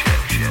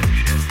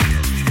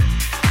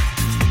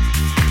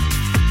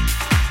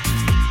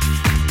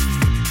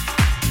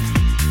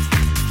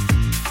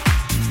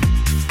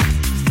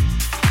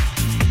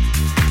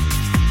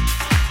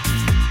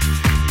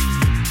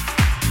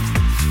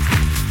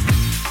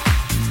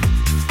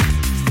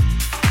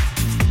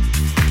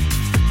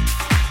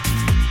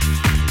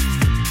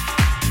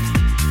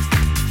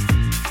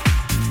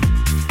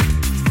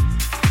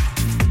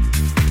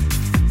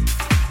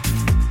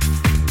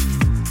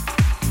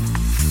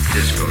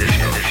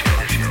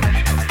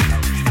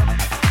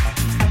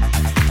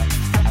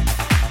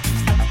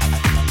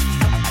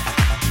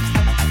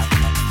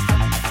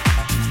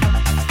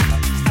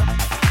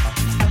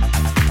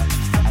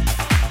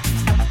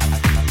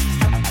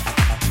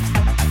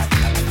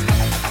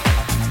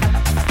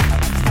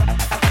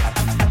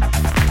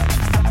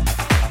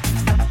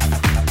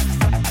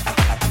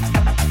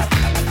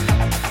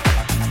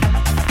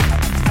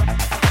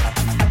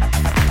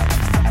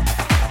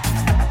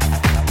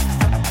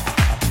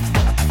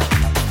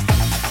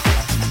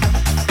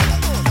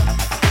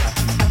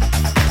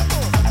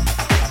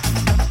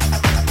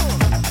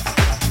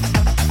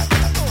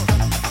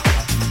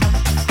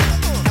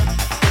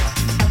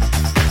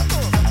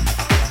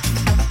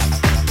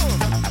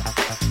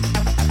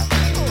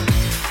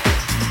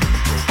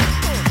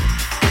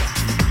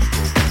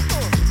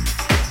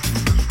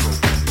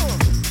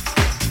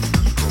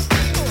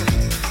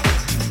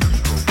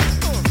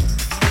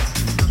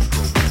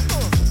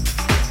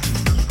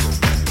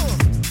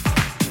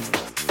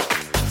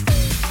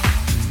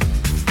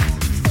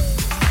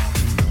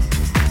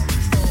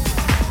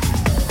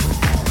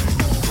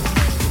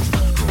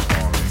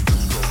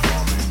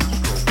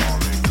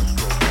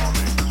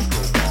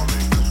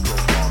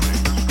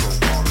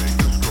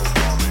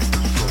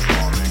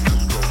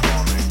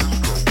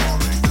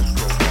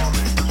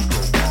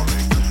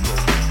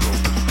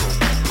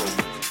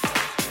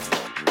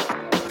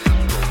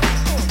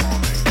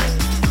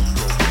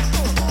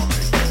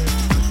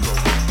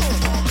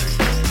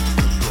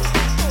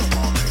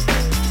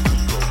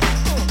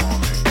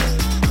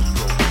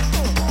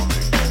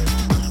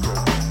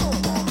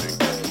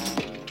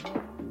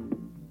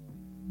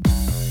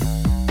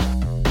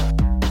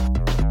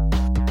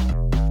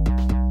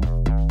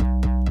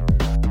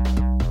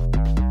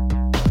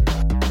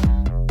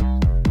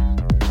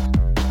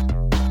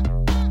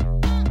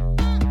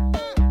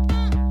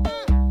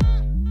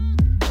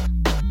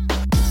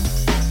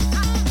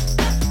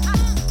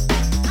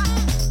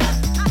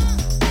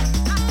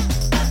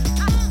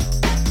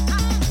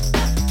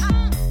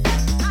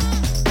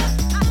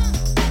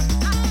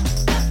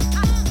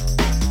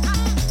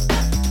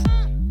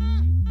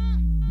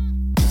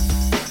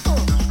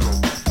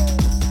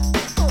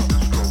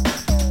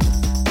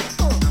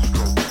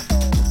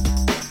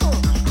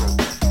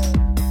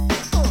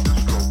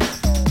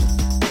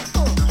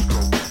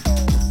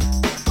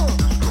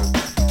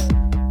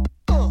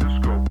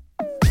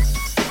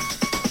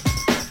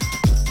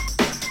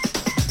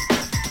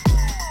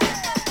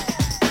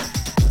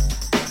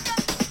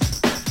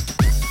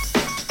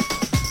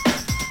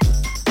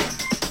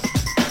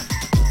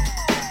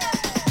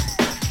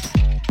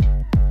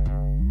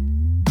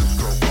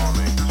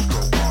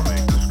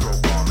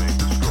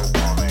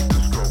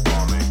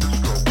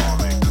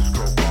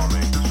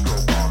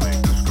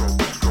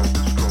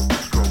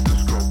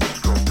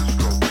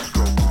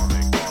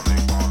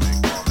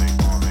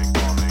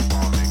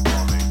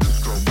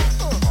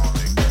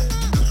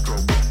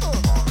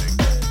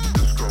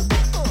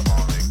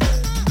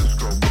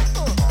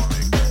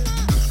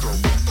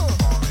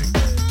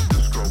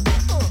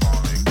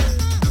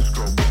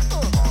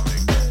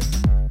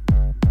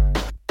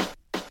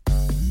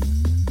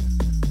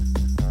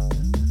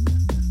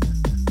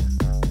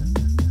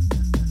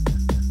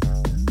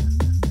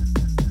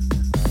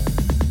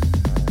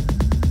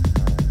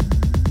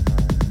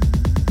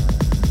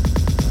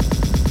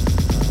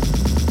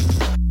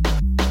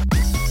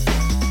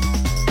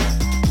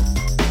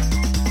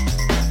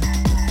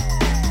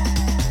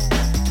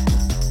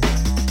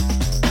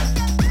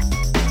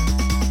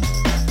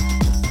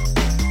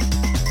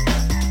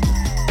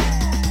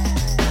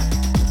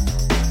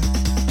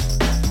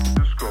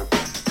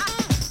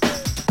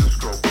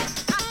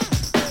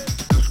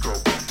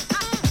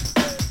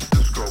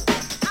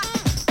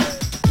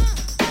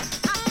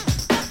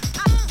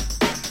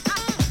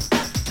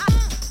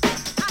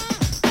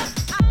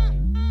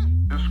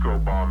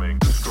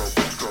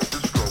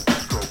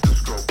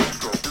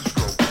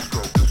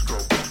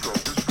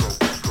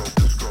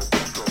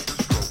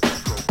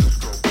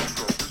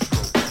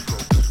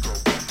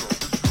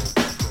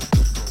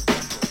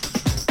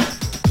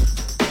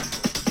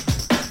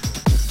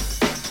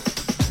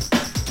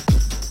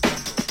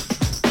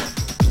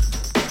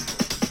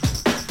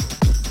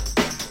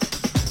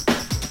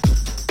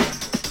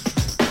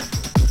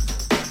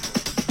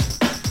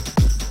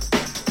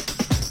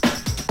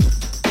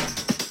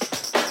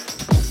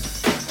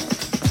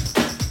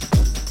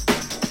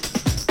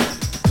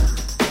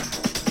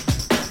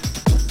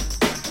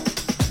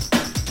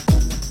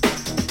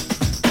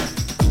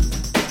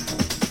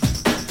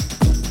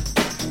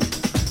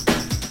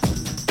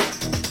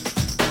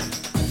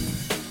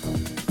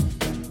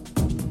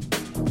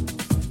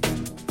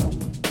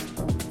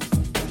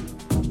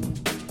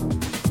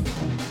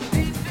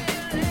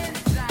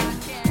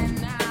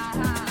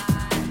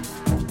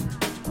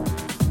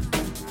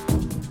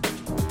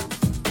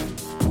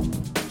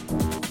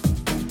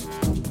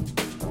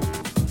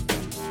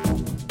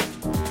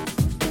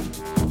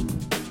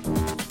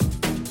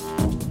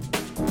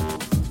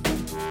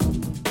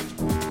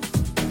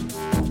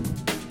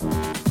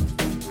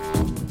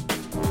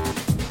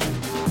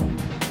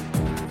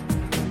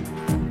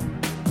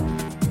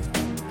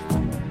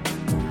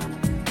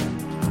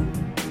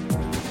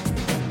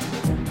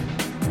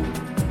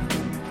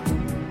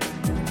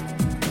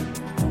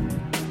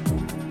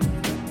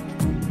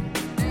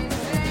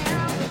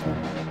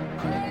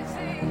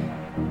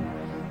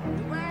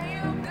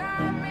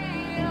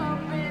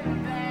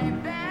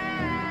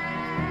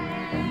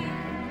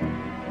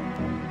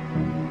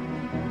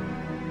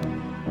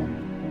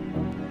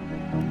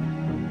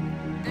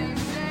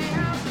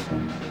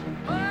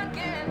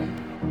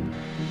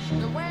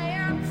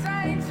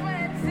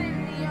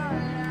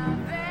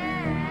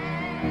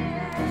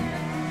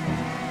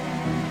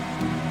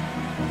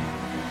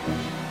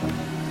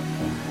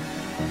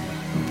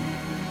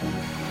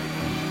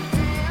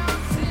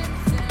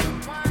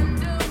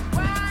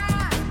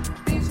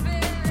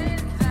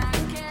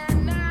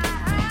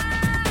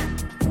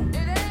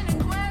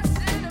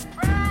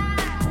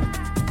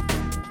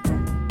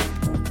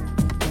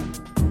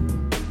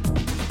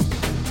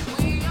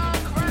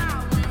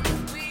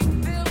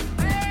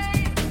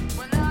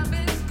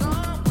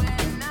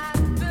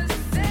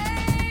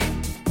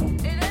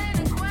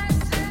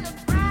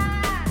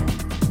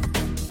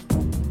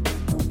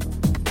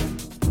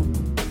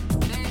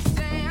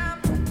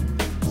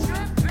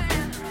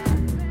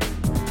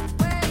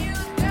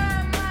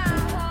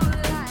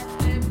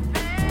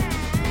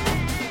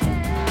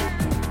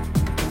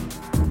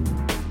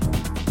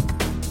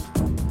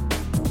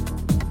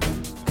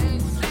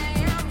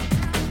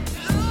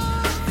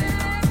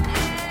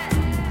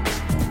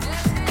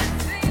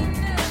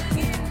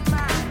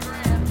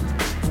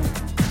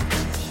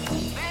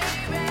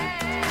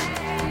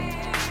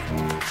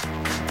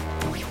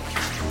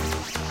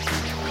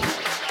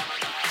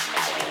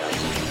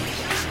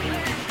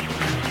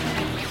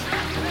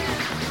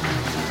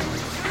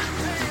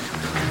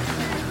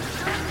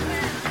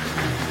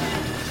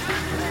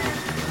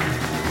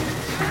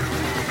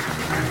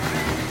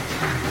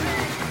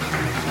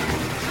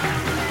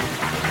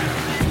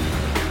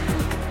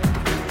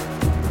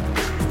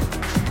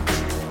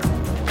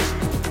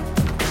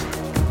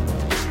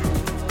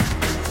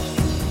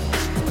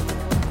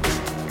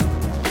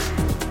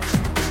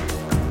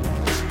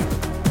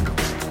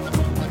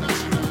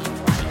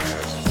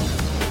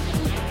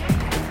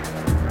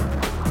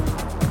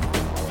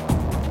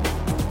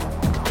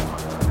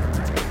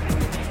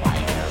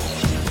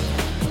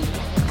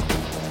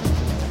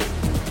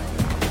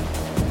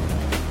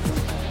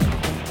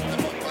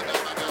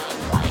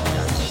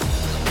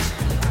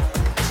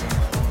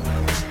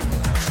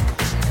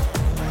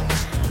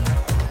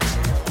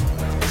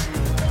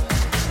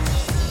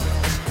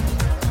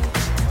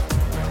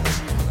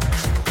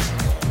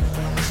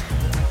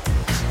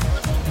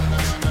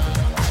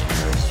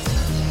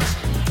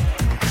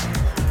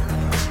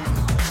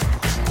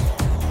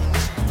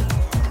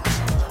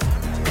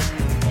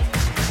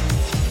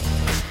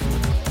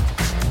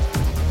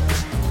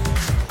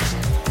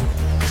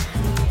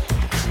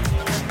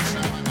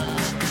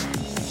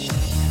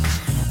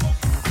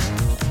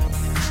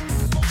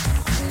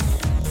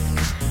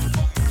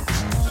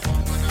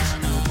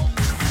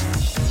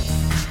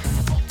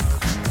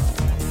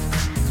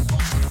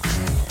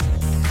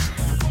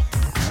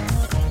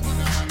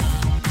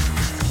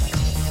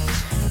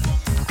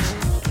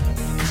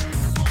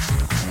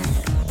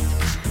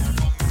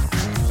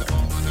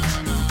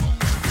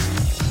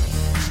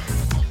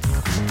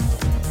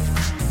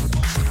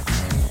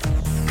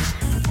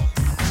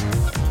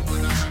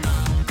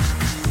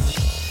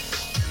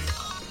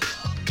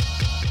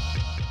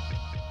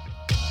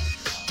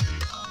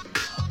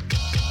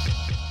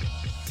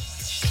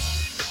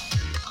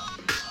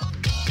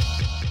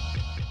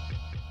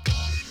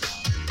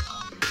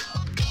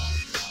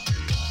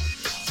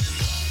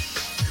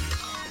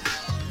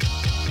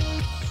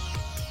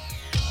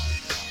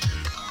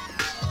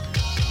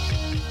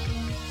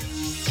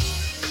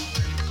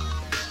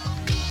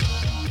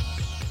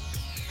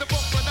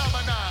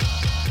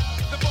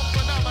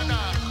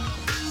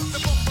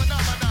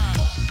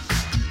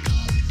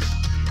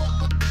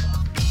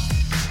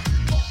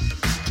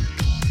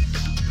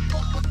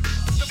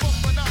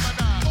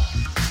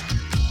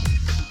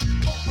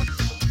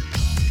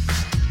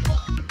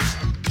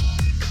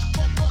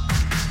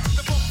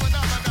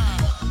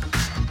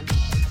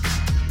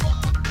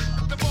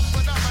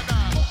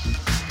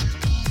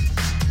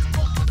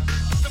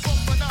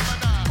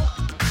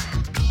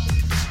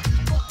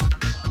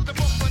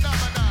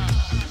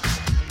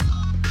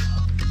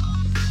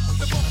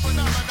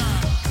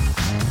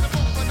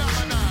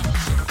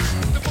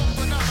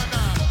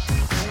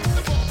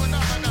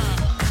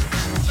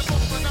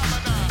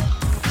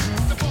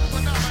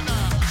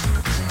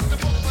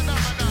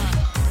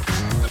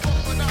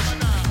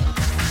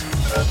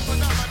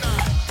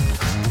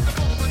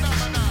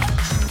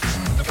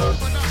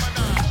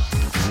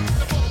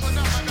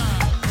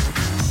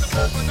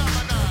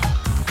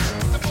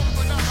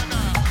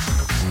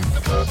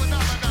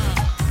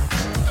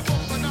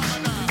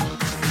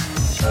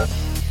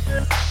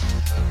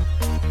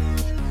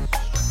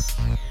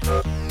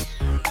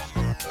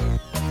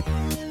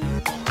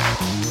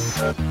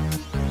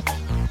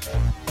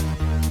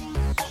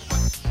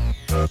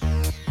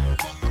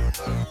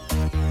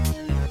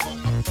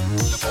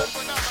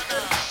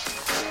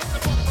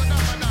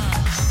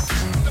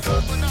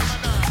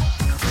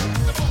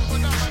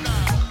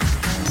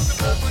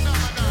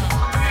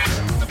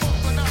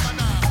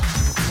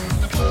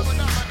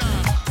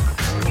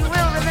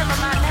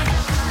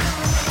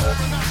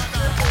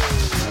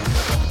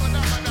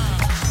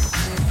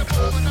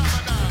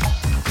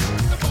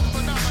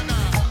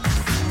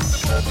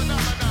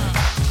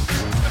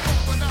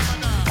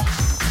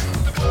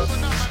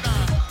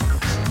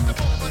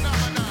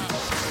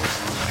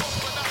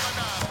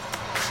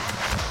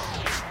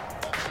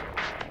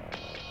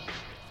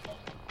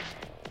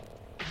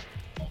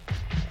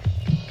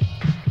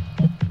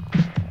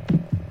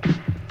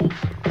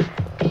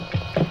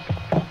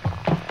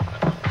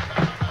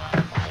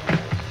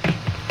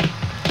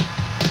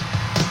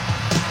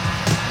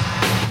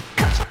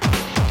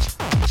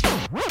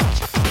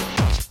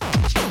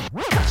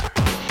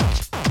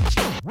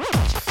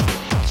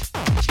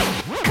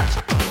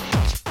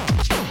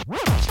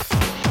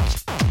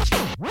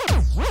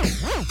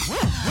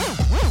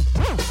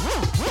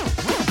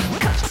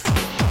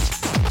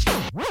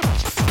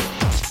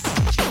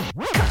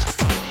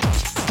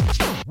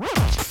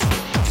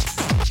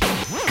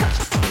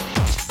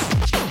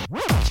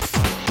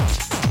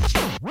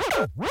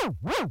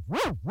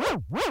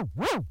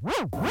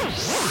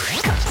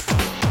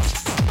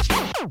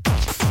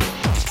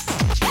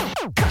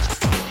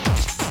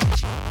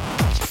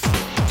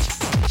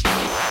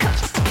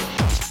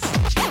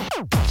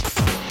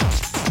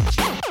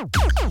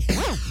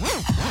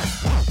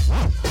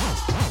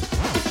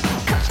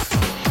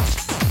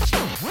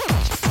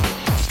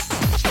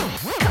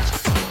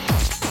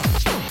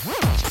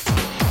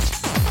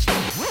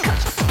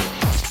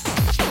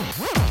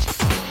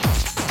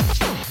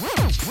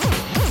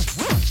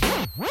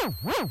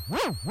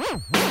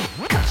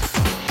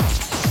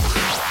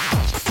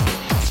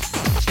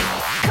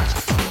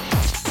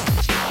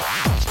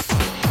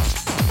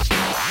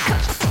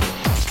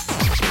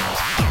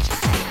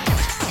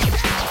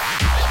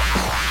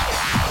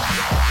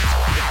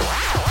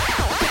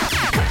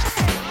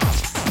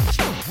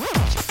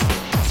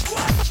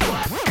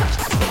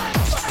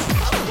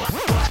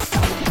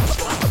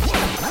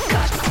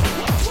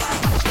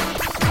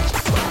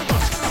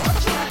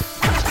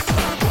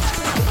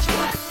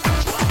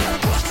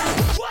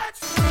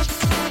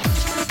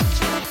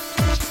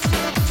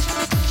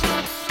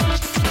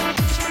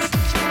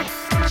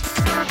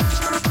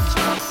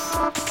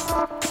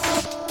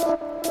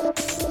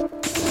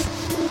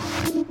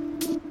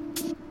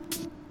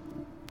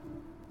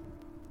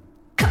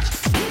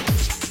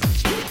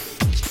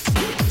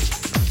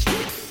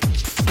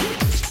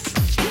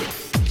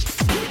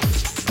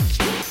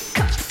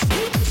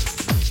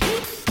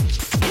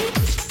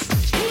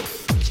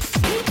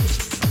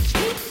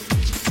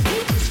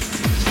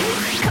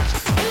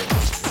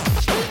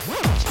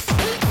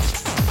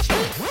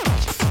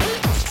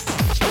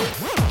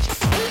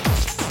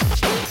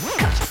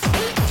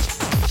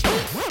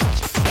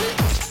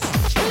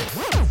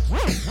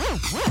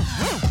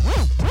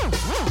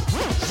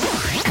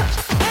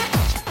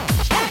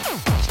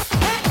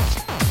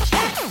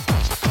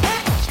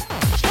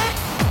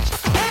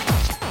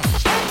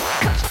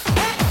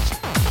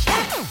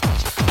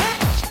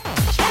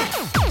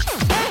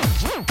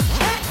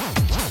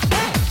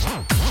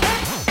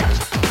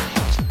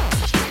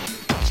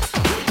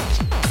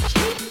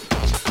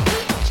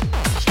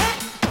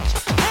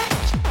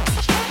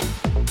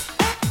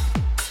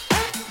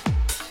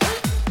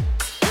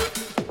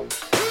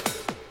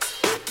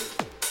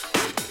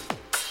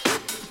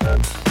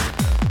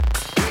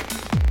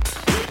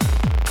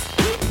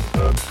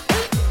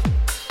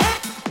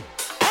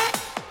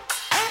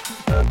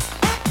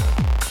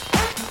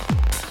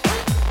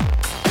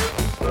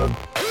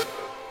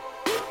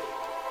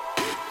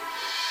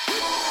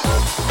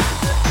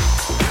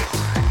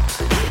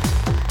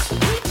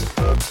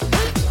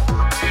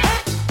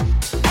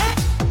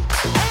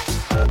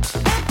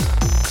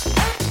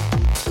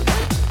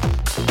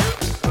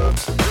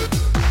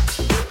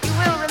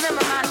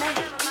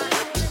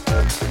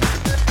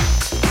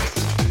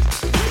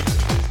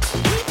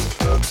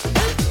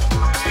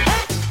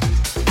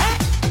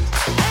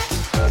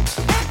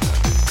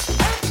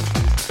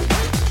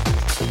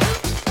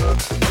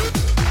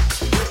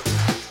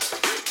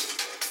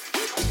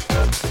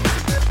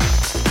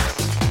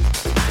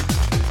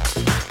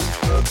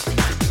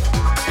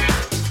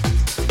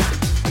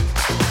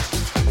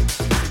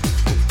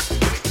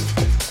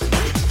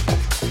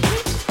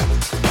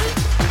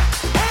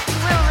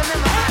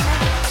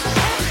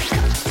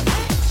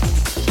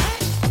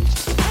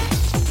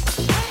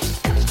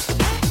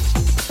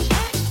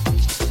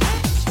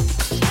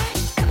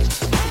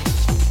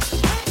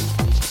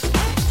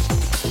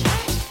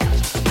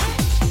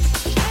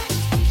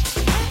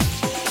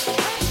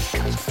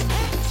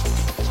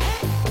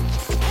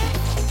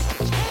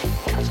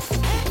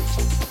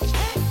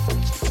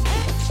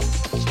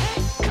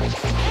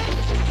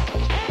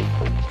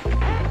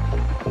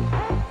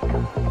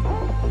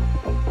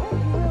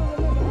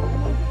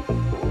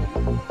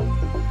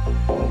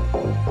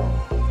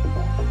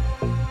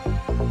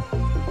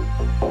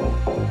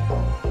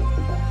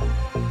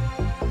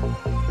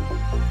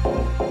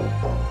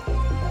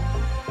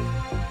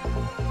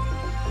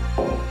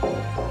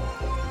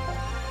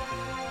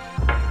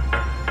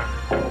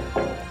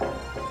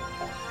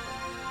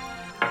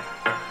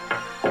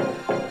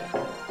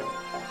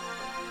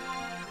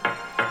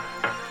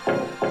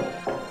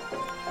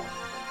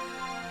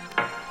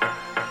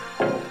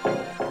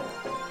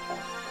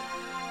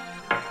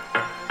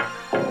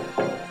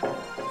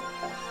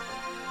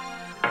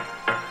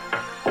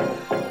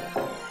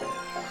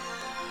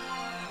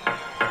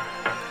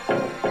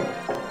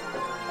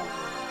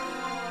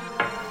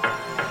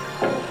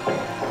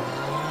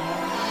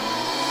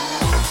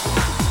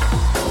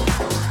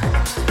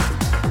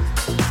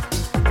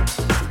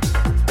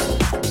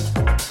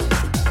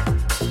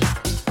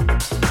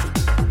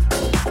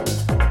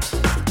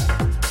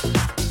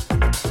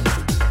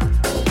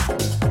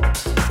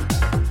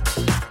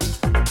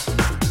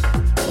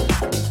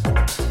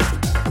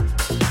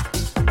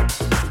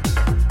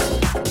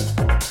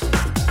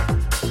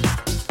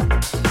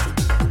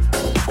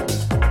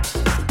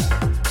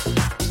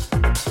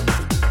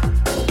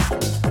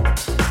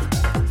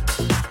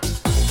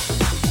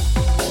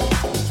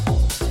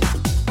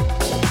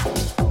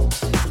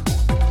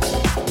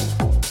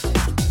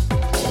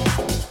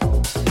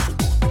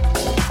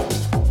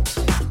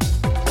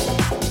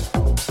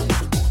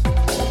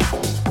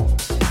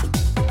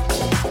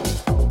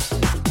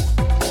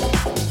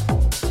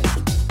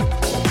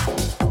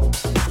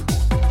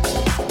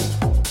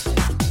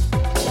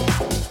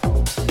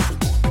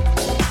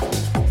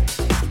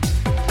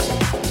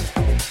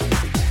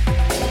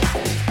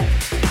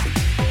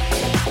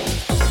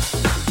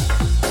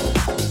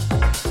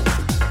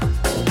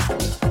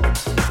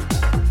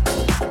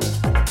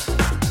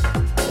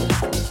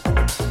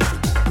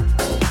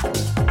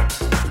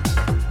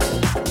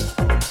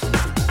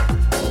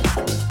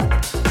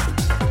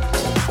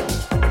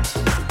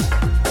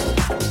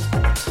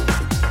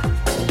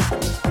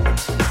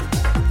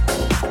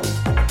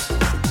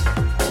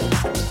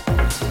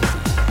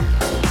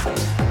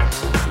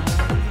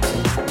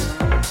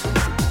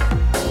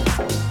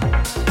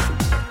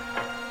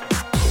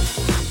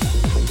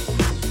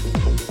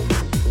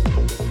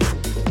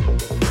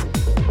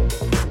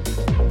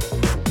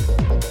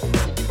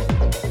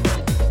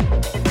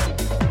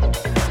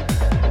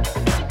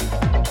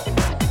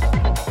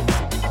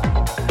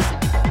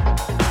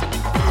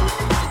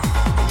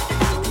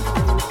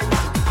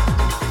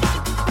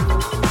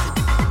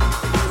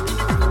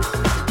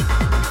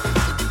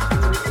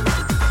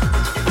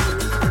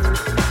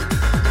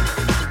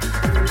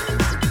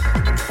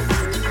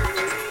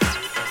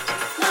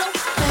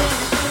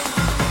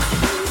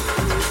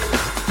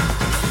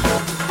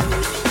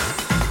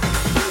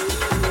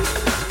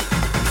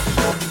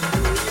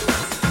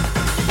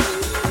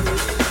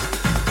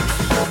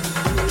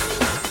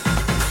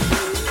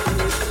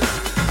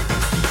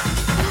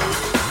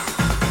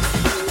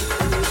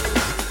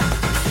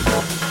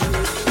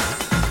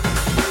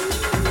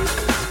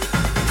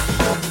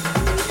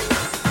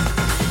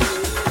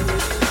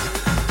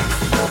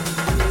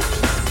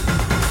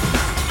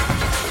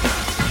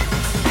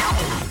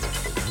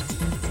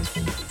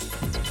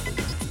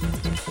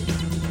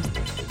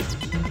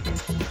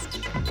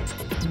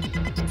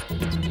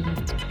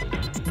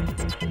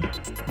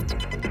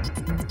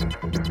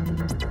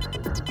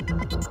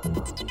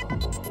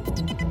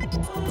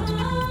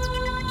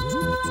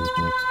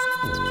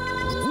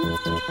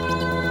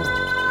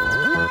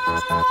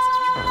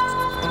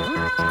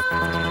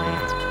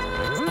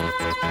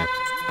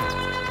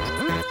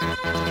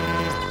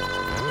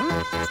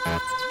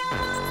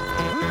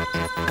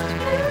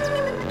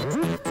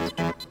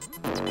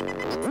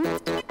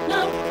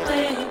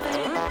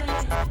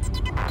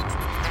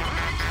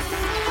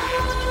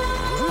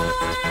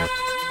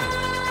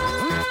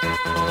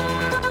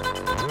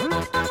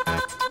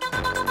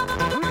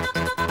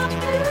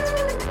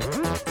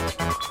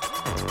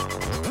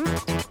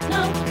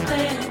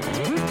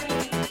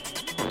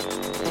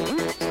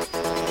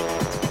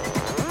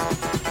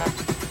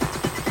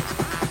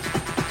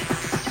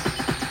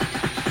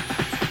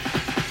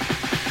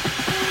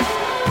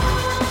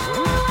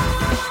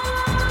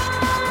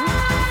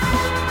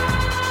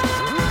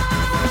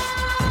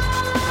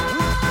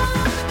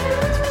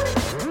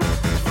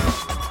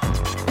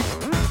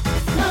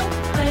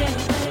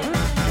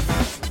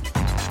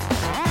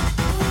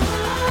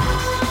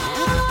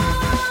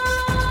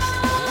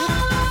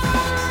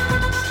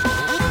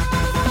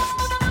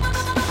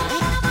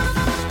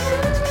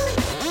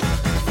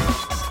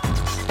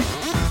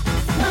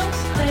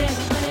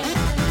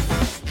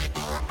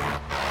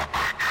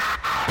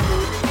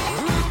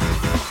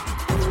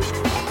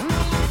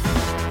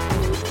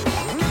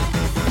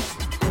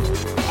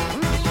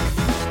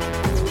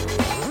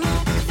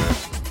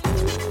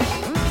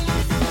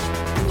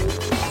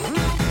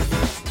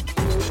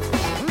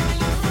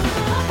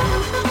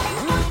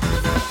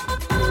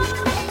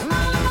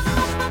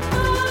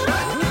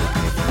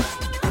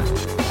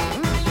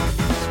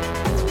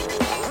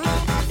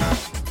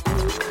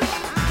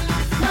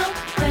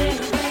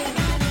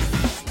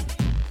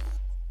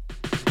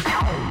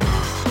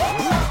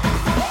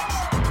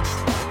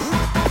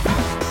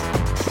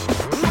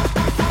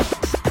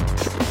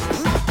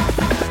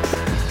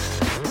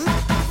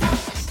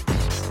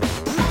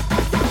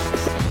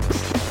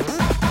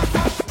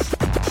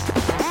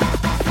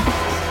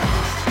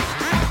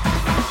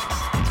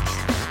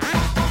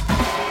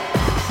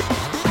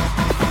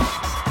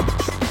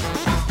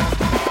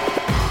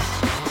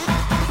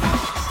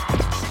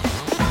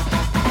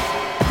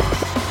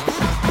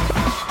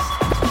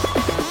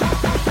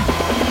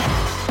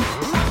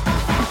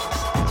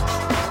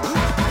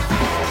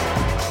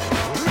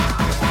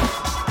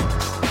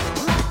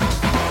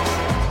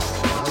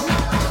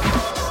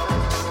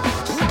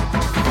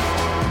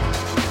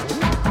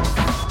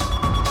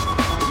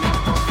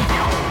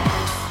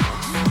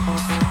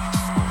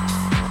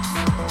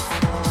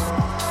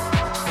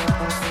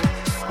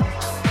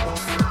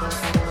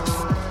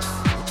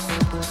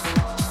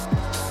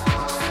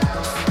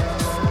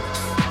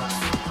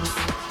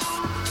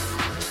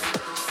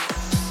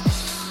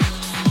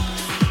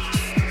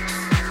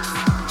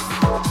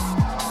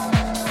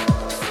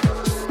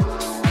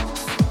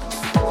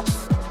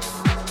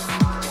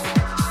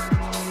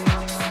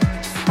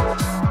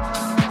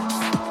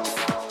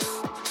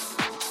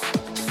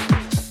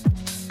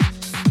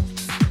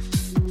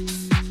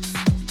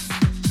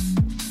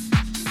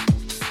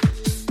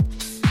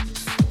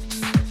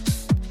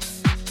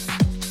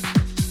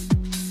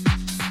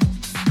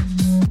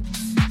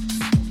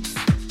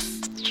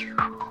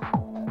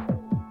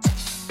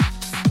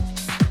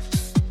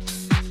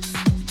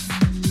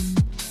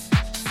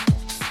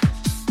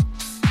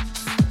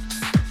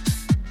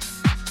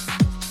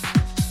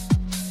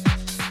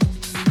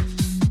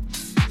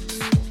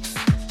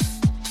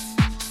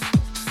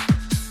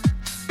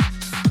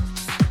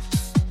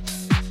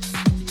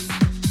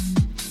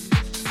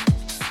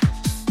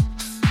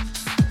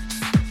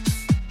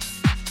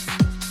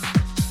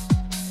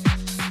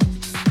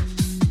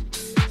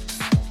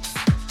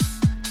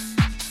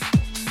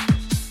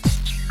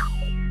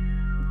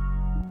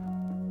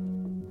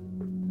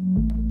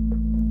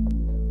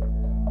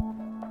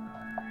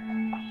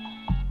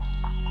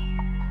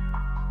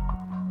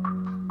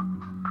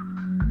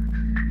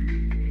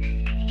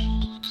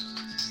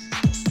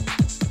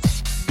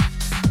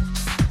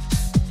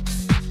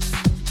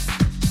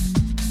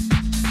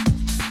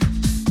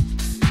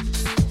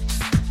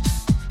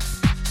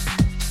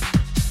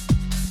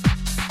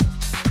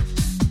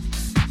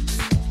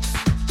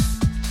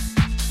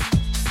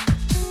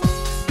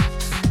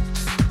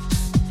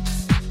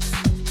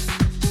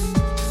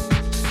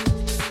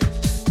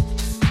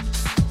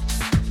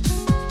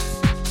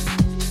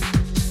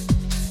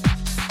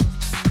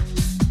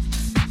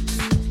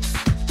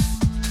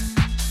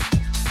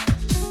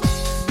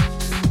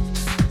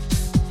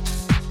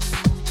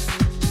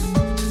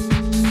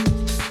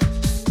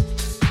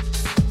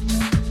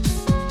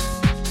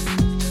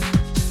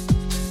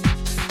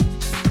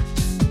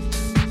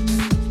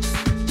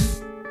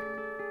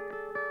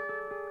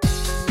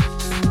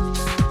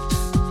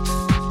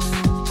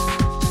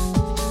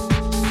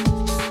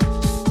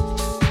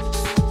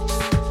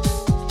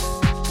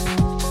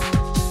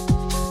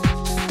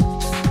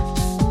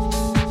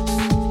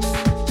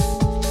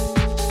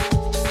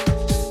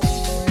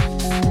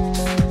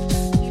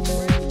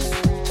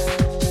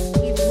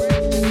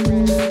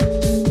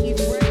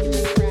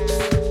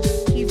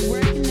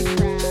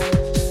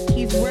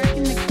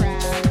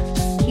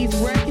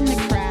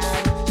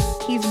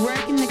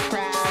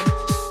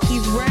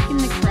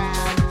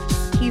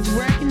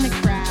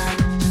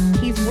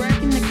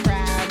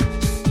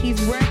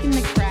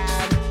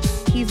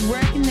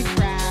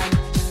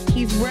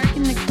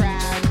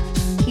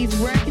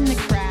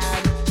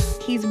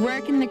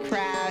 working the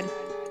crowd.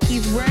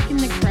 He's working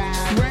the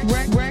crowd.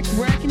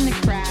 Working the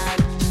crowd.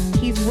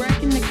 He's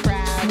working the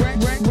crowd.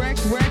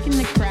 Working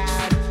the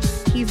crowd.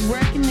 He's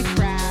working the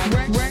crowd.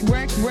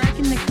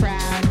 Working the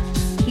crowd.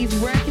 He's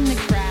working the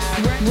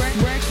crowd.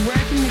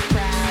 Working the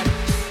crowd.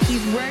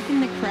 He's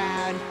working the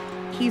crowd.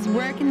 He's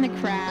working the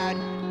crowd.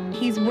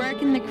 He's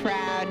working the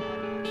crowd.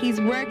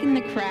 He's working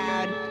the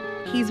crowd.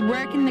 He's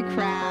working the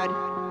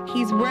crowd.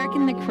 He's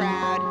working the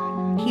crowd.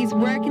 He's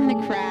working the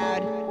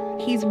crowd.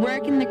 He's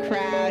working the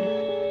crowd.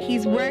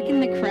 He's working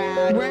the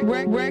crowd.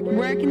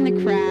 Working the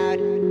crowd.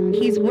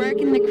 He's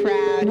working the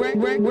crowd.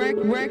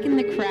 Working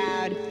the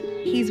crowd.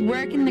 He's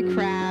working the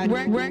crowd.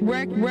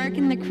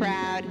 Working the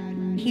crowd.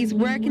 He's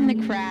working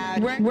the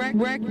crowd.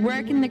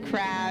 Working the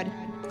crowd.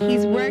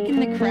 He's working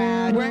the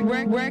crowd.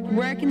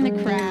 Working the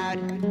crowd.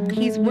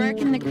 He's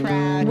working the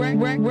crowd.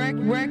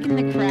 Working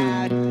the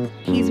crowd.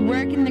 He's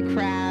working the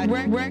crowd.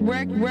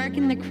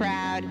 Working the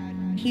crowd.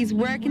 He's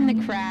working the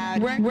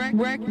crowd.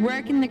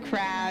 Working the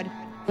crowd.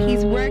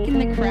 He's working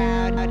the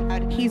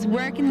crowd. He's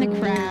working the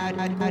crowd.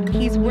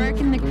 He's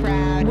working the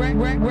crowd.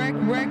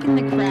 Working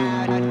the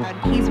crowd.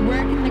 He's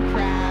working the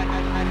crowd.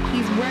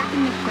 He's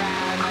working the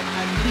crowd.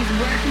 He's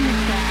working the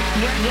crowd.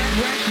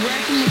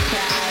 Working the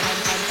crowd.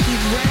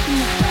 He's working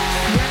the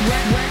crowd.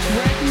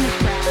 Working the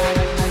crowd.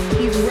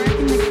 He's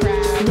working the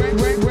crowd.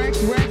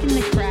 Working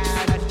the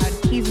crowd.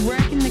 He's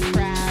working the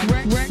crowd.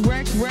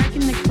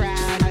 Working the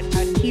crowd.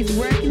 He's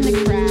working the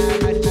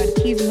crowd.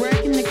 He's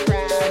working the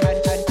crowd.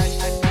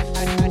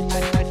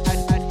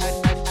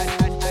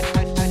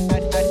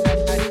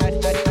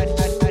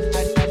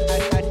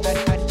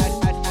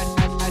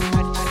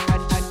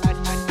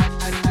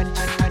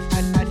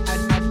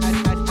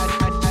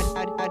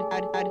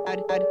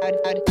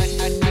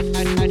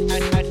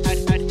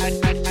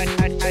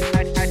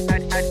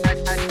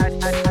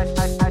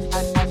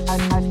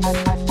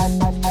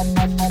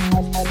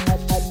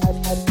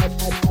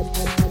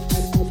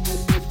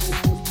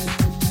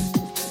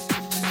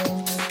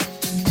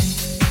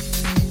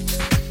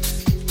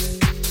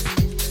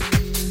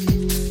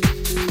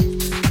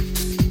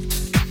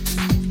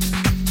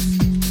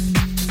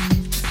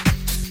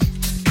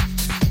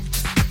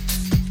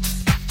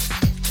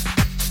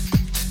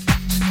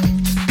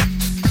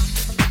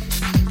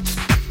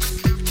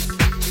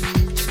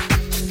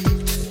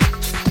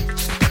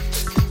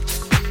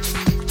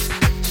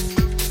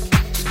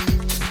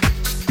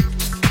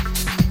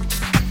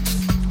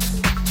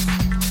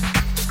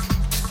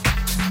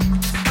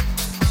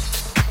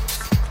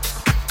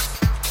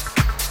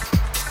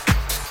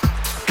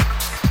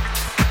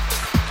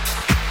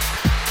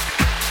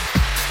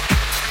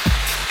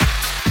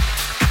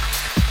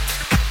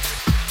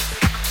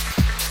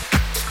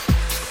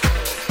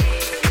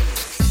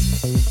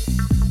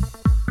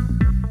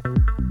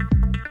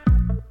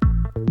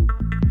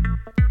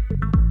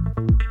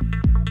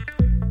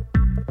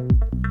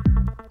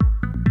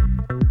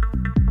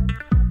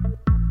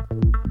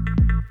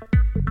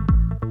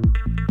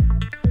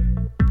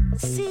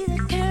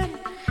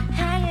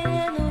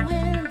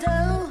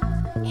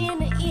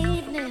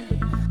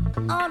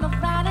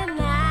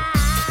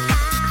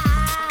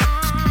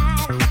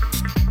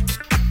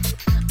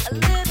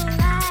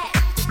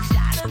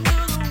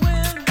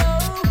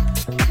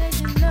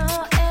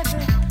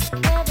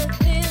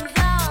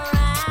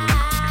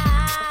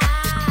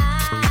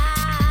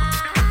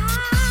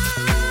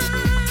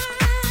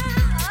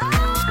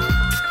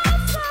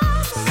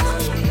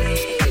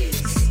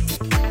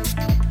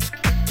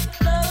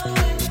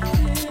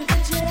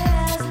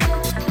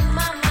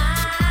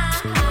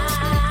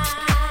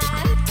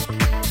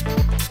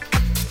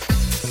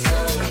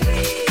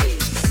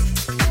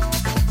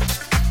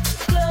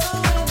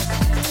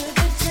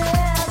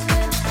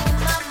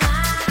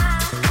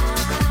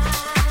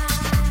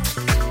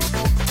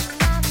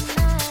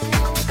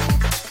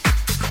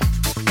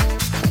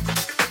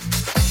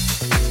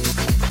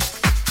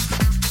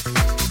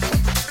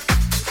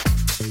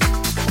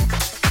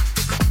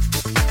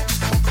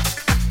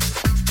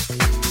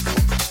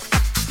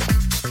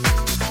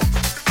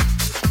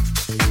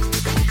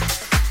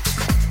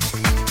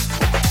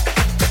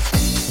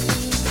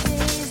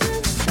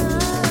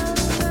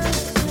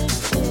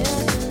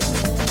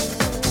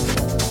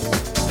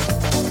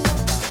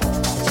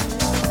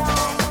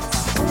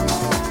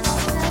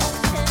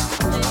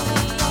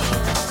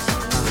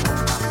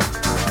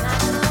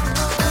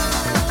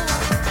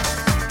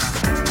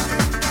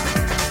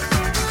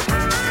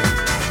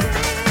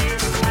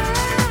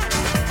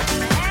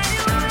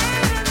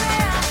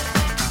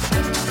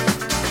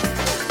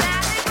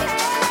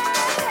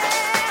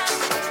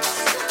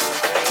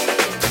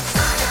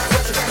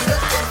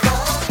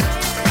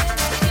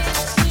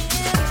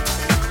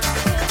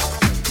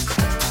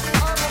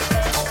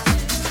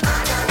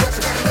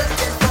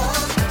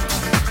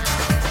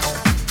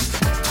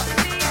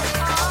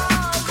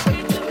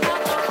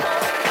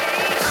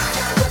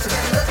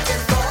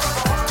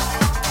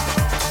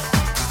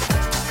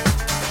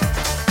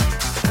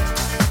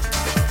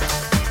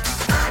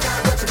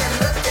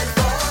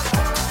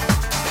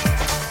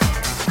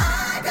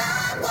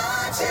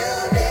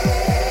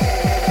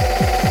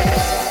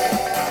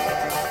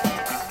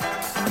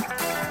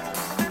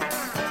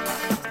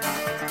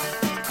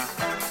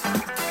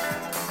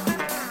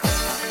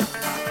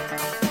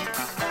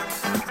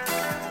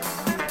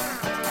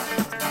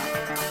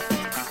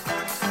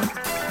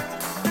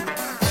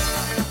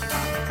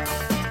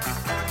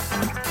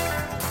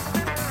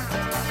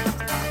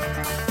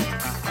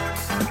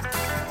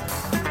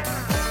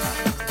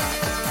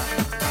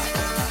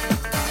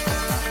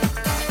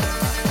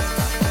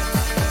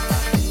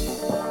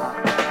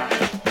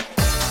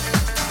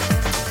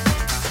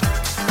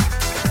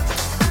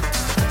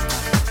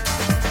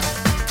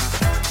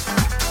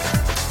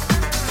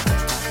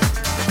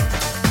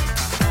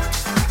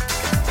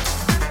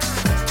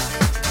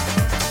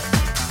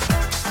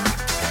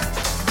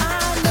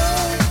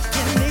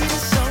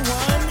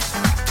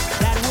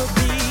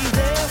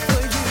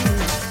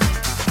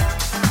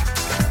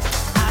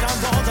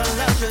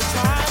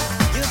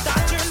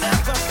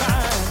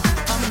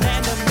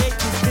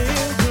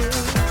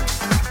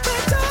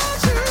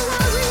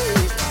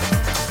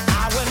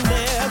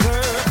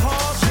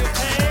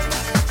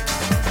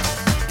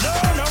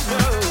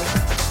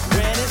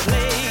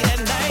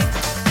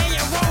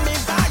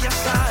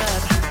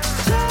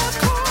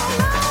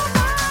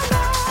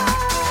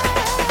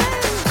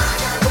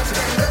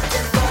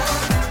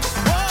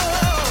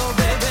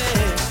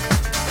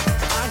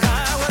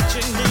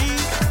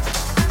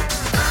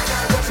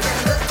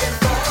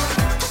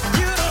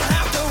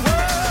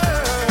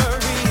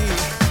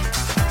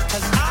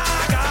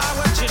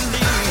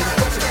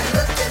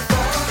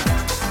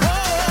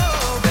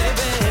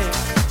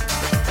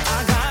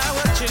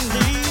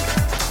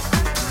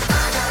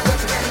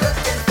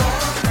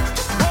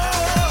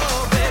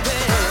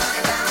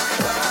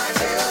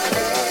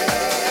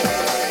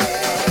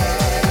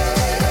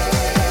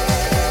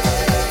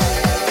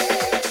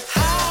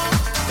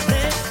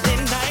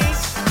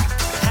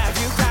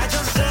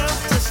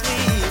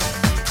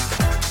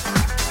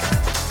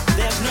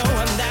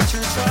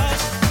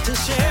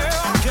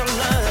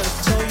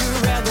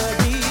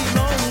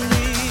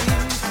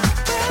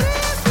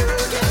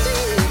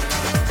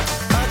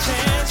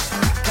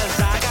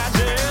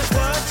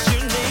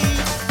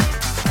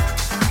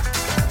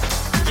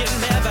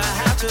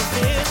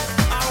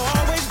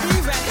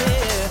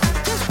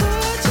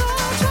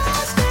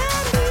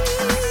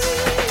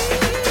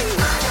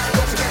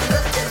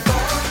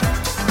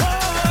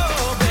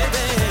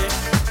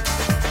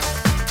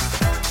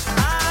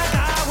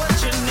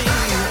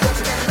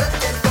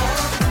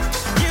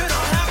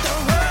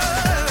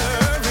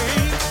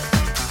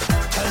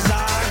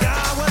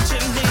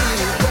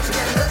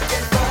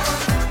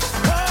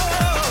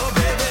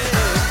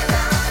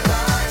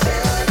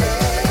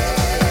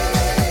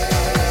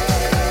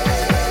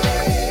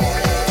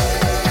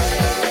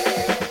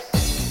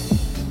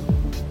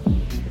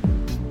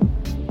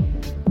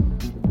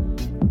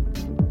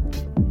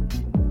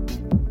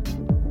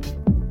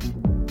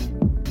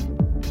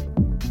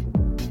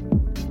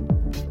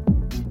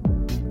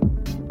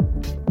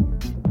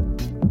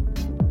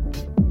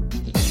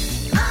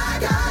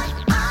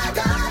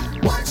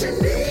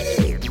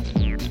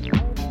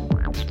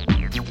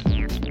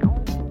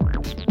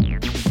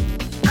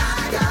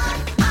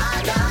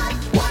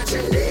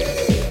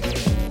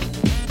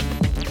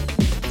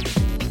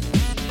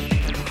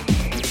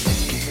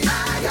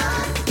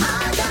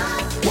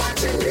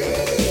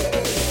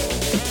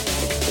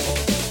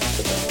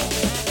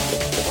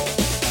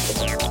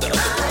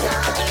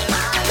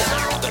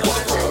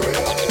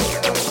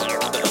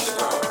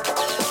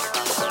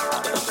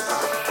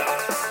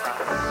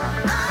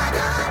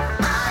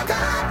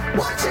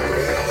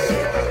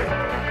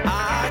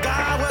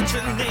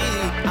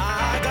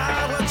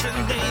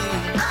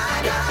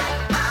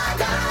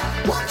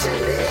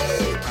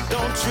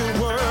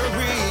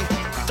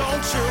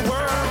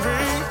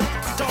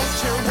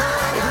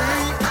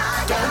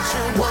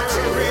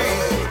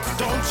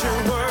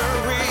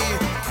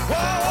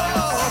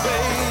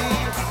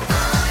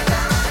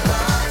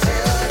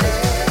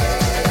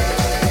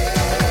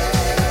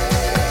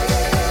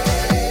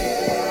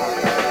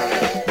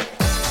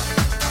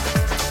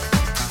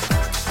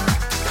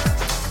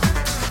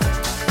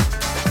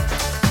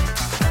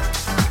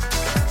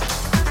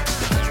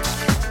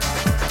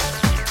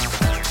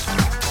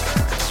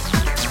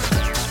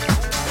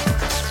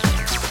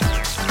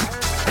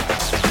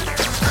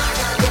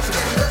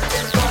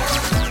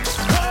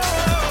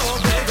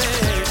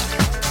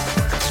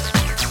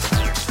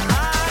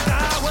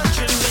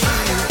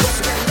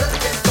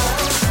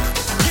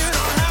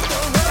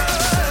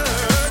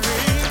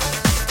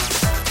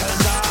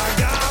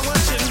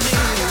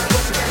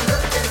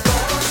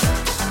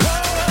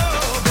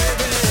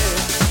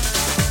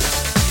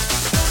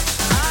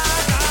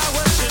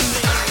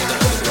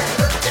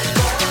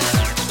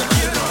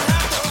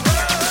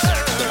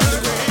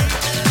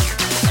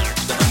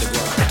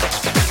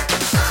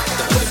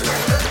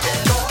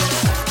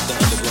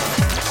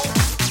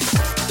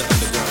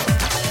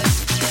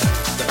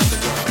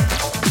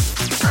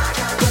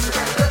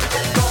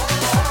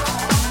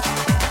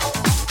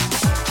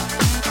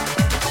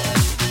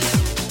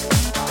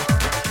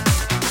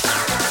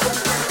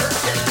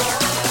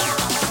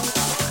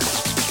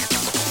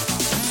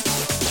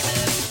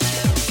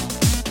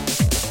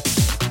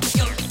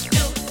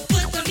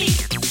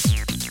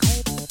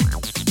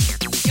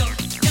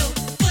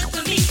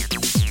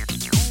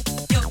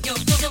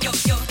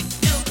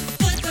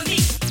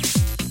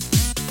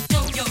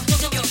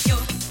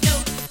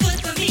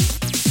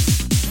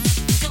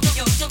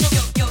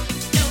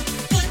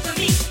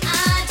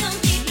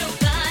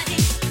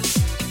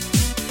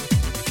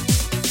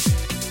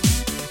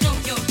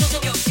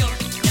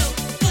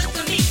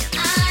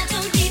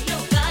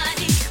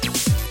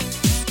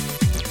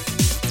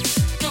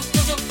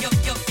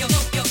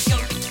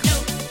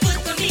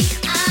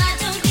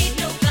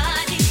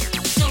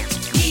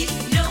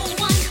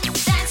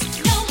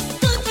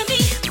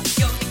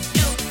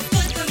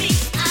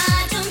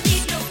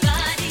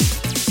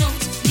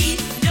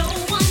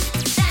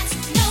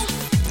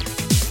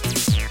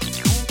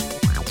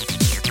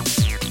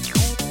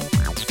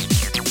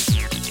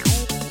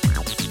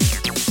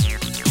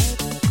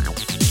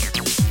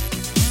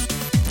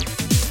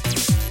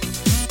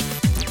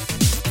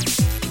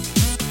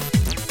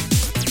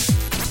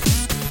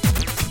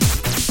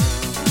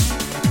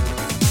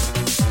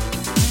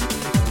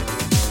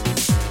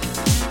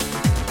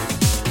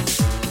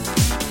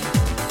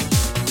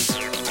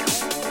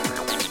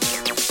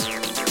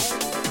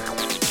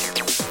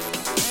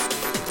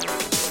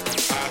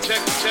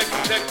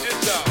 Check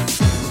this out.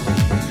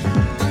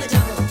 On the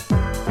double.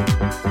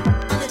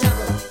 On the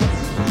double.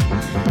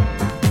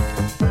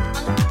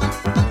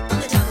 On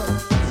the double.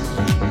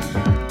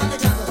 On the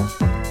double.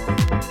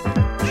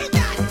 You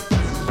got it.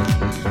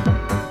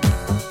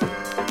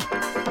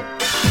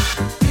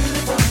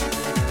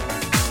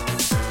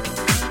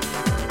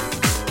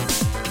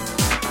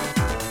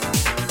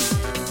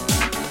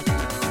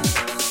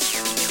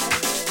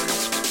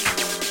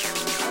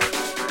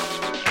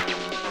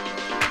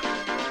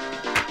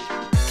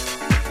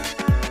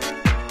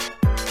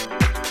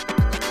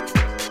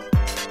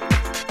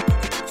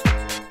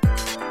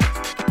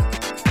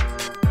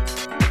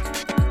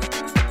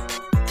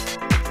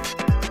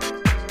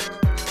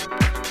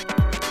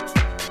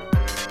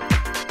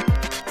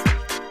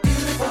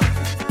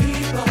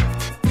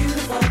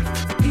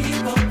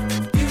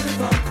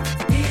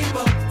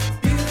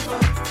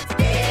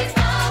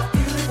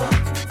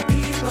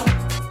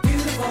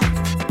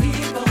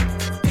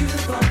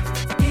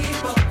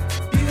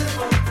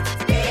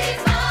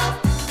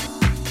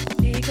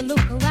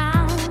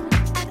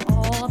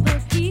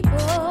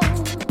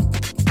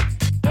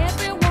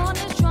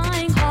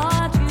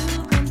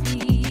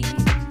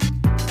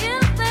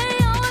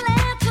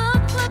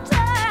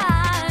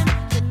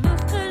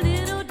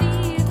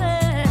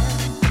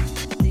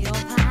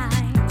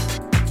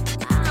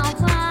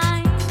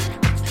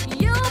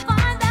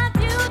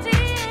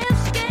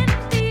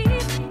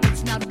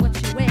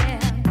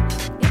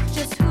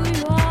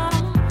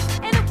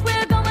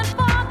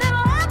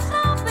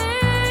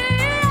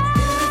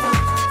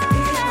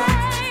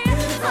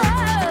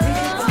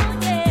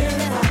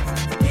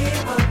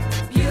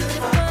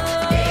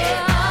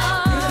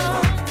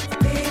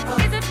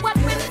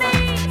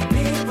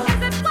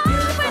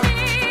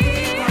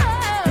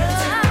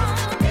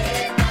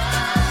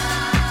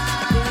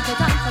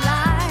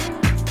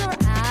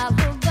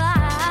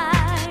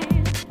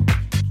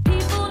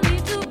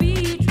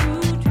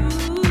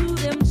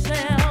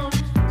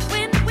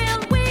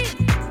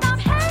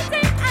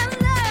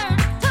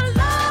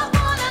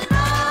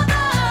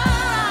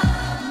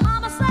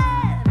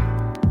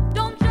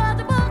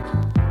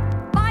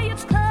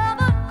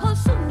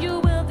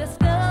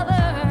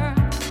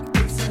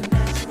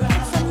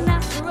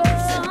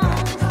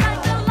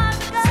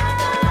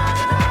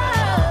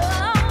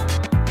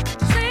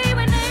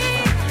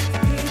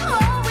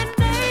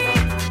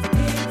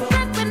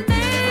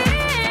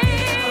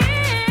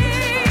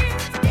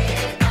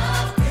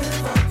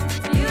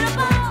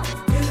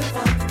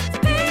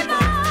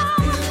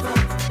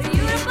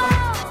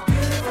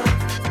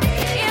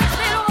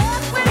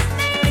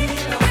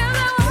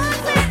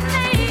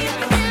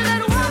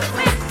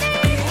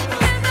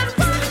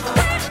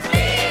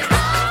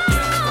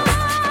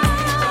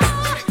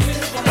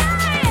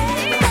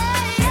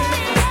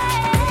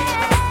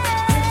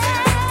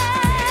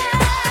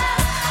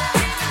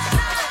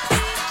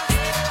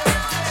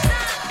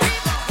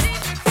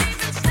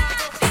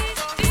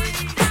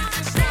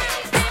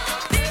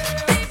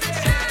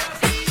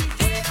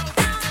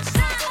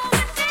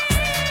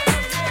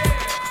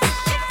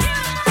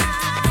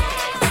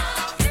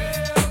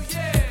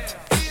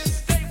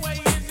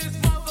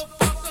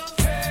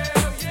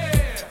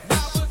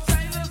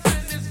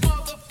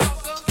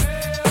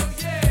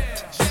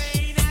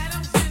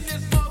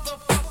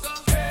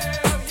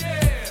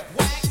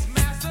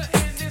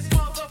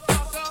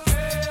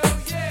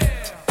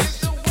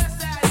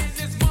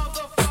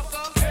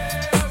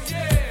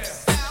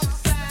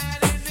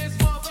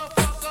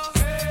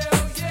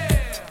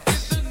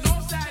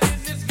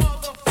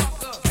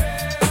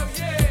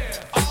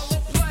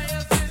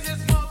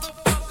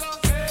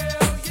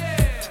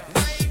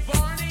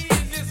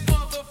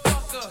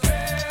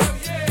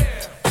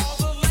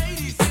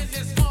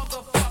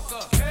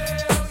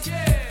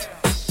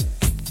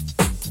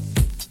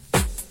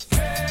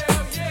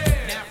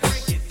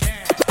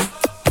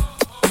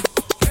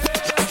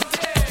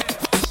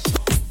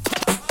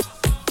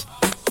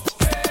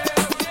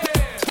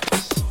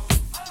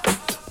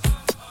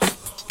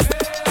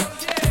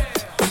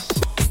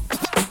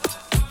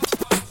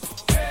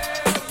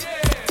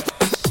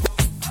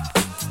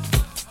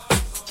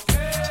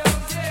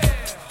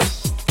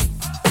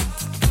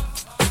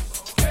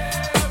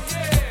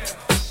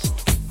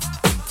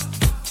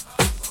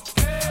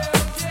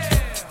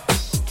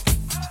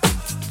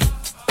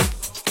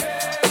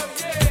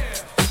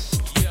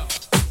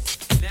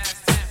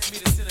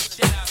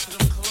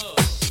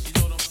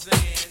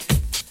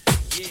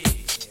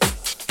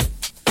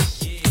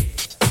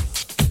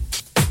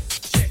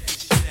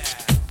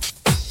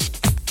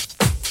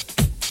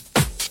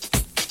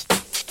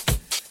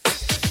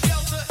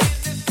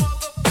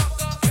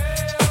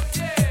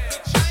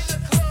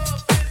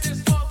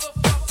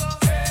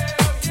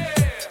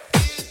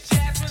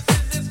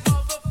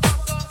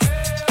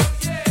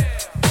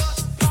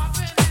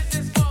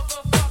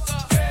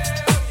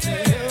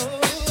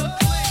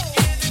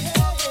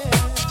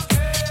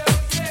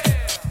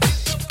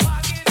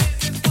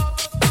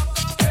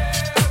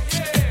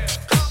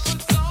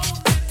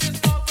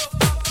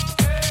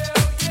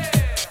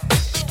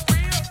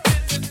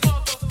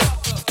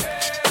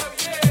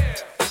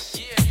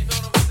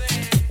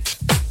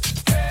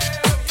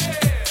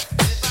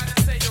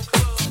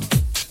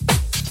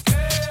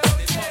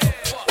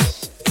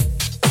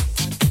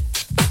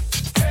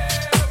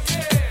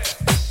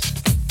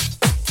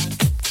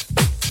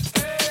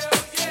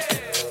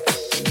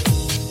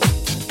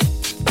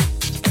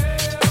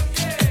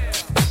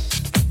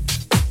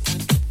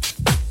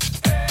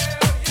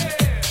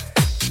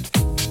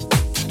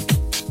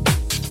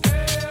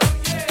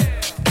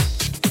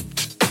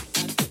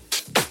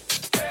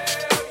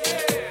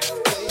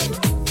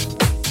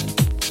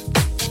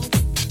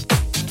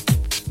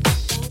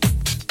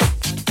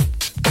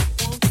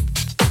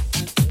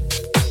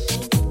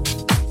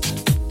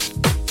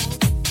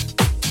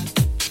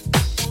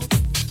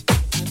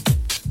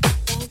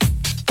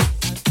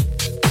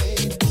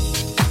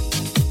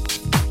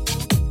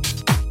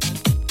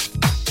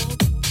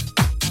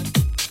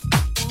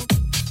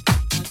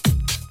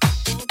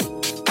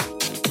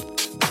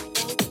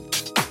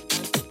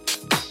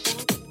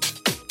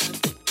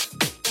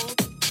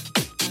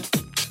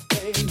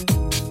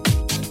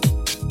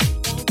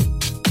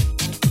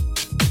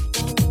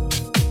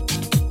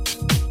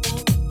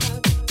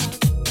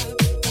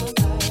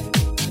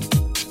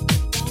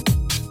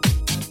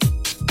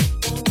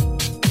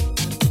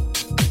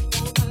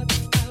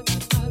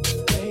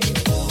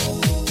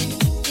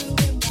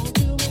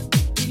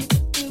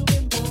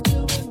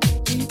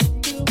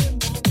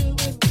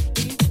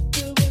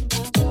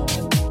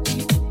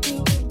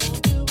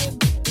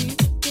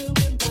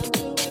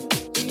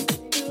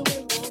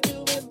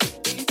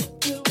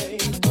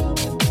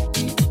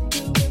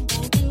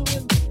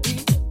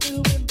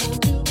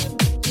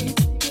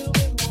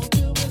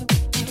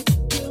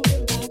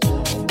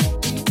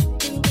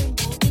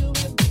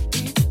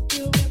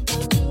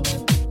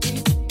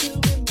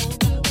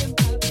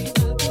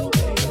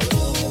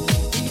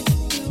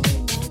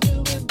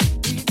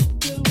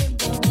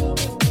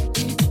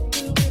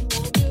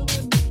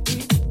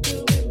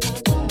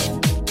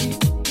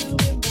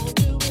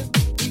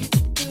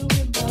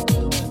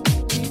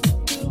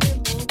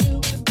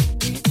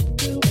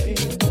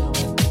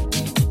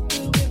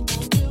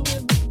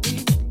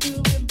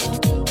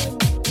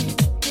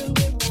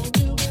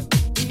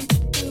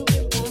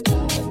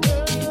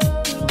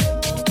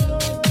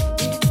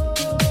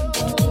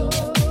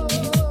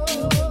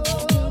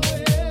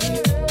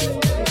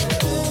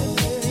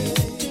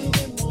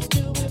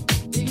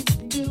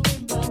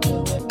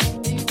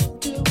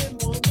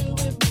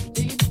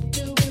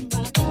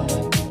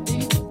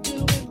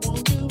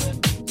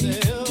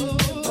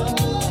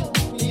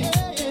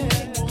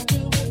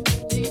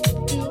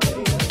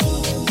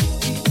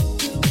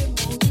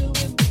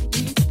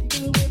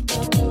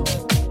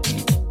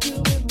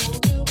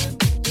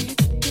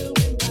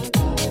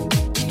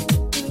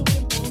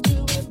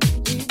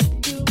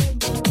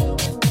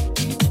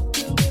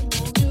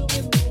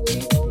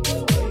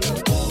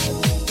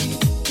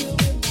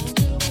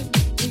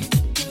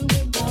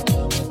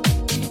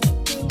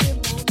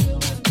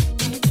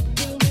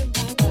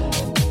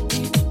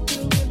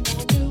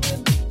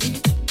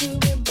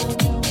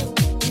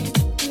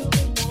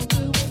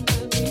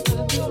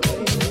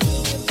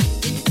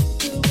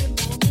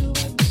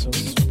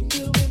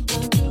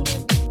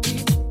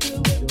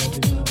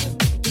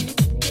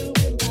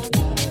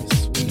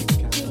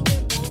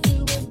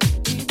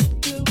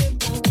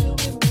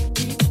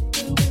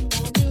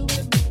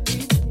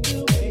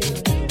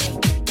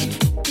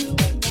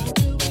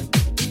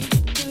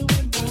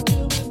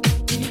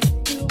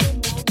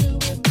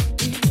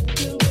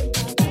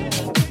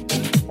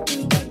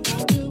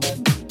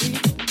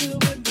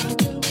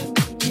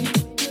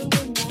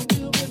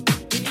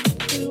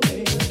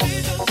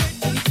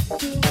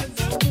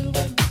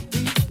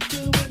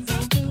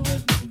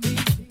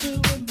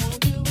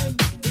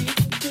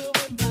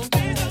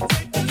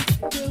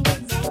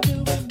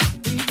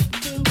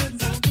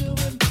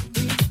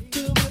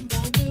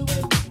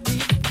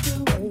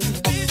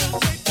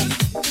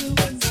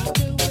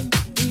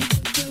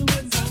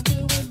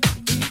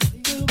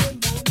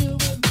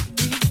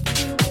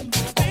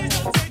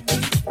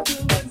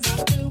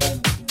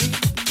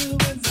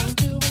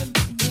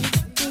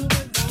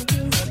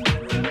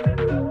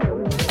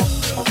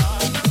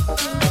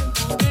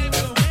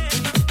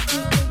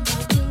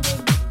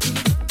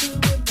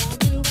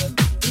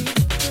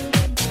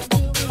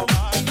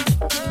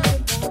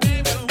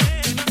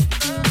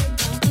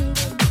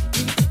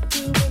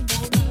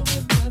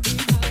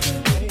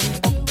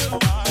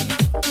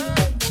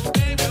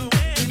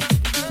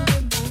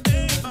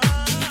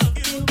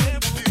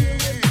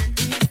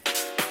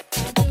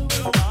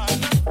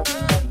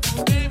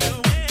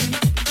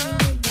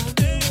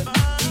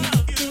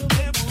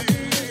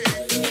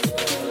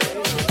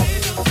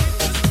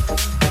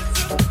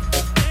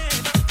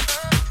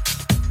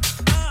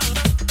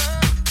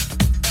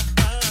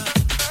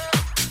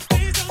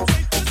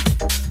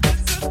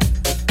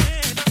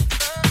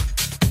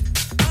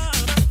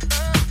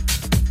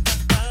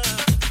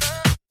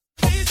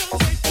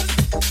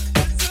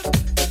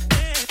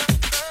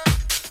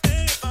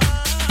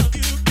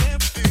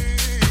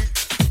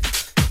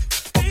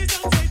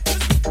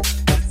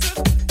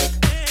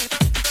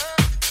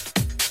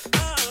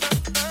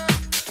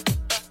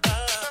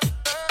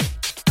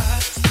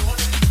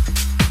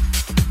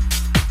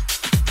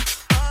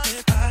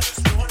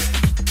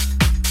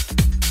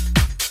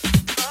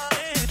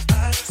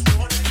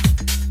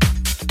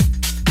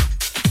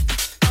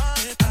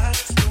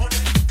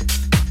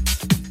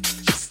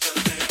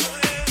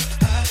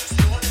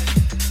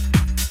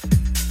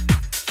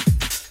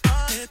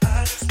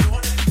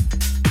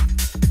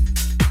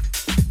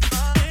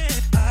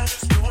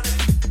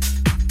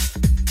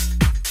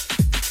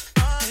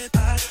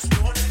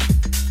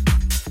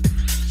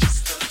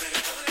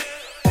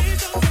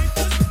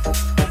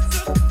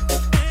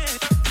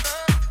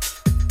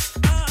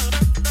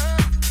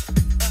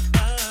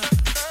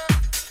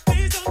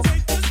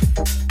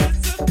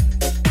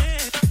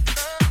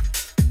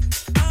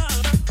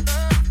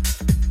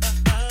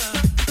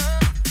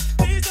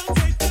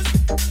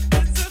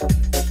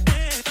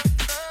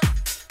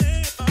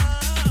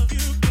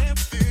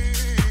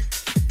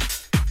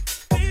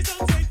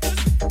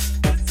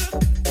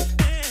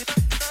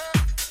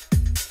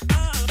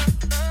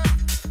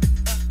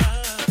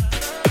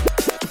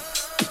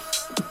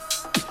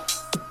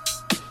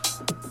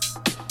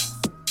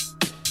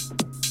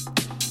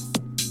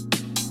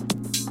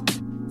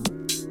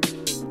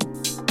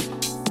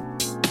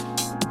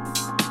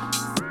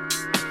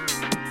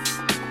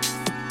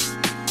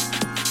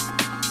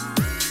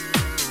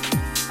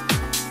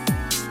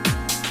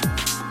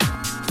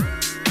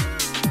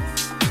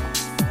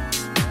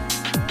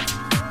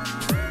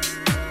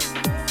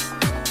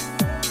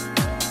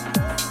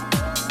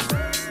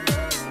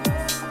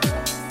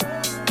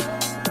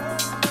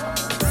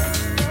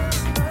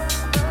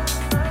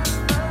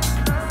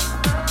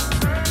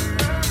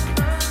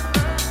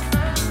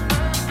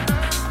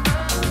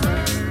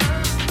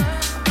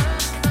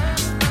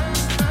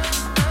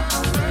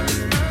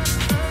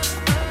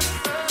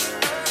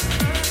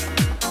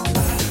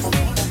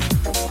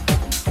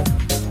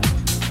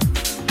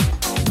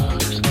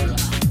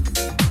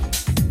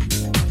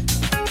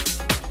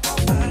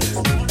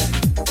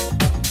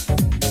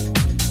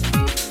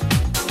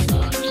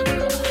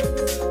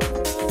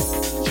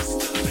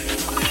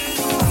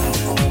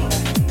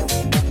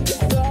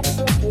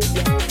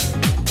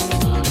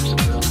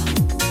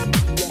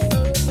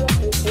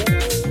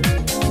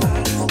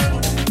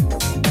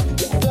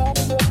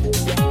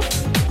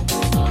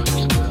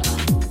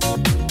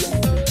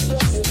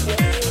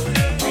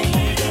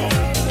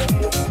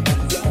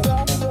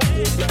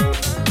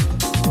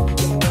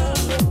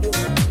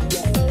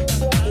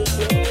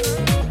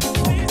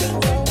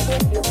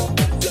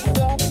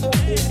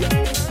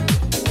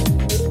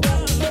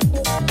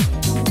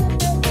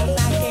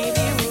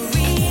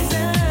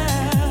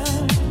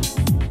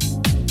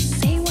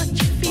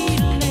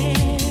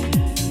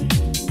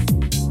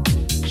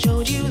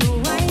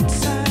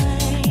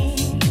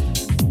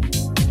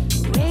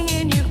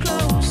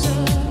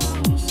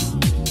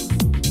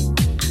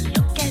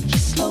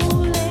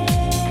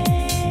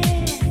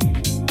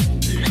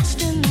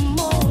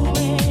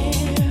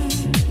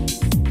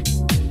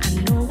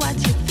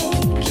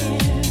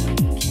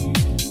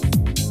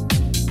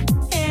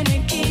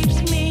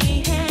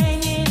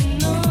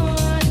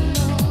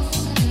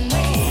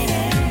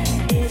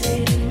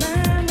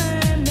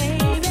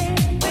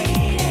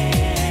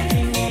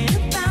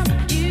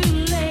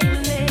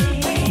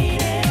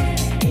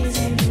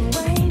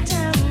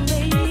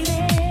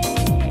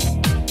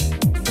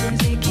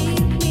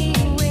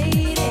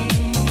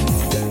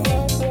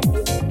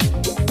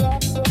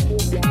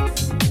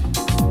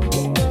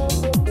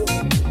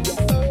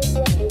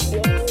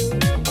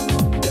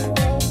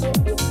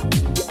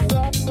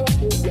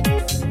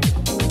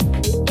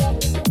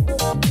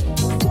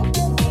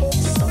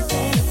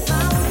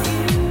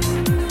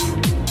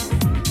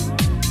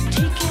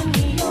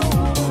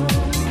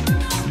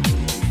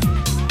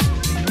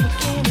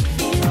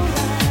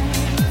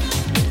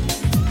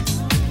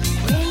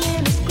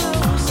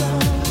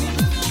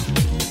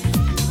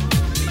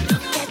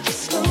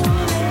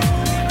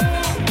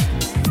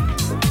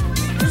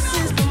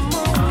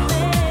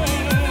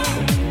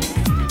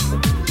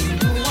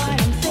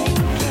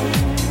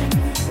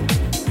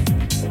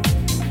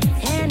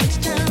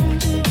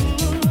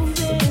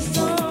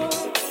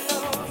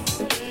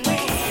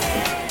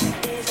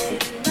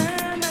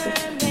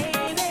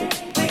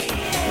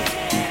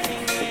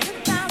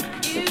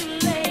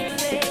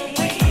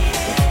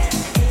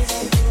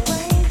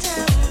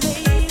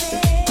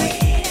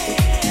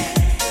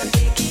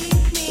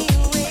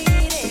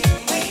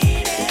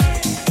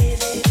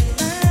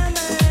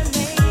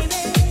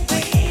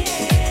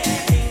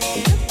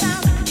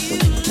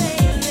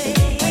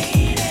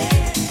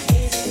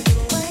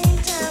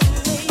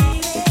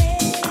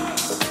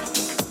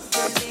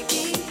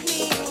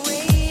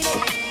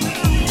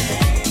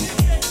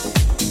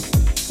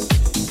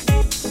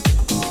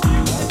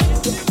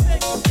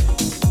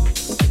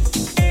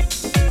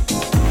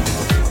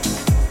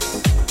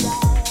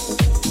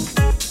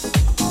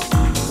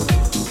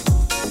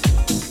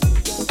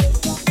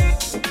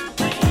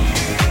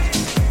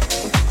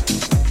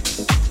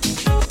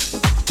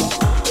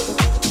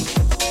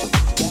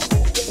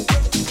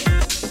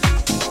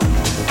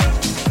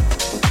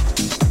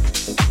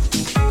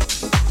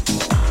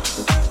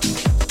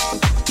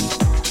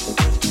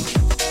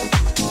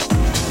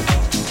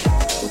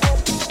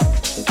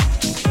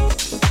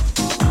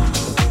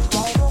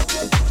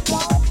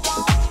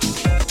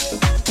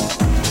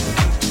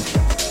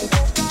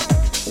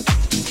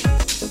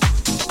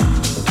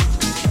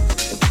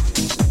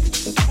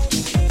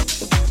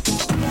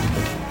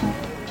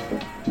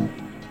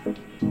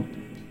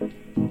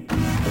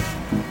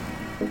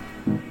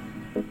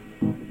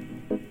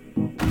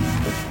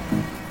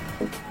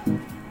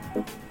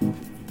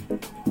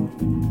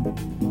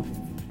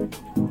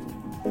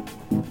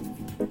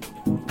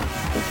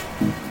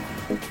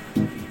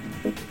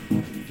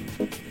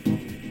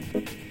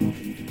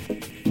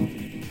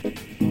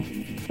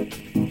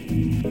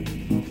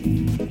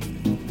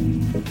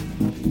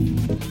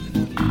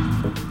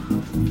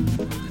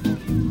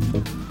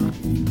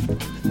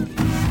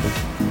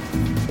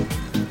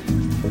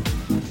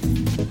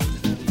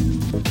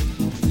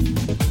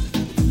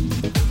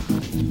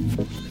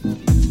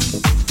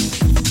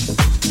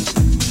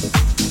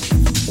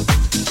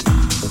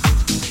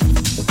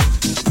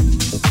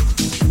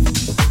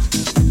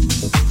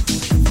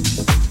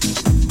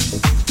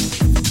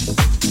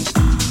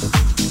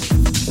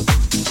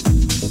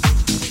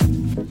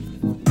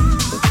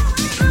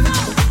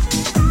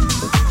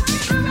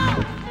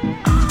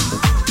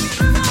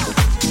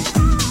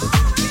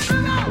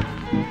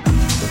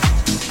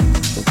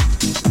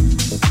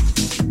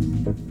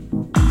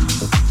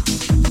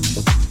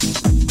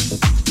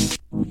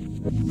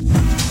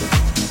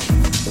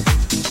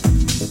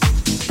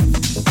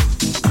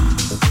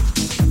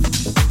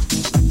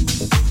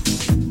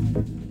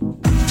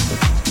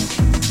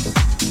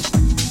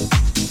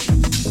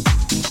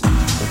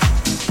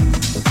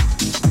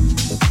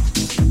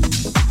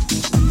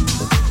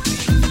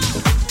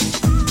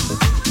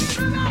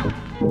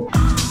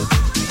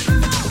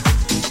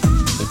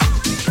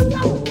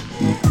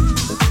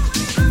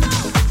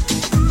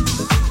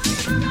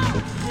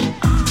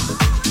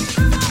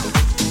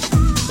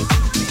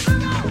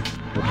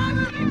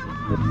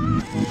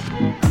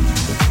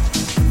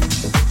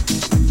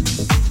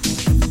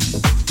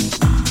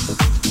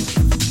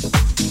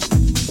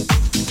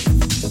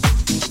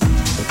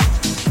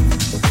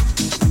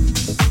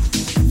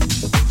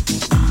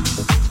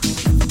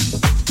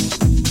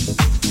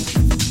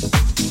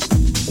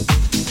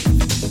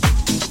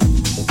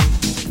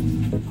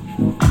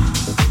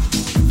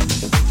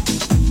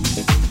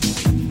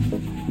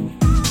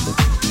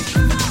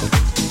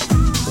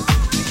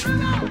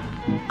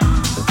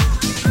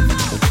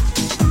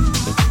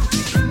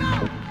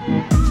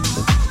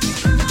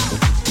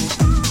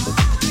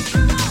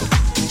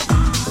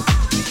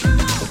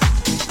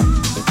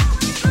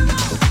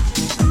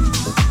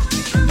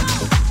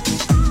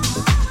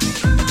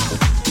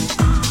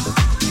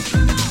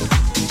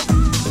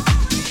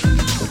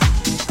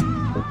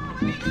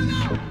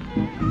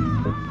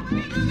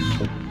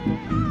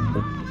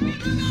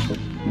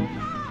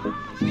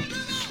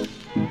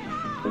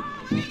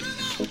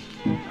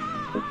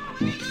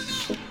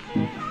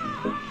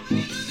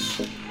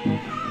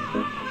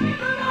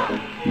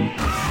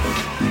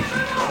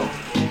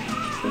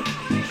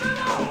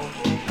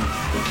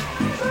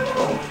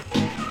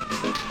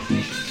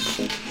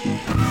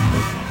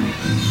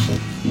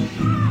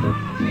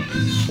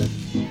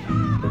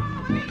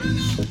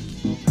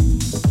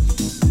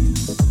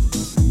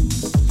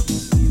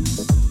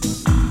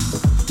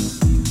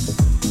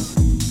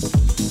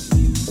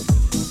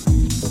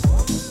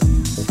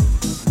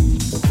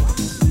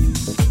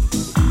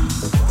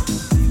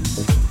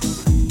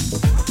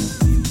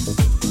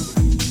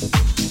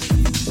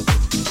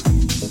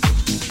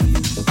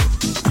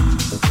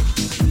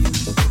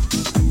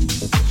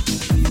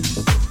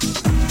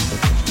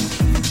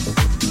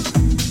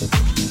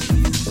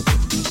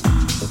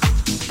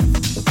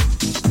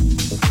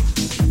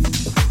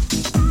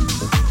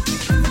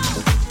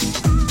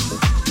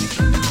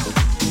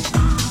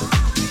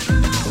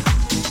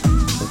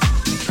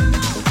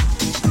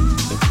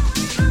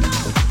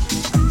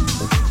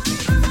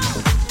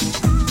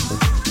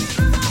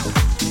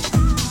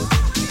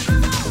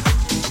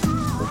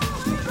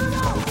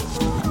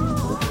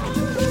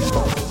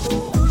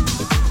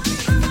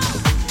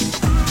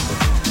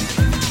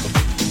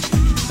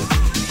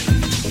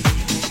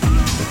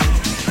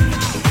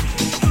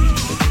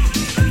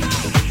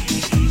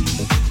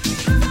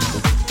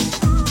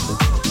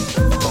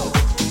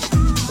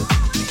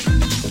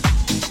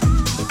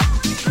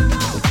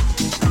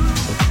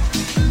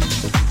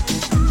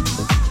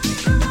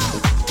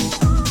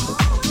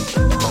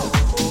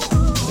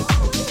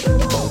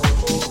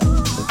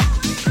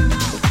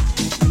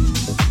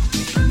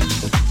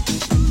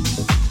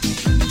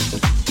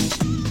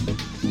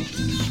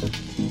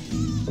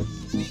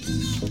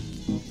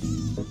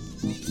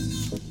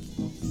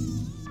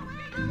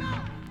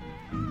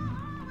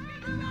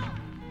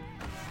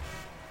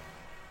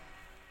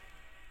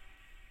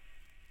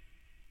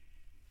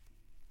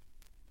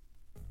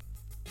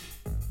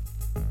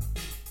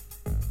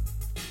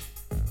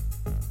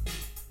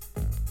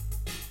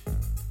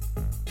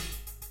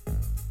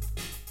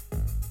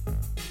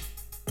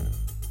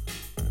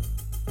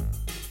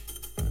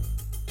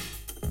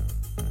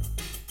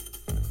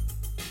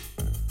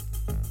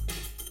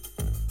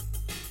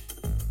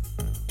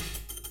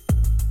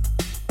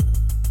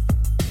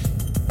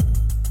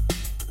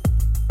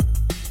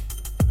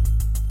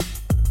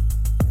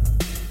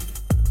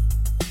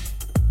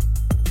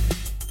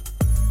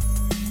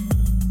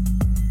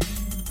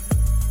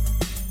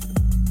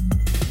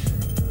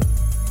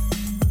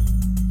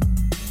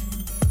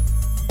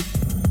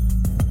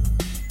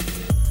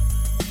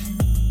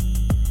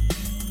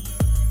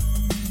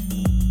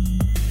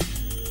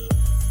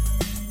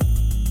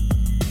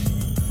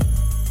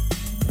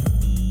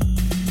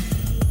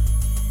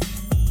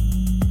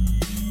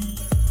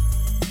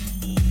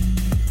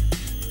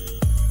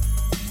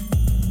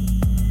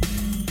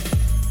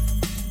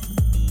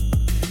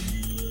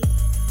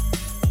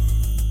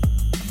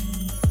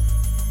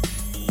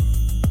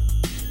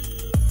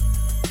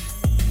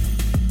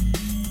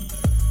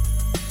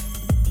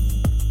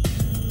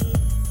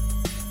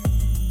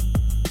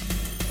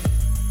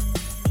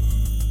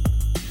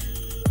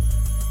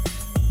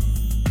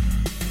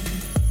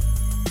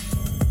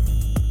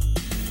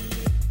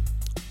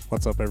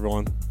 What's up,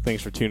 everyone?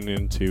 Thanks for tuning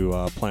in to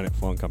Planet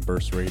Funk on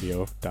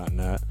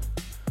burstradio.net.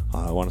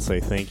 I want to say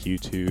thank you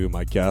to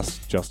my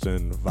guest,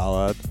 Justin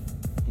Valad.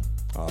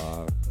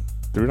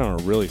 Threw down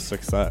a really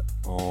sick set.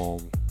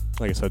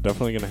 Like I said,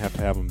 definitely going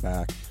to have him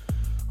back.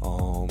 I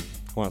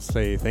want to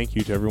say thank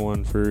you to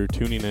everyone for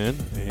tuning in,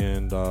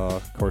 and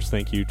of course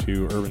thank you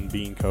to Urban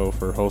Bean Co.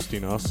 for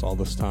hosting us all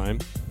this time.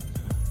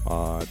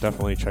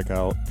 Definitely check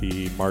out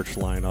the March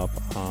lineup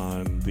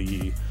on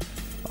the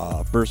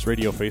Burst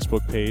Radio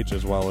Facebook page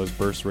as well as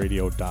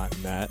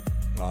burstradio.net.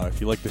 If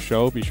you like the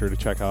show, be sure to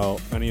check out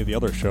any of the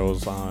other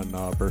shows on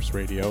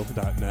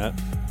burstradio.net.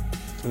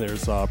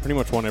 There's pretty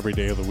much one every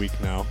day of the week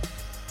now.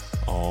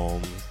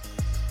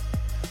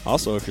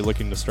 Also, if you're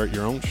looking to start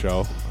your own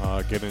show,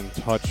 get in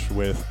touch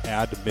with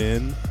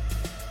admin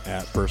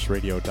at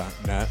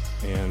burstradio.net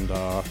and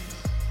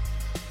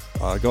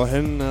go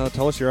ahead and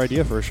tell us your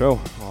idea for a show,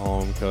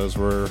 because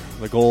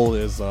the goal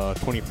is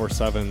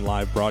 24/7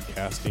 live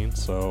broadcasting,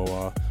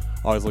 so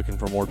always looking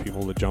for more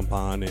people to jump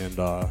on and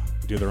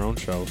do their own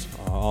shows.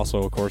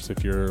 Also, of course,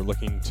 if you're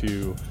looking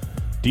to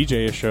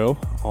DJ a show,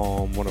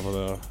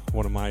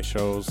 one of my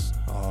shows,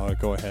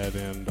 go ahead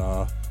and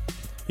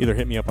either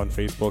hit me up on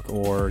Facebook,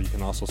 or you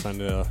can also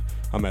send a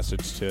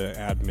message to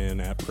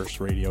admin at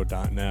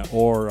burstradio.net,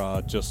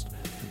 or just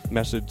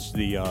message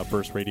the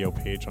Burst Radio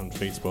page on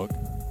Facebook.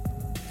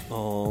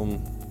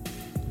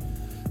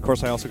 Of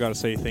course, I also got to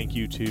say thank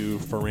you to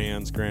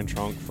Ferran's Grand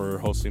Trunk for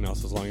hosting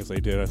us as long as they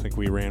did. I think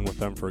we ran with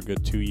them for a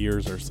good 2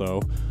 years or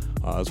so,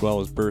 as well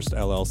as Burst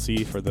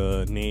LLC for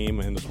the name,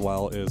 and as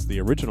well as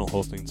the original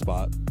hosting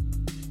spot.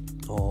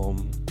 I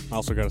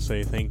also got to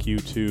say thank you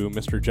to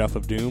Mr. Jeff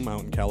of Doom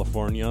out in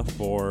California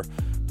for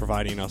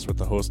providing us with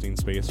the hosting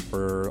space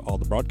for all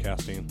the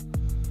broadcasting.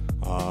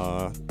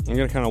 I'm going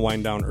to kind of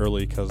wind down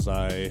early because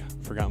I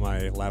forgot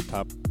my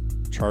laptop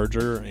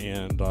charger,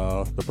 and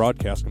the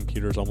broadcast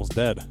computer is almost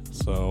dead,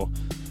 so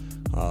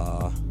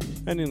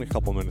ending a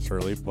couple minutes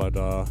early, but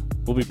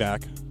we'll be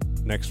back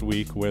next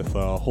week with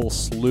a whole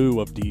slew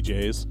of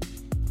DJs.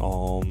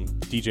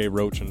 DJ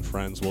Roach and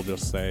friends, we'll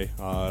just say.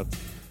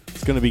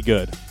 It's going to be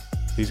good.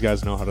 These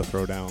guys know how to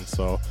throw down,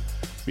 so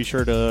be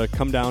sure to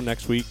come down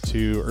next week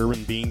to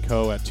Urban Bean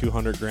Co. at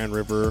 200 Grand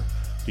River,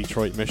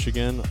 Detroit,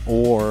 Michigan,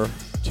 or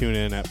tune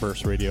in at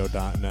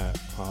burstradio.net.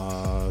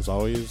 As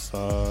always,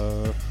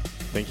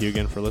 thank you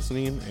again for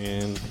listening,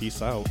 and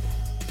peace out.